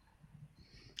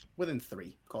 Within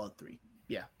 3, call it 3.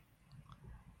 Yeah.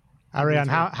 Ariane,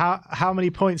 how many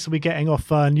points are we getting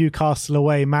off Newcastle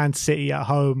away, Man City at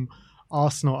home,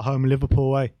 Arsenal at home, Liverpool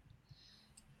away?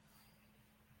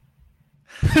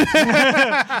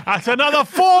 That's another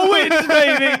 4 wins,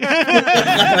 baby.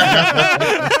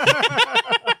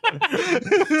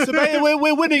 So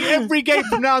we're winning every game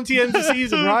from now until the end of the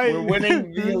season, right? We're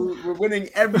winning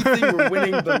everything. We're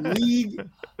winning the league.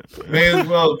 May as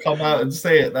well come out and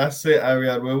say it. That's it,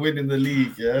 Ariane. We're winning the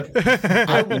league, yeah?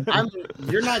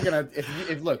 You're not going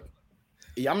to... Look,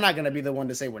 I'm not going to be the one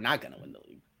to say we're not going to win the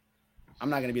league. I'm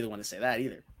not going to be the one to say that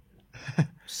either.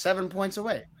 7 points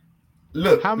away.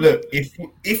 Look. If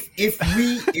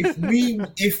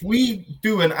we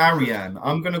do an Ariane,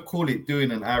 I'm gonna call it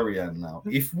doing an Ariane now.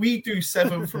 If we do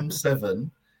 7 from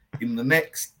 7 in the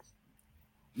next,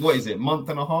 what is it, month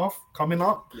and a half coming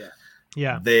up?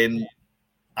 Yeah. Then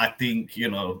I think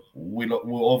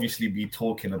we'll obviously be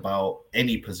talking about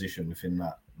any position within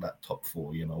that top 4.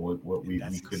 We could.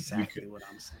 What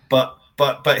I'm saying.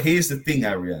 But here's the thing,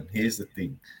 Ariane. Here's the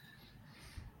thing.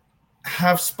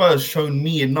 Have Spurs shown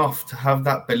me enough to have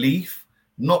that belief?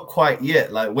 Not quite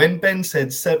yet. Like when Ben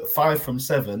said 5 from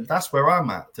 7, that's where I'm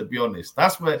at, to be honest.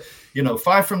 That's where,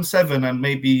 5 from 7 and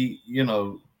maybe,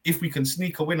 if we can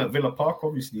sneak a win at Villa Park,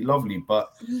 obviously lovely.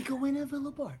 But sneak a win at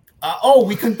Villa Park?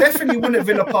 We can definitely win at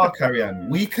Villa Park, Ariane.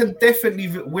 We can definitely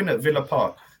win at Villa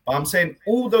Park. But I'm saying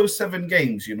all those 7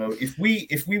 games, if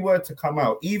we were to come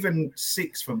out, even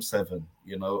 6 from 7,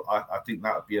 I think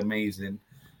that would be amazing.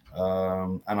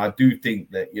 And I do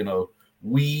think that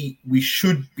we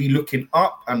should be looking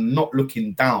up and not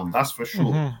looking down. That's for sure.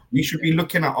 Mm-hmm. We should be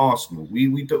looking at Arsenal.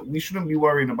 We shouldn't be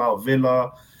worrying about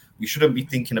Villa. We shouldn't be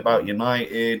thinking about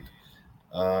United.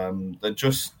 They're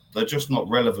just not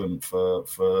relevant for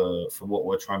what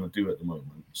we're trying to do at the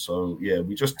moment. So yeah,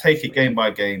 we just take it game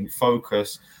by game,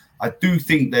 focus. I do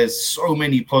think there's so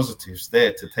many positives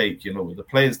there to take. With the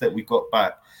players that we got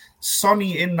back.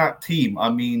 Sonny in that team,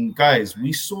 I mean, guys,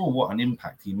 we saw what an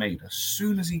impact he made. As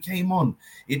soon as he came on,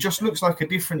 it just looks like a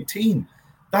different team.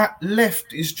 That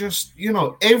left is just,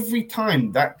 every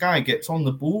time that guy gets on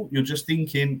the ball, you're just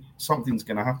thinking something's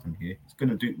going to happen here. It's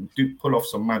going to pull off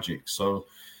some magic. So,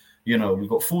 we've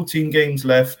got 14 games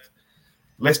left.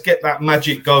 Let's get that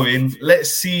magic going.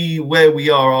 Let's see where we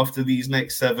are after these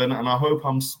next 7. And I hope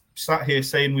I'm sat here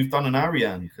saying we've done an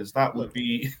Ariane, because that would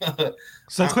be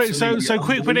so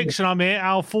quick prediction. I'm here.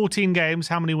 Out of 14 games,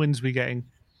 how many wins are we getting?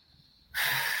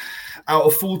 Out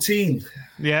of 14,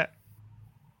 yeah,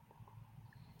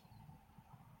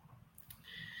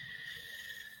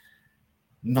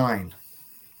 9.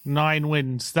 9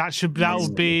 wins. That should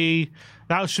be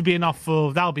enough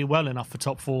for. That'll be well enough for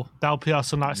top 4. That'll put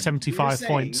us on like 75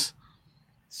 points.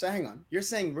 So hang on, you're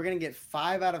saying we're gonna get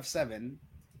 5 out of 7,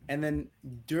 and then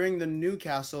during the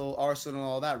Newcastle, Arsenal,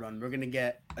 all that run, we're gonna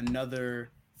get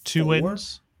another 2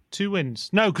 wins. 2 wins.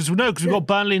 No, because we've got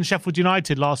Burnley and Sheffield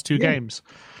United last 2 games.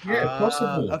 Yeah,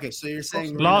 possible. Okay, so you're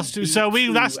saying last 2. So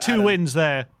that's 2 wins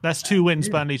there. That's 2 wins.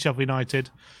 Burnley, Sheffield United.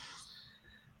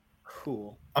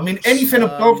 Cool. I mean, anything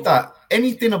above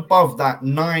that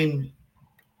 9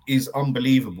 is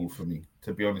unbelievable for me,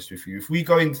 to be honest with you. If we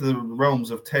go into the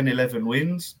realms of 10, 11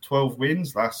 wins, 12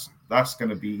 wins, that's going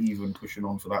to be even pushing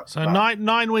on for that. So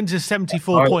 9 wins is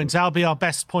 74 points. That'll be our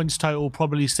best points total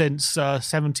probably since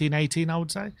 17, 18, I would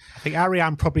say. I think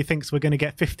Ariane probably thinks we're going to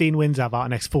get 15 wins out of our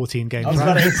next 14 games. I was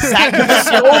going to exactly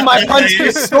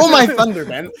stole my thunder,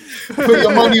 man. Put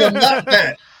your money on that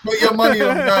bet. Put your money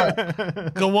on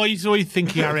that. Go, what are you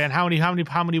thinking, Ariane? How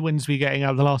many wins are we getting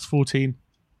out of the last 14?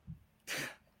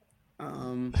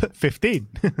 15.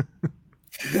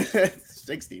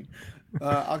 16.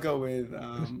 I'll go with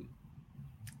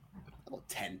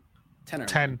 10. 10 or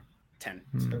 10. 10.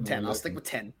 10. I'll stick with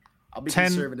 10. I'll be 10,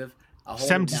 conservative. I'll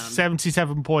hold it down.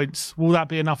 77 points. Will that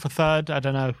be enough for third? I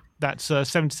don't know. That's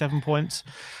 77 points.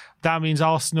 That means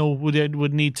Arsenal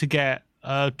would need to get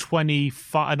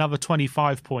another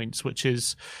 25 points, which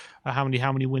is how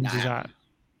many wins is that?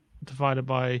 Divided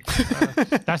by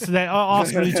that's the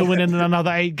Arsenal need to win in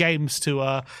another 8 games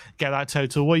to get that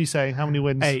total. What are you saying? How many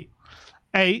wins?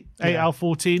 8 out of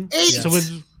 14. 8.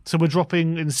 So we're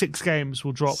dropping in 6 games.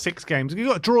 We'll drop 6 games. You've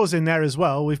got draws in there as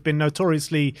well. We've been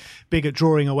notoriously big at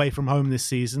drawing away from home this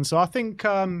season. So I think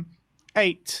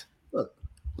 8.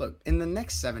 Look, in the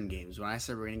next 7 games, when I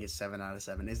said we're going to get 7 out of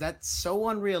 7, is that so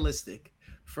unrealistic?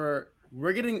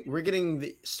 We're getting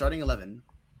the starting 11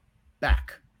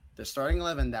 back. The starting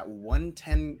 11 that won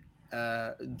 10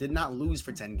 did not lose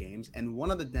for 10 games, and one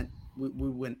of we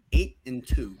went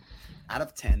 8-2 out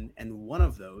of 10, and one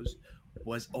of those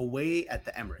was away at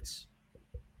the Emirates.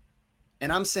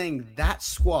 And I'm saying that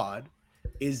squad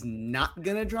is not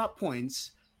gonna drop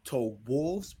points to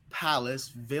Wolves, Palace,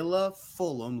 Villa,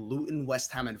 Fulham, Luton,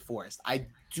 West Ham, and Forest. I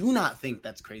do not think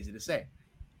that's crazy to say.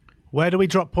 Where do we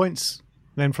drop points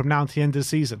then from now to the end of the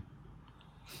season?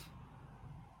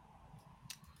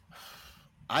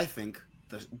 I think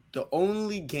the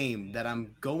only game that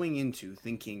I'm going into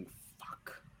thinking,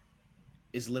 fuck,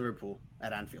 is Liverpool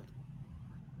at Anfield.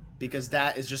 Because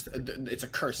that is just, it's a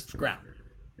cursed ground.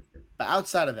 But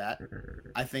outside of that,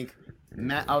 I think,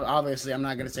 obviously I'm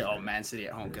not going to say, Man City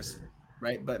at home,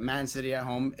 right? But Man City at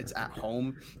home, it's at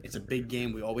home. It's a big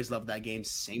game. We always love that game.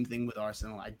 Same thing with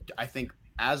Arsenal. I think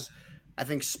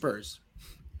Spurs,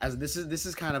 as this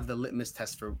is kind of the litmus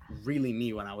test for really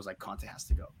me when I was like, Conte has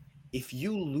to go. If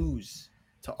you lose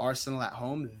to Arsenal at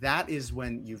home, that is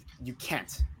when you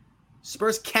can't.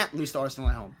 Spurs can't lose to Arsenal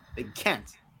at home. They can't.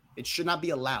 It should not be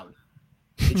allowed.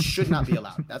 It should not be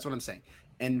allowed. That's what I'm saying.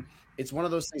 And it's one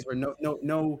of those things where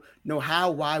no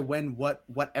how, why, when, what,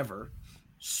 whatever.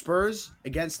 Spurs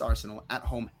against Arsenal at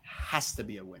home has to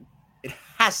be a win. It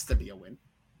has to be a win.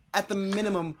 At the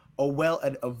minimum,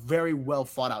 a very well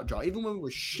thought out draw. Even when we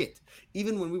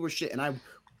were shit, and I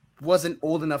wasn't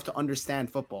old enough to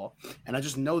understand football, and I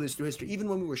just know this through history. Even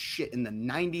when we were shit in the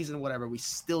 90s and whatever, we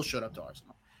still showed up to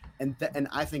Arsenal. And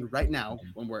I think right now,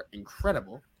 when we're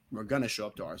incredible, we're going to show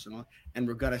up to Arsenal and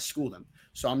we're going to school them.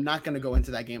 So I'm not going to go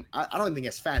into that game. I don't think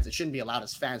as fans, it shouldn't be allowed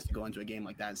as fans to go into a game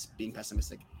like that as being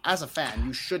pessimistic. As a fan,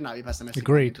 you should not be pessimistic.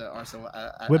 Agreed. Arsenal,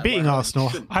 we're beating Arsenal.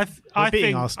 I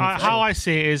think how I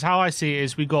see it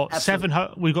is we got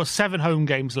Absolutely. 7 home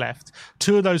games left.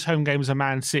 2 of those home games are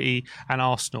Man City and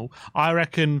Arsenal. I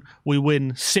reckon we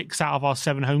win 6 out of our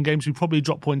 7 home games. We probably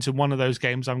drop points in one of those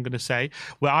games, I'm going to say.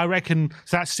 Where I reckon,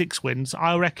 so that's 6 wins.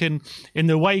 I reckon in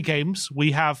the away games,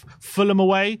 we have Fulham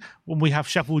away, when we have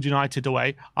Sheffield United away.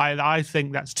 I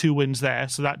think that's 2 wins there.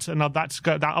 So that's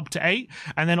got that up to 8.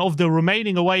 And then of the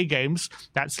remaining away games,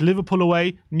 that's Liverpool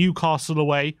away, Newcastle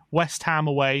away, West Ham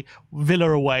away,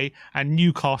 Villa away, and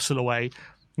Newcastle away.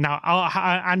 Now,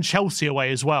 and Chelsea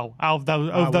away as well. Out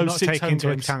of those 6 home games.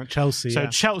 Into account Chelsea. So,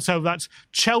 yeah. So that's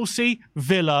Chelsea,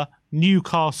 Villa,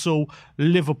 Newcastle,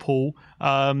 Liverpool,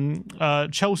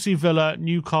 Chelsea, Villa,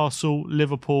 Newcastle,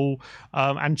 Liverpool,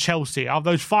 and Chelsea. Out of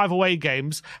those 5 away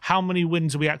games, how many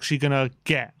wins are we actually going to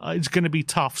get? It's going to be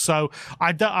tough. So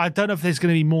I don't know if there's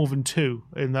going to be more than 2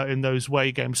 in those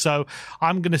away games. So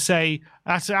I'm going to say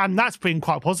that's being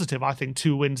quite positive. I think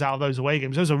 2 wins out of those away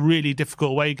games. Those are really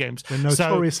difficult away games. We're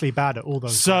notoriously bad at all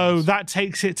those. So games. that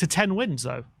takes it to 10 wins,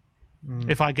 though.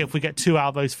 If we get 2 out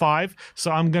of those 5.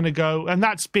 So I'm going to go, and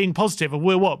that's being positive. And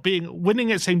we're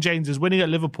winning at St James's, winning at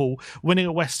Liverpool, winning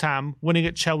at West Ham, winning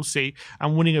at Chelsea,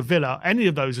 and winning at Villa. Any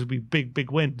of those would be big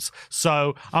wins.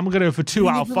 So I'm going to go for 2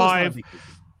 out of 5.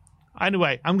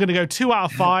 Anyway, I'm going to go 2 out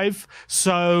of 5.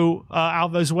 So out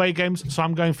of those away games, so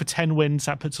I'm going for 10 wins.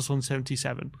 That puts us on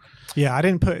 77. Yeah, I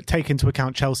didn't take into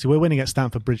account Chelsea. We're winning at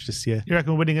Stamford Bridge this year. You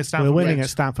reckon we're winning at Stamford Bridge? We're winning at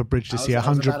Stamford Bridge this year, 100%. I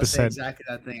was about to say exactly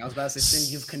that thing. I was about to say,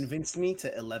 Finn, you've convinced me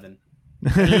to 11.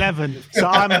 11. So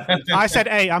I said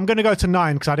 8. I'm going to go to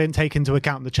 9 because I didn't take into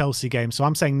account the Chelsea game. So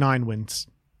I'm saying 9 wins.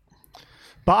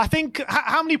 But I think,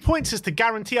 how many points is to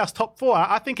guarantee us top 4?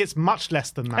 I think it's much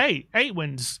less than that. 8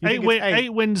 wins.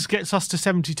 8 wins gets us to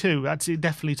 72. That's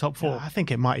definitely top 4. Yeah, I think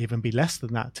it might even be less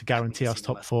than that to guarantee us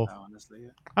top 4. Honestly, yeah.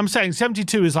 I'm saying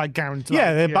 72 is like guaranteed.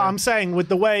 Yeah, but I'm saying with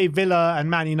the way Villa and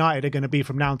Man United are going to be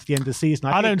from now to the end of the season,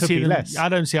 I don't see less. I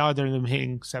don't see either of them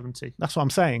hitting 70. That's what I'm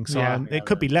saying. So it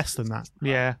could be less than that.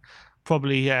 Yeah,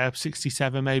 probably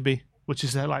 67 maybe, which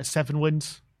is like 7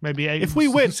 wins. Maybe 8. If we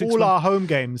win all our home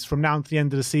games from now to the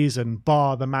end of the season,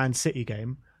 bar the Man City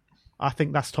game, I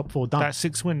think that's top 4 done. That's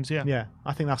 6 wins, yeah. Yeah,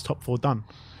 I think that's top 4 done,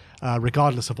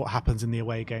 regardless of what happens in the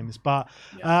away games. But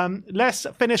let's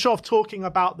finish off talking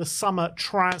about the summer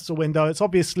transfer window. It's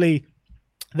obviously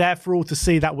there for all to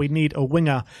see that we need a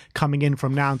winger coming in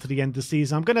from now to the end of the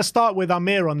season. I'm going to start with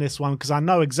Amir on this one because I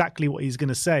know exactly what he's going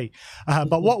to say.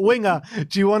 But what winger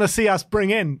do you want to see us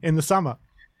bring in the summer?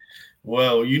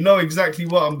 Well, you know exactly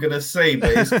what I'm gonna say,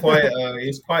 but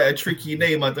it's quite a tricky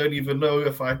name. I don't even know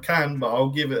if I can, but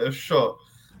I'll give it a shot.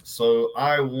 So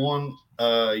I want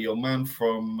your man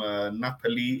from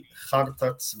Napoli,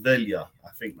 Khartatsvelia. I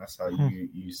think that's how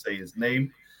you say his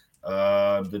name.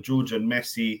 The Georgian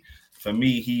Messi. For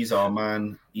me, he's our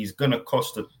man. He's gonna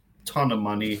cost a ton of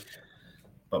money,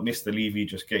 but Mr. Levy,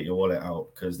 just get your wallet out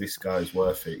because this guy's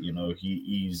worth it. You know,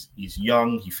 he's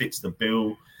young. He fits the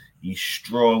bill. He's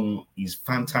strong. He's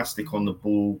fantastic on the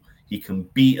ball. He can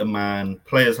beat a man.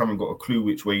 Players haven't got a clue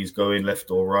which way he's going, left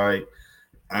or right,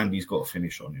 and he's got a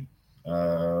finish on him.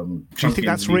 Do you think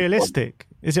that's realistic?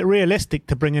 Is it realistic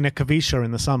to bring in a Kavisha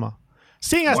in the summer?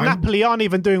 Seeing as Napoli aren't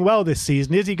even doing well this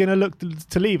season, is he going to look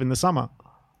to leave in the summer?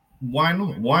 Why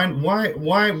not?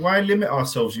 Why limit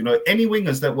ourselves? You know, any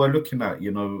wingers that we're looking at,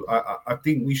 you know, I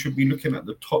think we should be looking at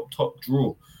the top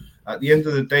draw. At the end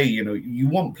of the day, you know, you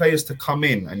want players to come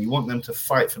in and you want them to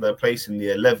fight for their place in the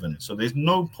 11. So there's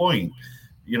no point,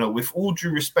 you know, with all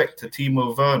due respect to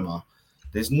Timo Werner,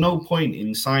 there's no point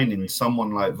in signing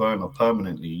someone like Werner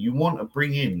permanently. You want to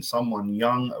bring in someone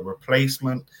young, a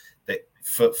replacement that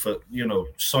for you know,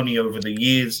 Sonny over the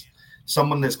years,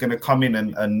 someone that's going to come in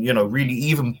and you know, really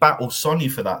even battle Sonny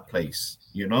for that place.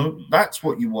 You know, that's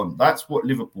what you want. That's what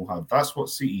Liverpool have. That's what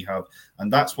City have.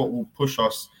 And that's what will push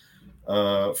us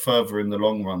further in the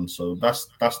long run. So that's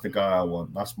the guy I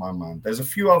want. That's my man. There's a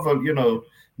few other, you know,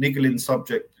 niggling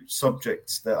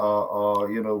subjects that are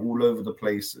you know, all over the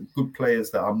place, good players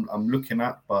that I'm looking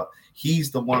at, but he's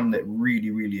the one that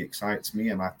really excites me,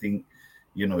 and I think,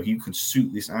 you know, he could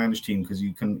suit this Ange team because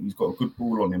he's got a good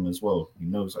ball on him as well. He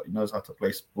knows how to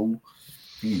place ball.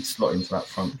 He needs slot into that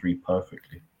front three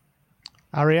perfectly.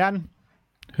 Ariane,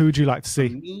 who would you like to see?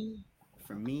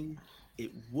 For me,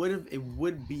 it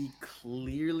would be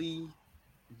clearly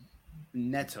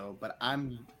Neto, but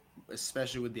I'm,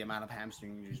 especially with the amount of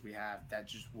hamstring injuries we have, that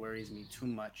just worries me too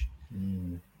much.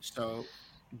 So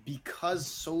because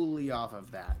solely off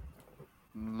of that,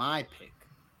 my pick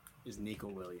is Nico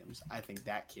Williams. I think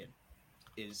that kid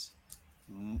is,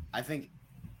 I think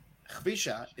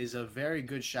Khvisha is a very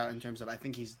good shout in terms of, I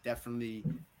think he's definitely,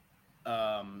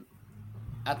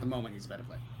 at the moment, he's a better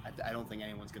player. I don't think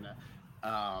anyone's going to,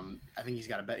 I think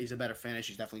he's a better finish.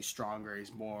 He's definitely stronger.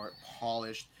 He's more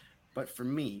polished. But for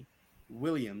me,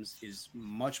 Williams is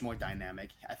much more dynamic.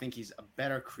 I think he's a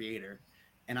better creator.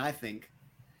 And I think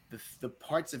the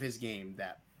parts of his game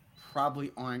that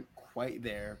probably aren't quite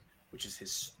there, which is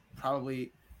his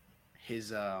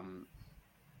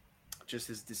just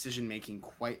his decision making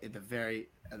quite at the very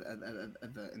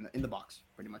in the box,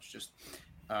 pretty much just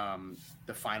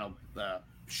the final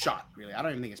shot. Really, I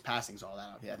don't even think his passing is all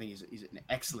that. I think he's an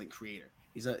excellent creator.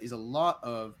 He's a lot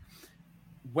of,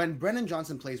 when Brennan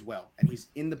Johnson plays well and he's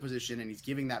in the position and he's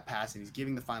giving that pass and he's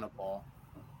giving the final ball,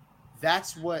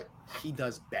 that's what he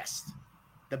does best.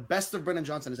 The best of Brennan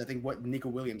Johnson is, I think, what Nico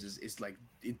Williams is like.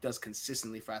 It does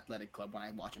consistently for Athletic Club when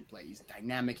I watch him play. He's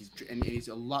dynamic. He's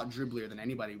a lot dribblier than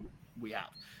anybody we have.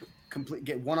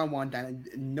 Get one-on-one,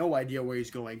 no idea where he's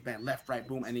going. Bam, left, right,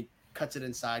 boom, and he cuts it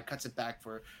inside, cuts it back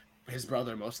for his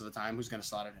brother most of the time, who's going to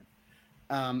slot it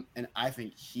in. And I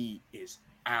think he is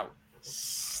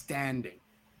outstanding.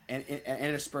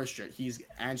 and a Spurs shirt,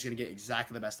 Ange's going to get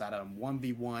exactly the best out of him.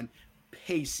 1v1,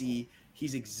 pacey.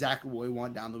 He's exactly what we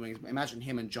want down the wings. Imagine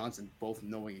him and Johnson both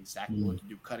knowing exactly what to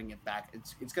do, cutting it back.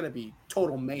 It's going to be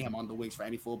total mayhem on the wings for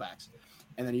any fullbacks.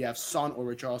 And then you have Son or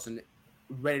Richarlison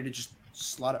ready to just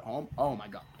slot it home. Oh, my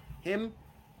God. Him,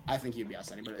 I think he'd be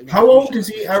outstanding. But how old is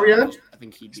he, Ariane? I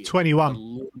think he'd be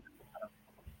 21.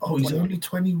 Oh, he's only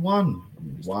 21.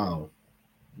 Wow.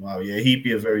 Yeah, he'd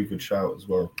be a very good shout as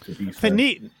well, to be fair.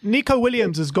 Nico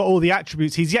Williams has got all the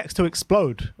attributes. He's yet to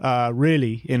explode,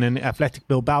 really, in an Athletic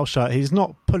Bilbao shirt. He's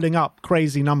not pulling up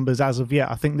crazy numbers as of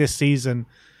yet. I think this season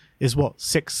is,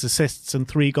 6 assists and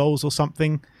 3 goals or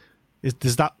something.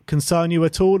 Does that concern you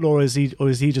at all, or is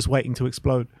he just waiting to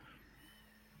explode?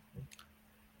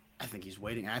 I think he's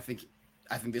waiting. I think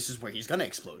this is where he's going to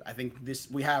explode. I think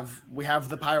we have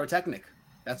the pyrotechnic.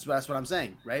 That's what I'm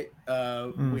saying, right?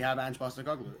 We have Ange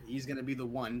Postecoglou. He's going to be the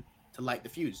one to light the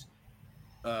fuse.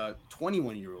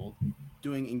 21-year-old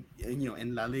doing,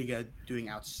 in La Liga,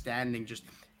 doing outstanding. Just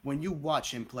when you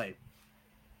watch him play,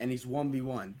 and he's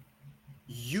 1v1,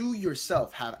 you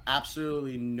yourself have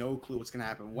absolutely no clue what's going to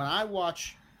happen. When I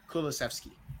watch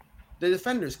Kulusevski, the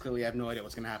defenders clearly have no idea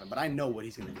what's going to happen, but I know what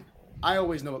he's going to do. I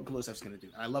always know what Kulusevski's going to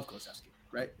do, and I love Kulusevski,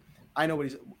 right?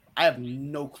 I have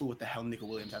no clue what the hell Nico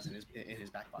Williams has in his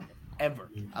back pocket ever.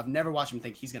 I've never watched him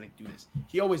think he's gonna do this.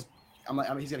 I'm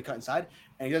like he's gonna cut inside,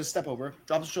 and he does a step over,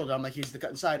 drops his shoulder. I'm like, he's the cut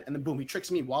inside, and then boom, he tricks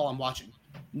me while I'm watching.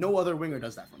 No other winger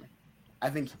does that for me. I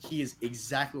think he is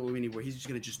exactly what we need, where he's just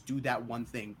gonna do that one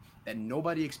thing that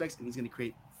nobody expects, and he's gonna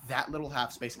create that little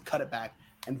half space and cut it back,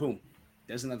 and boom,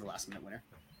 there's another last minute winner.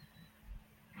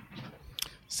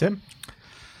 Sim?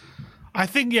 I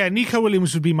think, Nico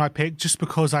Williams would be my pick, just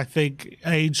because I think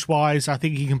age-wise, I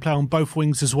think he can play on both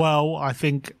wings as well. I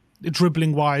think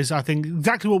dribbling-wise, I think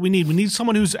exactly what we need. We need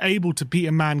someone who's able to beat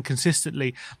a man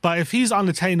consistently. But if he's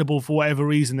unattainable for whatever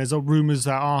reason, there's rumours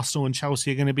that Arsenal and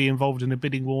Chelsea are going to be involved in a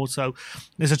bidding war, so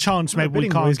there's a chance maybe we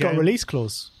can't He's get got a release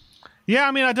clause. Yeah,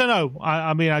 I don't know.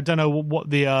 I don't know what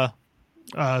the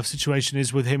situation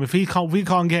is with him. If we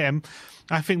can't get him,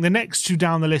 I think the next two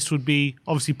down the list would be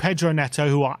obviously Pedro Neto,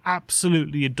 who I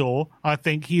absolutely adore. I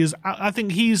think he's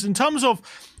in terms of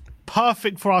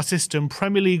perfect for our system,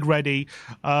 Premier League ready,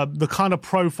 the kind of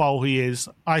profile he is.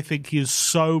 I think he is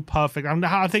so perfect.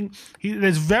 I think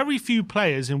there's very few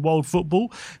players in world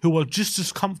football who are just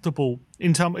as comfortable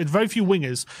very few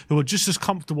wingers who are just as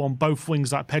comfortable on both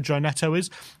wings like Pedro Neto is.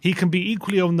 He can be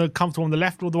equally comfortable on the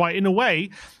left or the right. In a way,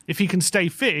 if he can stay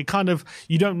fit,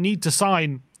 you don't need to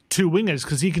sign 2 wingers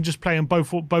because he can just play on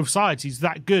both sides. He's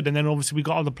that good. And then obviously we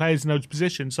got other players in those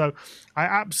positions. So I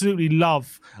absolutely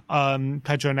love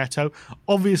Pedro Neto.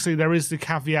 Obviously there is the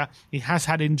caveat. He has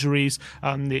had injuries.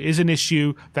 There is an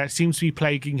issue that seems to be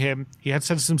plaguing him. He had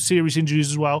some serious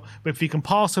injuries as well. But if he can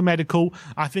pass a medical,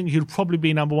 I think he'll probably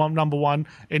be number one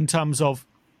in terms of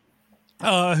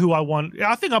who I want.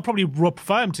 I think I'll probably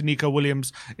prefer him to Nico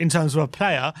Williams in terms of a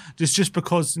player, just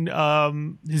because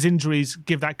his injuries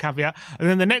give that caveat. And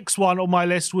then the next one on my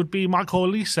list would be Michael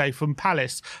Olise from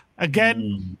Palace.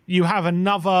 Again, you have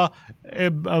another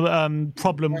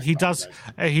problem.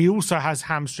 He also has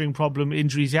hamstring problem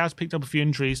injuries. He has picked up a few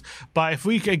injuries. But if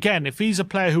he's a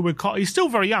player who he's still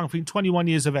very young, I think 21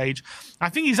 years of age. I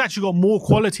think he's actually got more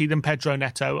quality than Pedro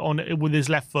Neto with his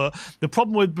left foot. The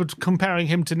problem with comparing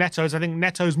him to Neto is I think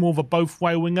Neto's more of a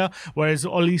both-way winger, whereas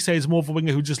Olise is more of a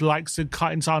winger who just likes to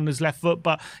cut inside on his left foot.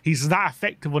 But he's that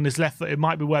effective on his left foot. It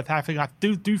might be worth having. I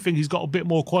do think he's got a bit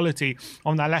more quality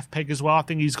on that left peg as well. I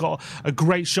think he's got a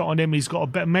great shot on him. He's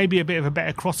got maybe a bit of a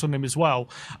better cross on him as well.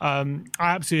 I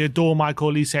absolutely adore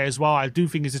Michael Olise as well. I do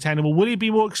think he's attainable. Will he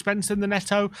be more expensive than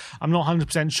Neto? I'm not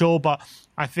 100% sure, but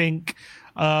I think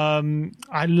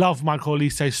I love Michael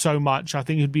Olise so much. I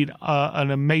think he'd be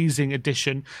an amazing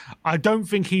addition. I don't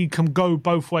think he can go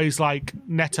both ways like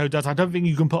Neto does. I don't think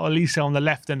you can put Olise on the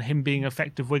left and him being an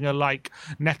effective winger like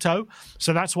Neto.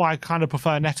 So that's why I kind of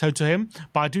prefer Neto to him.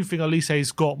 But I do think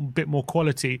Olise's got a bit more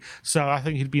quality. So I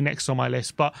think he'd be next on my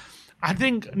list. But I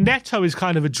think Neto is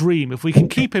kind of a dream. If we can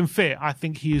keep him fit, I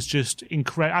think he is just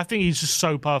incredible. I think he's just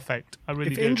so perfect. I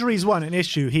really do. If injuries weren't an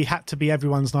issue, he had to be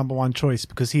everyone's number one choice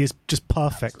because he is just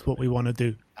perfect what we want to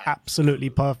do.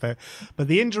 Absolutely perfect. But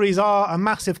the injuries are a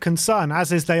massive concern, as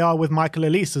they are with Michael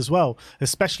Olise as well,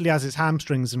 especially as it's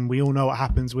hamstrings. And we all know what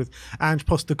happens with Ange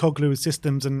Postecoglou's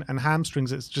systems and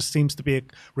hamstrings. It just seems to be a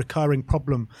recurring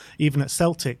problem, even at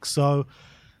Celtic. So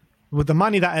with the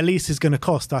money that Olise is going to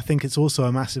cost, I think it's also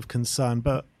a massive concern.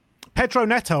 But Pedro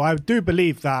Neto, I do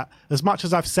believe that, as much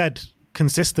as I've said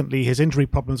consistently his injury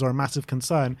problems are a massive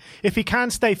concern, if he can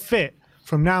stay fit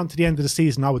from now to the end of the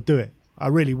season, I would do it. I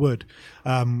really would,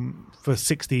 for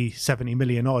 60, 70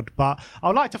 million odd. But I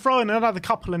would like to throw in another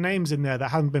couple of names in there that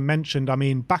haven't been mentioned. I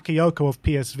mean, Bakayoko of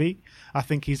PSV. I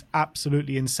think he's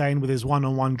absolutely insane with his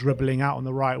one-on-one dribbling out on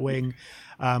the right wing.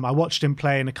 I watched him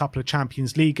play in a couple of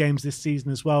Champions League games this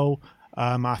season as well.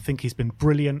 I think he's been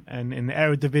brilliant. And in the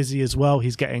Eredivisie as well,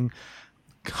 he's getting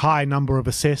high number of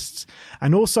assists.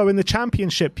 And also in the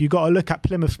Championship, you got to look at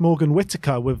Plymouth's Morgan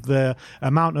Whittaker with the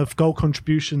amount of goal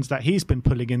contributions that he's been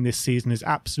pulling in this season is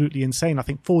absolutely insane. I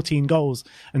think 14 goals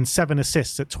and 7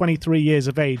 assists at 23 years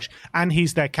of age, and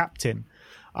he's their captain.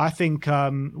 I think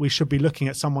we should be looking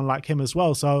at someone like him as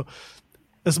well. So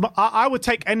I would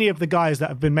take any of the guys that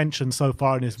have been mentioned so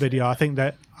far in this video. I think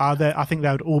that they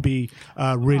would all be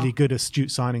really good, astute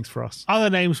signings for us. Other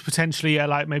names potentially are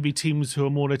like maybe teams who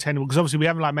are more attainable, because obviously we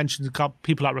haven't like mentioned a couple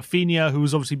people like Rafinha,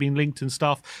 who's obviously been linked and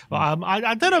stuff. But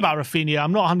I don't know about Rafinha.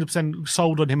 I'm not 100%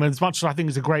 sold on him as much as I think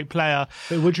he's a great player.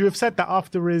 But would you have said that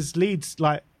after his Leeds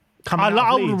I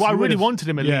really wanted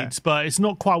him at Leeds, but it's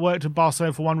not quite worked at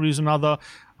Barcelona for one reason or another.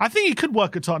 I think he could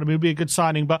work at Tottenham. It would be a good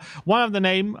signing. But one of the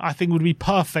name I think would be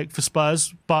perfect for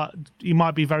Spurs, but he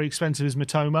might be very expensive, is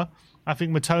Mitoma. I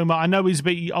think Mitoma, I know he's a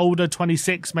bit older,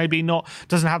 26, maybe not,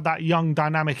 doesn't have that young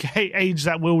dynamic age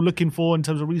that we're looking for in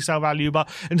terms of resale value, but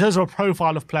in terms of a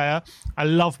profile of player, I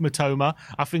love Mitoma.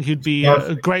 I think he'd be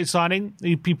a great signing.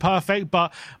 He'd be perfect,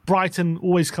 but Brighton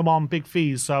always come on big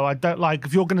fees, so I don't like,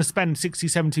 if you're going to spend 60,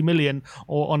 70 million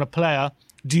on a player,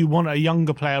 do you want a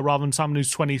younger player rather than someone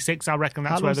who's 26? I reckon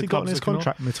that's where the club's his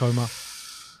contract, Mitoma?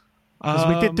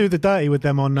 Because we did do the dirty with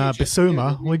them on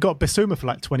Bissouma. We got Bissouma for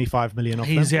like 25 million off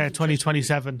them. He's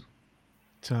 2027.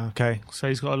 Okay. So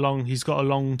he's got a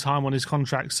long time on his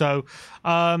contract. So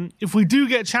if we do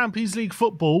get Champions League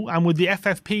football, and with the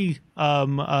FFP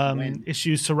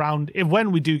issues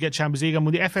when we do get Champions League, and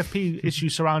with the FFP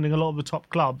issues surrounding a lot of the top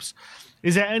clubs,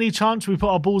 is there any chance we put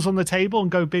our balls on the table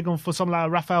and go big on for someone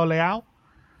like Rafael Leao?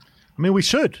 I mean, we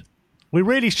should. We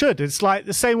really should. It's like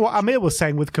the same what Amir was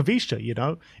saying with Kavisha, you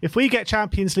know. If we get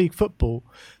Champions League football,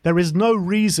 there is no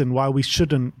reason why we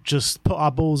shouldn't just put our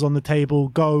balls on the table,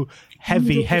 go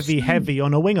heavy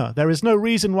on a winger. There is no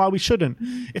reason why we shouldn't.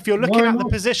 If you're looking at the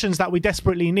positions that we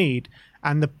desperately need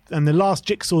and the last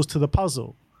jigsaws to the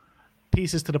puzzle,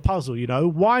 pieces to the puzzle, you know,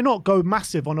 why not go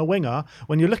massive on a winger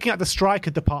when you're looking at the striker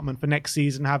department for next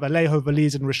season, have Alejo,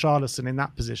 Veliz and Richarlison in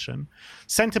that position.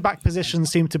 Centre-back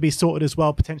positions seem to be sorted as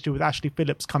well, potentially with Ashley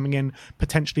Phillips coming in,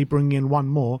 potentially bringing in one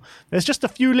more. There's just a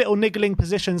few little niggling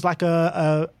positions like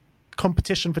a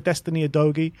competition for Destiny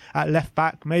Udogie at left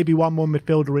back, maybe one more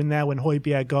midfielder in there when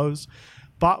Højbjerg goes.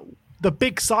 But the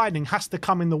big signing has to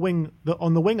come in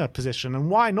on the winger position, and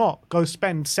why not go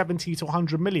spend 70 to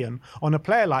 100 million on a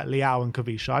player like Leao and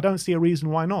Kavisha? I don't see a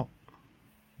reason why not.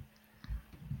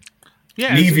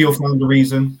 Yeah, Levy will find a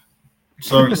reason.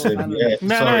 Sorry, Sid. Yeah,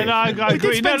 no, I agree. We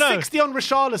did spend 60 on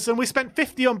Richarlison. We spent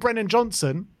 50 on Brennan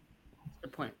Johnson.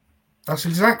 Good point. That's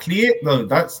exactly it, though.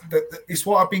 It's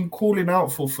what I've been calling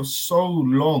out for so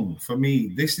long. For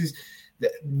me, this is.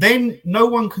 Then no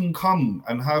one can come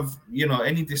and have, you know,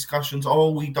 any discussions. Oh,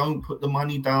 we don't put the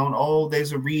money down. Oh,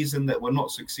 there's a reason that we're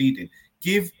not succeeding.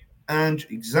 Give Ange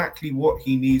exactly what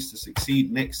he needs to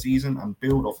succeed next season and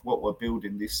build off what we're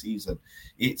building this season.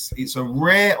 It's a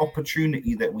rare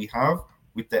opportunity that we have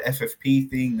with the FFP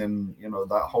thing and, you know,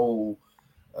 that whole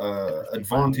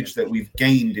advantage that we've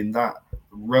gained in that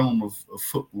realm of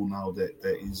football now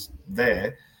that is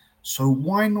there. So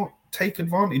why not take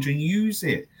advantage and use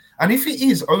it? And if it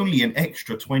is only an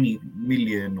extra 20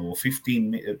 million or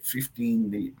 15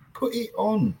 million, put it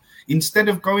on. Instead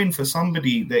of going for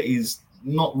somebody that is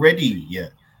not ready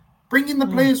yet. Bring in the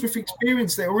players with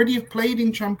experience. They already have played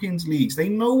in Champions Leagues. They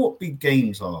know what big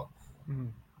games are.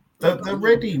 They're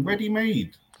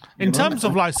ready-made. In terms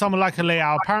of like someone like a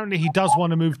Leao, apparently he does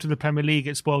want to move to the Premier League.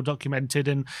 It's well documented,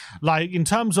 and like in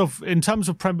terms of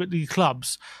Premier League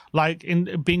clubs, like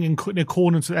in being in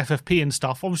accordance with FFP and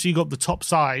stuff. Obviously, you got the top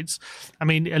sides. I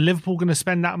mean, are Liverpool going to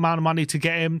spend that amount of money to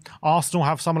get him? Arsenal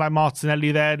have someone like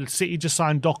Martinelli there. City just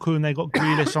signed Doku, and they got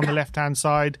Grealish on the left hand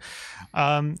side.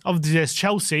 Obviously, there's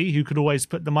Chelsea who could always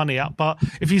put the money up, but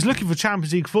if he's looking for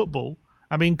Champions League football,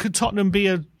 I mean, could Tottenham be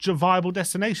a viable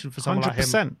destination for someone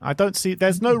 100%. Like him? I don't see.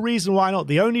 There's no reason why not.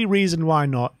 The only reason why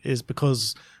not is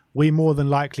because we more than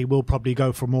likely will probably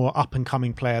go for a more up and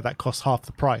coming player that costs half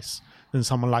the price than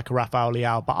someone like a Rafael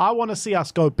Leao. But I want to see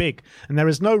us go big, and there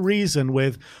is no reason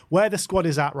with where the squad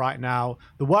is at right now,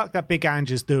 the work that Big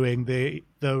Ange is doing, the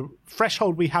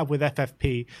threshold we have with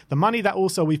FFP, the money that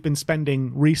also we've been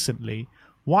spending recently.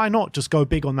 Why not just go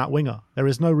big on that winger? There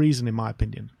is no reason, in my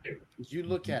opinion. You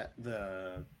look at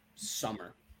the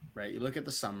summer, right? You look at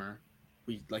the summer.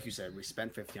 we, like you said, we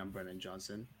spent 50 on Brennan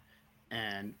Johnson,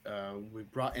 and we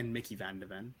brought in Mickey Van de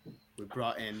Ven. We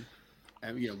brought in,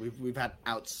 we've had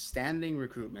outstanding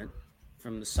recruitment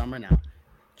from the summer now.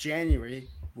 January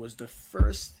was the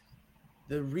first.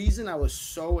 The reason I was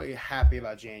so happy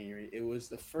about January, it was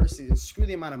the first season. Screw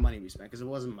the amount of money we spent because it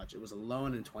wasn't much. It was a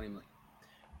loan and 20 million.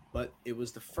 But it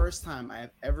was the first time I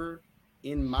have ever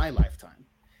in my lifetime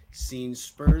seen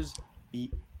Spurs be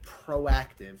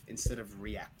proactive instead of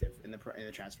reactive in the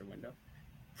transfer window.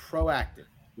 Proactive.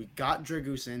 We got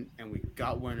Dragusin and we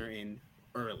got Werner in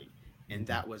early, and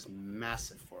that was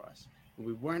massive for us.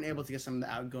 We weren't able to get some of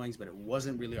the outgoings, but it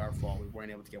wasn't really our fault. We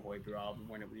weren't able to get Højbjerg. We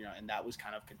weren't able, and that was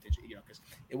kind of contingent, because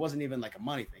it wasn't even like a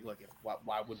money thing. Look,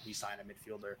 why would we sign a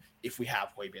midfielder if we have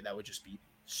Højbjerg? That would just be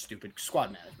stupid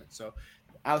squad management. So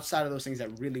outside of those things that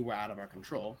really were out of our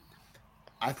control,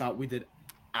 I thought we did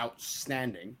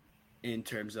outstanding in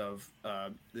terms of our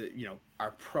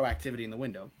proactivity in the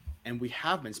window. And we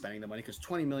have been spending the money because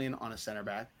 20 million on a center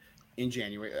back in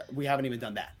January, we haven't even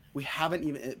done that. We haven't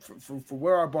even, for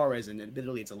where our bar is, and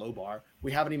admittedly it's a low bar,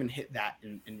 we haven't even hit that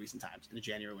in recent times in the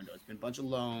January window. It's been a bunch of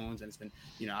loans, and it's been,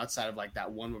 outside of like that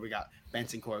one where we got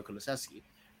Bentancur and Kulusevski,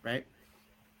 right?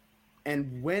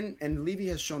 And Levy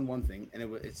has shown one thing, and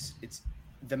it's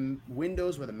the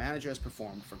windows where the manager has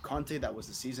performed. For Conte, that was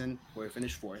the season where he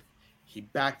finished 4th. He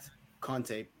backed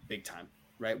Conte big time,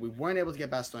 right? We weren't able to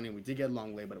get Bastoni. We did get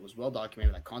Longley, but it was well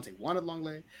documented that Conte wanted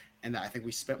Longley, and that I think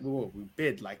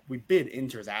we bid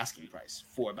Inter's asking price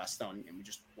for Bastoni, and we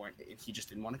just weren't. He just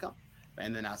didn't want to come.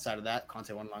 And then outside of that,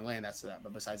 Conte won Longley, and that's that.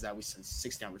 But besides that, we spent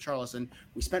 60 on Richarlison.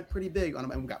 We spent pretty big on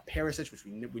him, and we got Perisic, which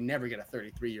we never get a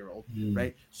 33-year-old,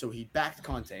 right? So he backed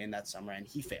Conte in that summer, and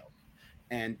he failed.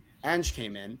 And Ange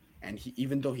came in, and he,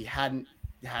 even though he hadn't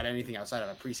had anything outside of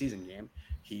a preseason game,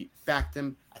 he backed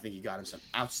him. I think he got him some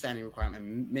outstanding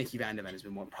requirement. Mickey Van de Ven has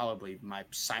been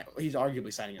he's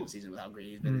arguably signing of the season with how great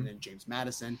he's been. And then James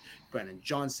Maddison, Brennan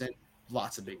Johnson,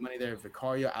 lots of big money there.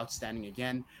 Vicario, outstanding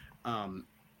again. And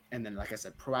then, like I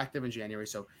said, proactive in January.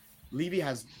 So Levy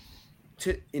has,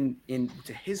 to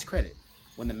his credit,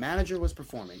 when the manager was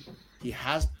performing, he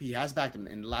has backed him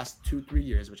in the last 2-3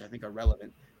 years, which I think are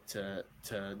relevant to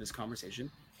this conversation.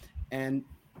 And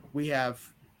we have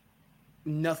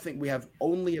nothing. We have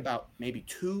only about maybe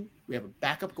 2. We have a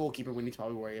backup goalkeeper we need to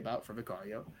probably worry about for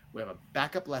Vicario. We have a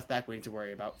backup left back we need to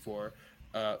worry about for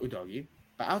Udogie.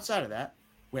 But outside of that,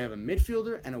 we have a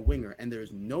midfielder and a winger, and there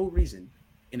is no reason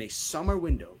in a summer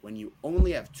window when you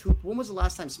only have 2. When was the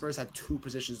last time Spurs had 2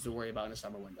 positions to worry about in a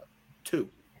summer window? 2.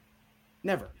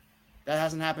 Never. That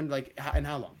hasn't happened in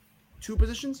how long? 2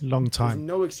 positions? Long time. There's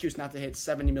no excuse not to hit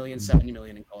 70 million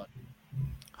and call it.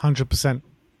 100%.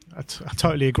 I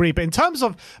totally agree. But in terms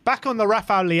of back on the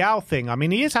Rafael Leao thing, I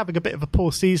mean, he is having a bit of a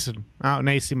poor season out in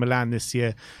AC Milan this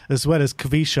year, as well as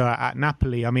Kvisha at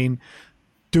Napoli. I mean,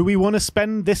 do we want to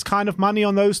spend this kind of money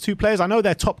on those 2 players? I know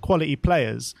they're top quality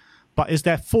players, but is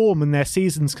their form and their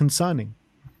seasons concerning?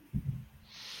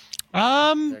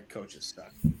 Their coaches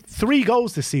stuff. 3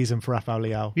 goals this season for Rafael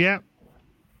Leao. Yeah.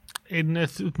 In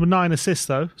 9 assists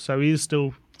though, so he is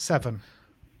still 7.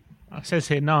 It says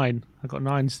here 9. I got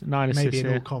 9 assists. Maybe in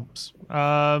here. all comps.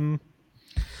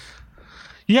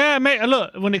 Yeah, mate.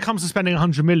 Look, when it comes to spending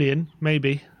 100 million,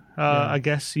 maybe I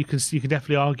guess you could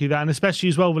definitely argue that, and especially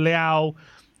as well with Leao.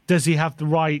 Does he have the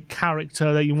right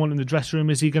character that you want in the dressing room?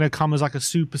 Is he going to come as like a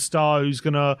superstar who's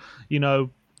going to,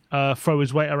 throw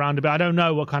his weight around a bit? I don't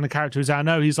know what kind of character he's. I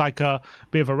know he's like a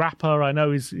bit of a rapper. I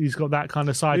know he's got that kind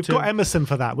of side. We've to got Emerson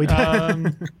for that. I'm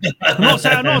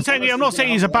not saying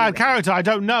he's a bad character. I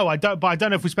don't know. But I don't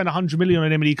know if we spend 100 million on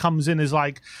him and he comes in as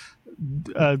like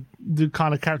the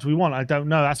kind of character we want. I don't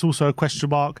know. That's also a question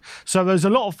mark. So there's a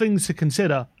lot of things to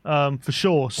consider for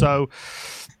sure. So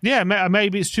yeah,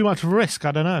 maybe it's too much of a risk.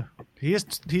 I don't know.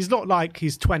 He's not like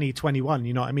he's 20, 21,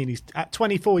 you know what I mean? He's at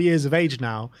 24 years of age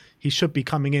now. He should be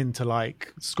coming in to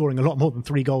like scoring a lot more than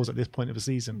 3 goals at this point of the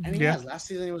season. And he has. Last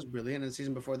season he was brilliant, and the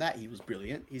season before that he was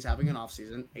brilliant. He's having an off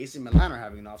season. AC Milan are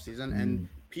having an off season, and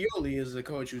Pioli is a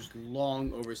coach who's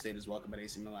long overstayed his welcome at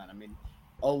AC Milan. I mean,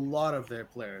 a lot of their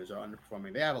players are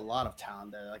underperforming. They have a lot of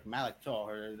talent there, like Malik Tall,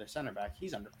 their center back.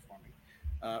 He's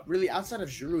underperforming. Really, outside of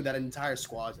Giroud, that entire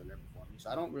squad is underperforming. So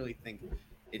I don't really think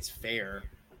it's fair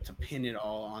to pin it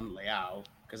all on Leao,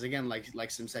 because again,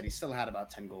 like Sim said, he still had about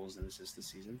 10 goals and assists this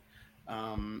season,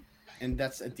 and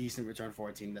that's a decent return for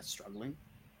a team that's struggling.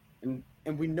 And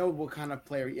we know what kind of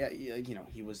player. Yeah,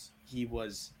 he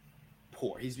was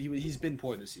poor. He's been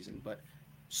poor this season, but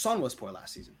Son was poor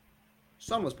last season.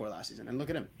 And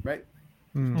look at him, right?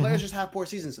 Mm-hmm. Players just have poor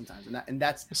seasons sometimes, and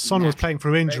that's Son was playing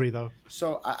through injury, right? Though.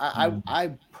 So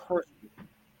I personally.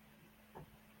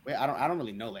 Wait, I don't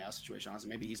really know Leao's situation, honestly.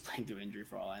 Maybe he's playing through injury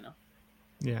for all I know.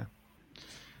 Yeah.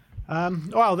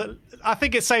 I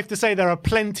think it's safe to say there are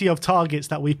plenty of targets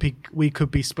that we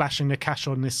could be splashing the cash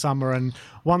on this summer. And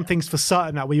one thing's for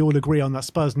certain that we all agree on, that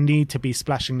Spurs need to be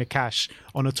splashing the cash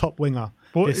on a top winger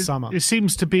this summer. It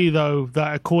seems to be, though,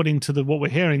 that according to what we're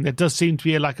hearing, there does seem to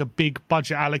be a big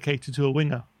budget allocated to a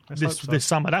winger this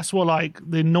summer. That's what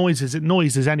the noises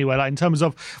anyway. In terms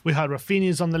of, we heard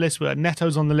Rafinha's on the list, we heard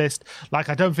Neto's on the list.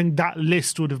 I don't think that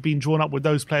list would have been drawn up with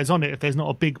those players on it if there's not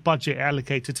a big budget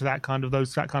allocated to that kind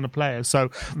of players.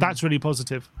 So that's really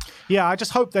positive. Yeah, I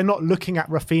just hope they're not looking at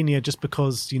Rafinha just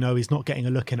because he's not getting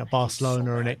a look in at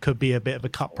Barcelona and it could be a bit of a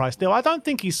cut price deal. I don't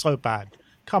think he's so bad.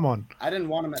 Come on. I didn't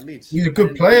want him at Leeds. He's a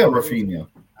good player, Rafinha.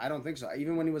 I don't think so.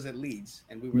 Even when he was at Leeds,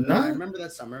 and we were there, I remember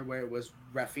that summer where it was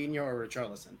Rafinha or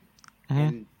Richarlison.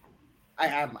 And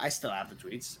I still have the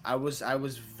tweets. I was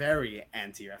very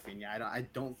anti Rafinha. I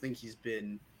don't think he's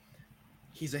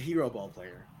a hero ball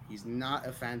player. He's not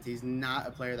a fan. He's not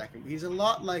a player he's a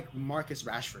lot like Marcus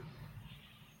Rashford.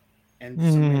 And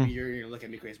so maybe you're gonna look at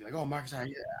me crazy, be like, "Oh, Marcus."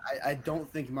 I don't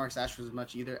think Marcus Rashford is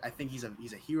much either. I think he's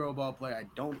a hero ball player. I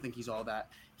don't think he's all that.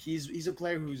 He's a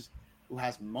player who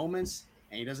has moments,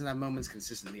 and he doesn't have moments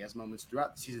consistently. He has moments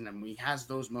throughout the season, and when he has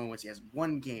those moments, he has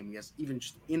one game. He has even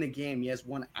just in a game, he has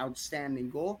one outstanding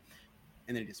goal,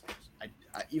 and then he disappears.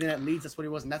 Even at Leeds, that's what he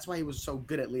was, and that's why he was so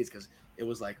good at Leeds, because it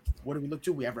was like, what do we look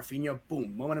to? We have Rafinha,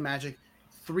 boom, moment of magic,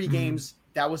 3 games.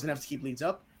 That was enough to keep Leeds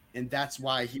up. And that's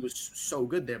why he was so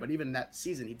good there. But even that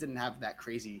season, he didn't have that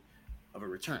crazy of a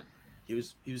return. He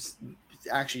was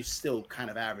actually still kind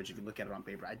of average if you look at it on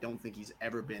paper. I don't think he's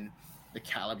ever been the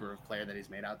caliber of player that he's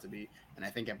made out to be. And I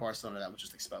think at Barcelona, that was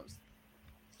just exposed.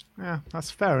 Yeah,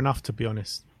 that's fair enough, to be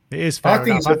honest. It is fair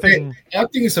enough. I think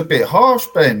it's a bit harsh,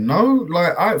 Ben. No,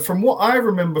 from what I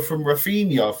remember from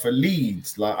Rafinha for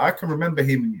Leeds, I can remember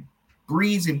him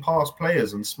breezing past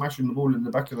players and smashing the ball in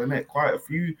the back of the net quite a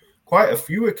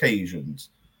few occasions.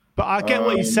 But I get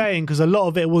what he's saying, because a lot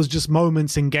of it was just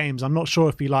moments in games. I'm not sure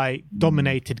if he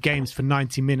dominated games for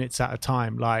 90 minutes at a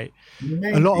time. A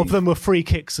lot of them were free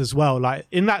kicks as well.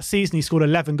 In that season, he scored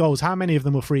 11 goals. How many of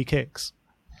them were free kicks?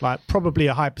 Probably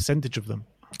a high percentage of them.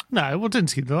 No, it didn't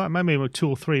seem like maybe 2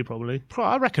 or 3 probably.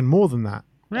 I reckon more than that.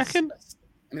 Reckon?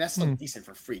 That's still decent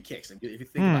for free kicks. If you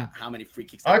think about how many free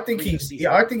kicks, I think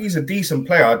he's a decent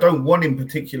player. I don't want him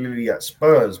particularly at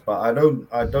Spurs, but I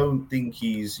don't think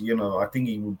he's. I think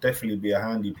he will definitely be a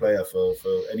handy player for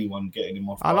anyone getting him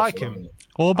off. I like him.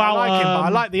 What about? I like him, but I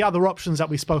like the other options that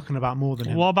we've spoken about more than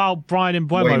him. What about Brian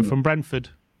Mbeumo from Brentford?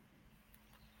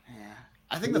 Yeah,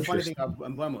 I think the funny thing about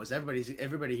Mbeumo is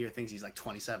everybody here thinks he's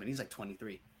 27. He's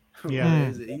 23. Yeah,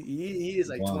 he is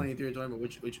 23 or 24,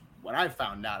 which when I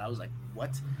found out, I was like, what?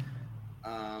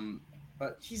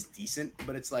 But he's decent.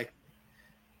 But it's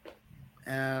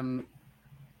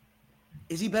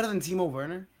is he better than Timo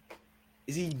Werner?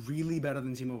 Is he really better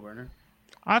than Timo Werner?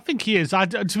 I think he is. To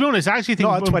be honest, I actually think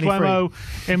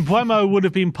Mbeumo would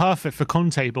have been perfect for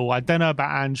Conte ball. I don't know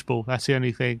about Ange ball. That's the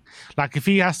only thing. If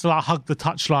he has to hug the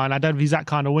touchline, I don't know if he's that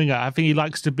kind of winger. I think he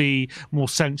likes to be more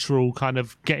central, kind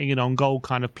of getting in on goal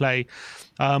kind of play.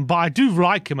 But I do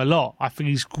like him a lot. I think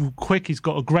he's quick. He's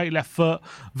got a great left foot.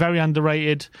 Very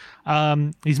underrated.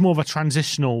 He's more of a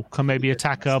transitional, maybe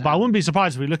attacker. But I wouldn't be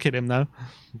surprised if we look at him though.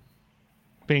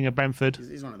 Being at Brentford,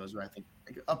 he's one of those where I think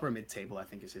upper mid-table, I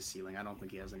think, is his ceiling. I don't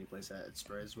think he has any place at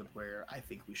Spurs with where I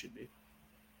think we should be.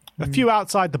 A few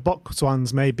outside the box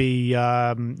ones, maybe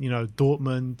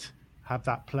Dortmund have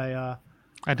that player.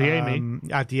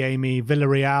 Adeyemi,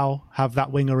 Villarreal have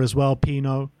that winger as well.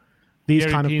 Pino, these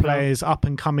kind of players, up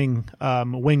and coming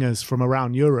wingers from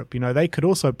around Europe. They could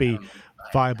also be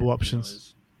viable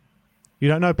options. You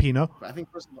don't know Pino? I think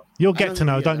you'll get to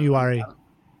know. Don't you worry.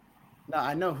 No,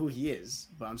 I know who he is,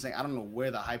 but I'm saying I don't know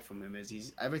where the hype from him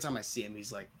is. Every time I see him,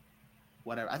 he's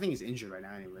whatever. I think he's injured right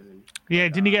now, anyways. Yeah,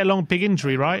 didn't he get a long big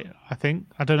injury? Right, I think.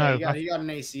 I don't know. He got an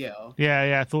ACL.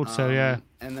 Yeah, I thought so. Yeah.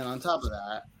 And then on top of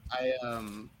that,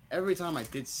 every time I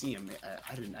did see him,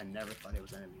 I never thought he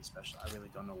was anything special. I really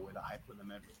don't know where the hype with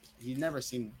him ever. He never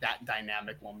seemed that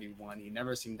dynamic 1v1. He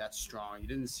never seemed that strong. He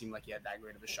didn't seem like he had that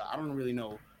great of a shot. I don't really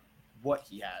know what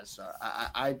he has. So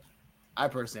I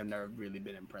personally have never really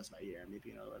been impressed by Jeremy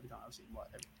Pino every time I've seen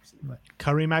him play.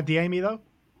 Karim Adeyemi, though?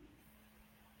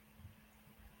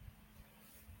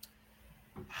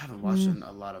 I haven't watched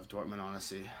a lot of Dortmund,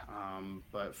 honestly.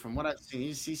 But from what I've seen,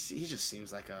 he just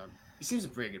seems like he seems a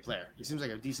very good player. He seems like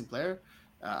a decent player.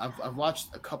 I've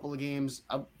watched a couple of games.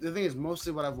 The thing is,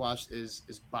 mostly what I've watched is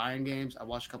Bayern games. I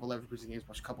watched a couple of Leverkusen games,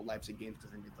 watched a couple of Leipzig games because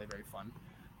I think they play very fun.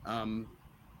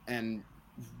 And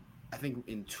I think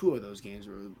in 2 of those games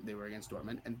where they were against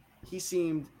Dortmund, and he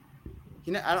seemed.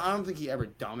 I don't think he ever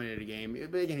dominated a game.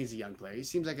 But again, he's a young player. He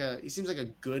seems like a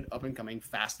good up and coming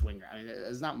fast winger. I mean,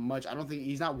 there's not much. I don't think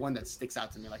he's not one that sticks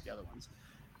out to me like the other ones.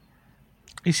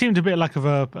 He seemed a bit like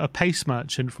a pace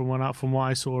merchant from what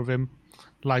I saw of him,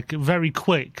 like very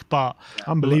quick, but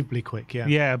unbelievably quick. Yeah,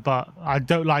 yeah, but I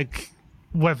don't like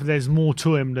whether there's more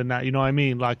to him than that. You know what I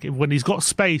mean? Like when he's got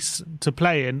space to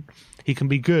play in, he can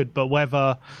be good, but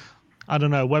whether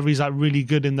he's like really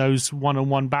good in those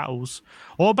one-on-one battles.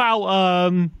 What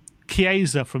about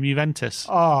Chiesa from Juventus?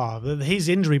 Oh, his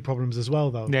injury problems as well,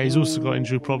 though. Yeah, he's also got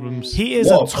injury problems. He is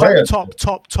a top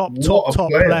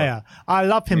player. I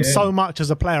love him so much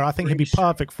as a player. I think he'd be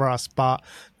perfect for us. But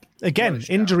again,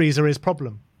 injuries are his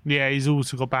problem. Yeah, he's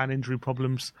also got bad injury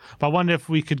problems. But I wonder if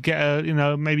we could get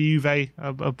maybe Juve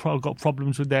got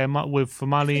problems with for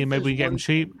money, and maybe we get him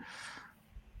cheap.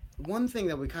 One thing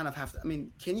that we kind of have to,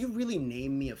 can you really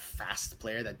name me a fast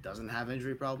player that doesn't have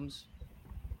injury problems?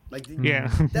 Like, yeah,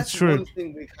 that's true. One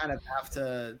thing we kind of have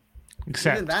to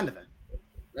accept. Even Van de Ven,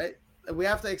 right? We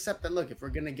have to accept that, look, if we're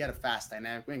going to get a fast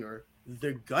dynamic winger,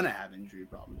 they're going to have injury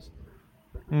problems.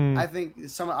 I think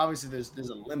obviously there's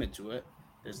a limit to it.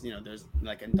 There's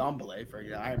like Ndombele, for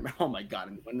example. Oh my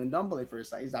God. When Ndombele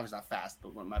first signed, he's obviously not fast,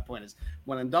 but my point is,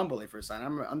 when Ndombele first signed, I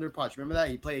remember under Poch, remember that?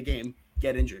 He played a game,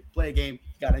 get injured. Play a game,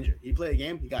 got injured. He played a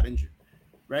game, he got injured.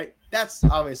 Right? That's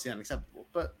obviously unacceptable.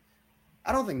 But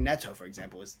I don't think Neto, for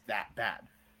example, is that bad.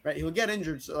 Right? He'll get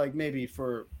injured, so like maybe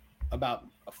for about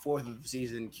a fourth of the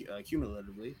season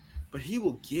cumulatively, but he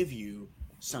will give you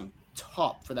some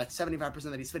top for that 75%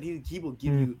 that he's fit. He will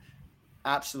give you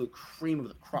absolute cream of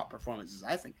the crop performances,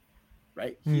 I think.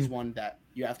 Right? He's one that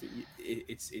you have to.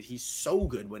 He's so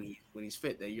good when he's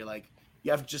fit that you're like,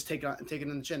 you have to just take it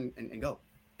in the chin and go.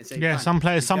 And say, yeah, some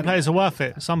players are worth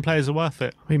it. Some players are worth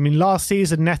it. I mean, last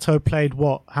season Neto played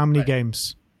what? How many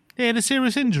games? He had a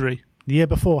serious injury. The year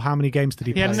before, how many games did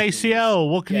he play? He had an ACL.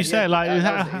 What can you say?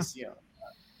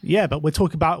 Yeah, but we're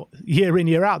talking about year in,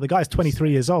 year out. The guy's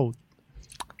 23 years old.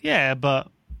 Yeah, but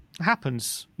it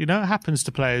happens. It happens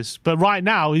to players. But right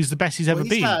now, he's the best he's ever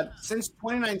been. Since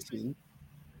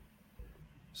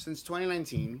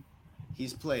 2019,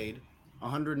 he's played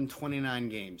 129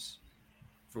 games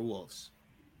for Wolves.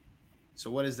 So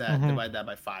what is that? Divide that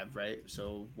by 5, right?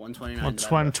 So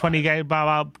 129. 20 games,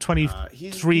 about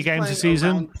 23 games a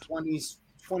season.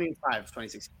 25,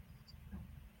 26.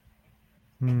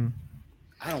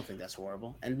 I don't think that's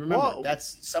horrible. And remember, a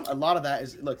lot of that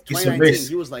is, look, 2019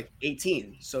 he was like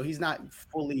 18, so he's not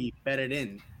fully bedded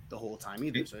in the whole time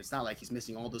either. So it's not like he's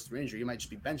missing all those through injury. He might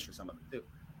just be benched for some of it too.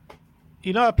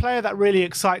 A player that really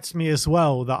excites me as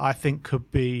well that I think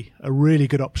could be a really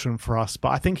good option for us, but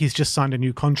I think he's just signed a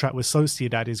new contract with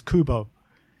Sociedad, is Kubo.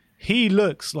 He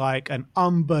looks like an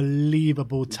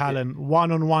unbelievable talent,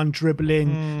 one-on-one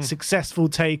dribbling, successful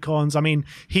take-ons. I mean,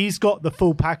 he's got the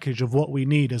full package of what we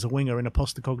need as a winger in a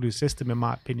Postecoglou system, in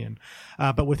my opinion.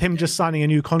 But with him just signing a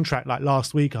new contract like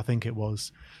last week, I think it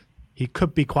was, he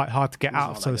could be quite hard to get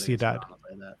out of Sociedad.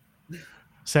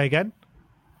 Say again?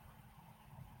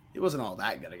 It wasn't all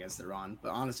that good against Iran, but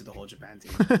honestly, the whole Japan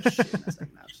team was shit in that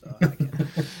second half. So I can't.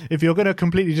 If you're going to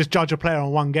completely just judge a player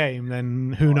on one game,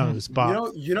 then who knows?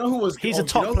 But you know who was he's a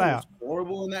top player. Who was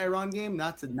horrible in that Iran game?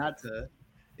 Not to.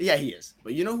 Yeah, he is.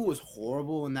 But you know who was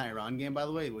horrible in that Iran game, by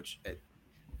the way?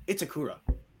 Itakura.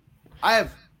 I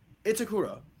have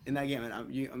Itakura in that game, and I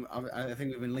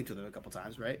think we've been linked with him a couple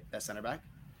times, right? That center back.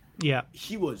 Yeah,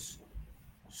 he was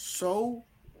so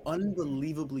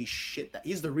unbelievably shit that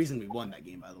he's the reason we won that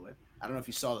game, by the way. I don't know if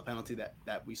you saw the penalty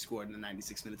that we scored in the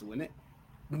 96th minute to win it.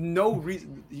 No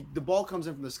reason. The ball comes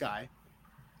in from the sky,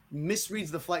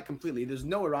 misreads the flight completely. There's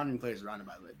no Iranian players around him,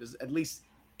 by the way. There's at least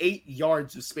 8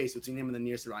 yards of space between him and the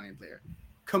nearest Iranian player.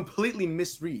 Completely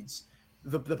misreads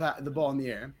the ball in the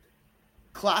air,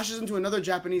 clashes into another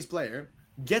Japanese player,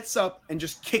 gets up and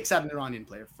just kicks out an Iranian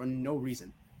player for no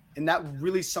reason. And that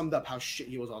really summed up how shit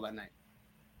he was all that night.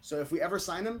 So if we ever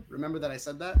sign him, remember that I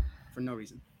said that for no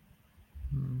reason.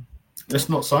 Let's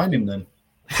not sign him then.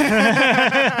 Let's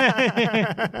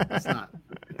not.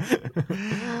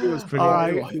 He was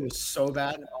pretty. He was so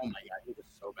bad. Oh my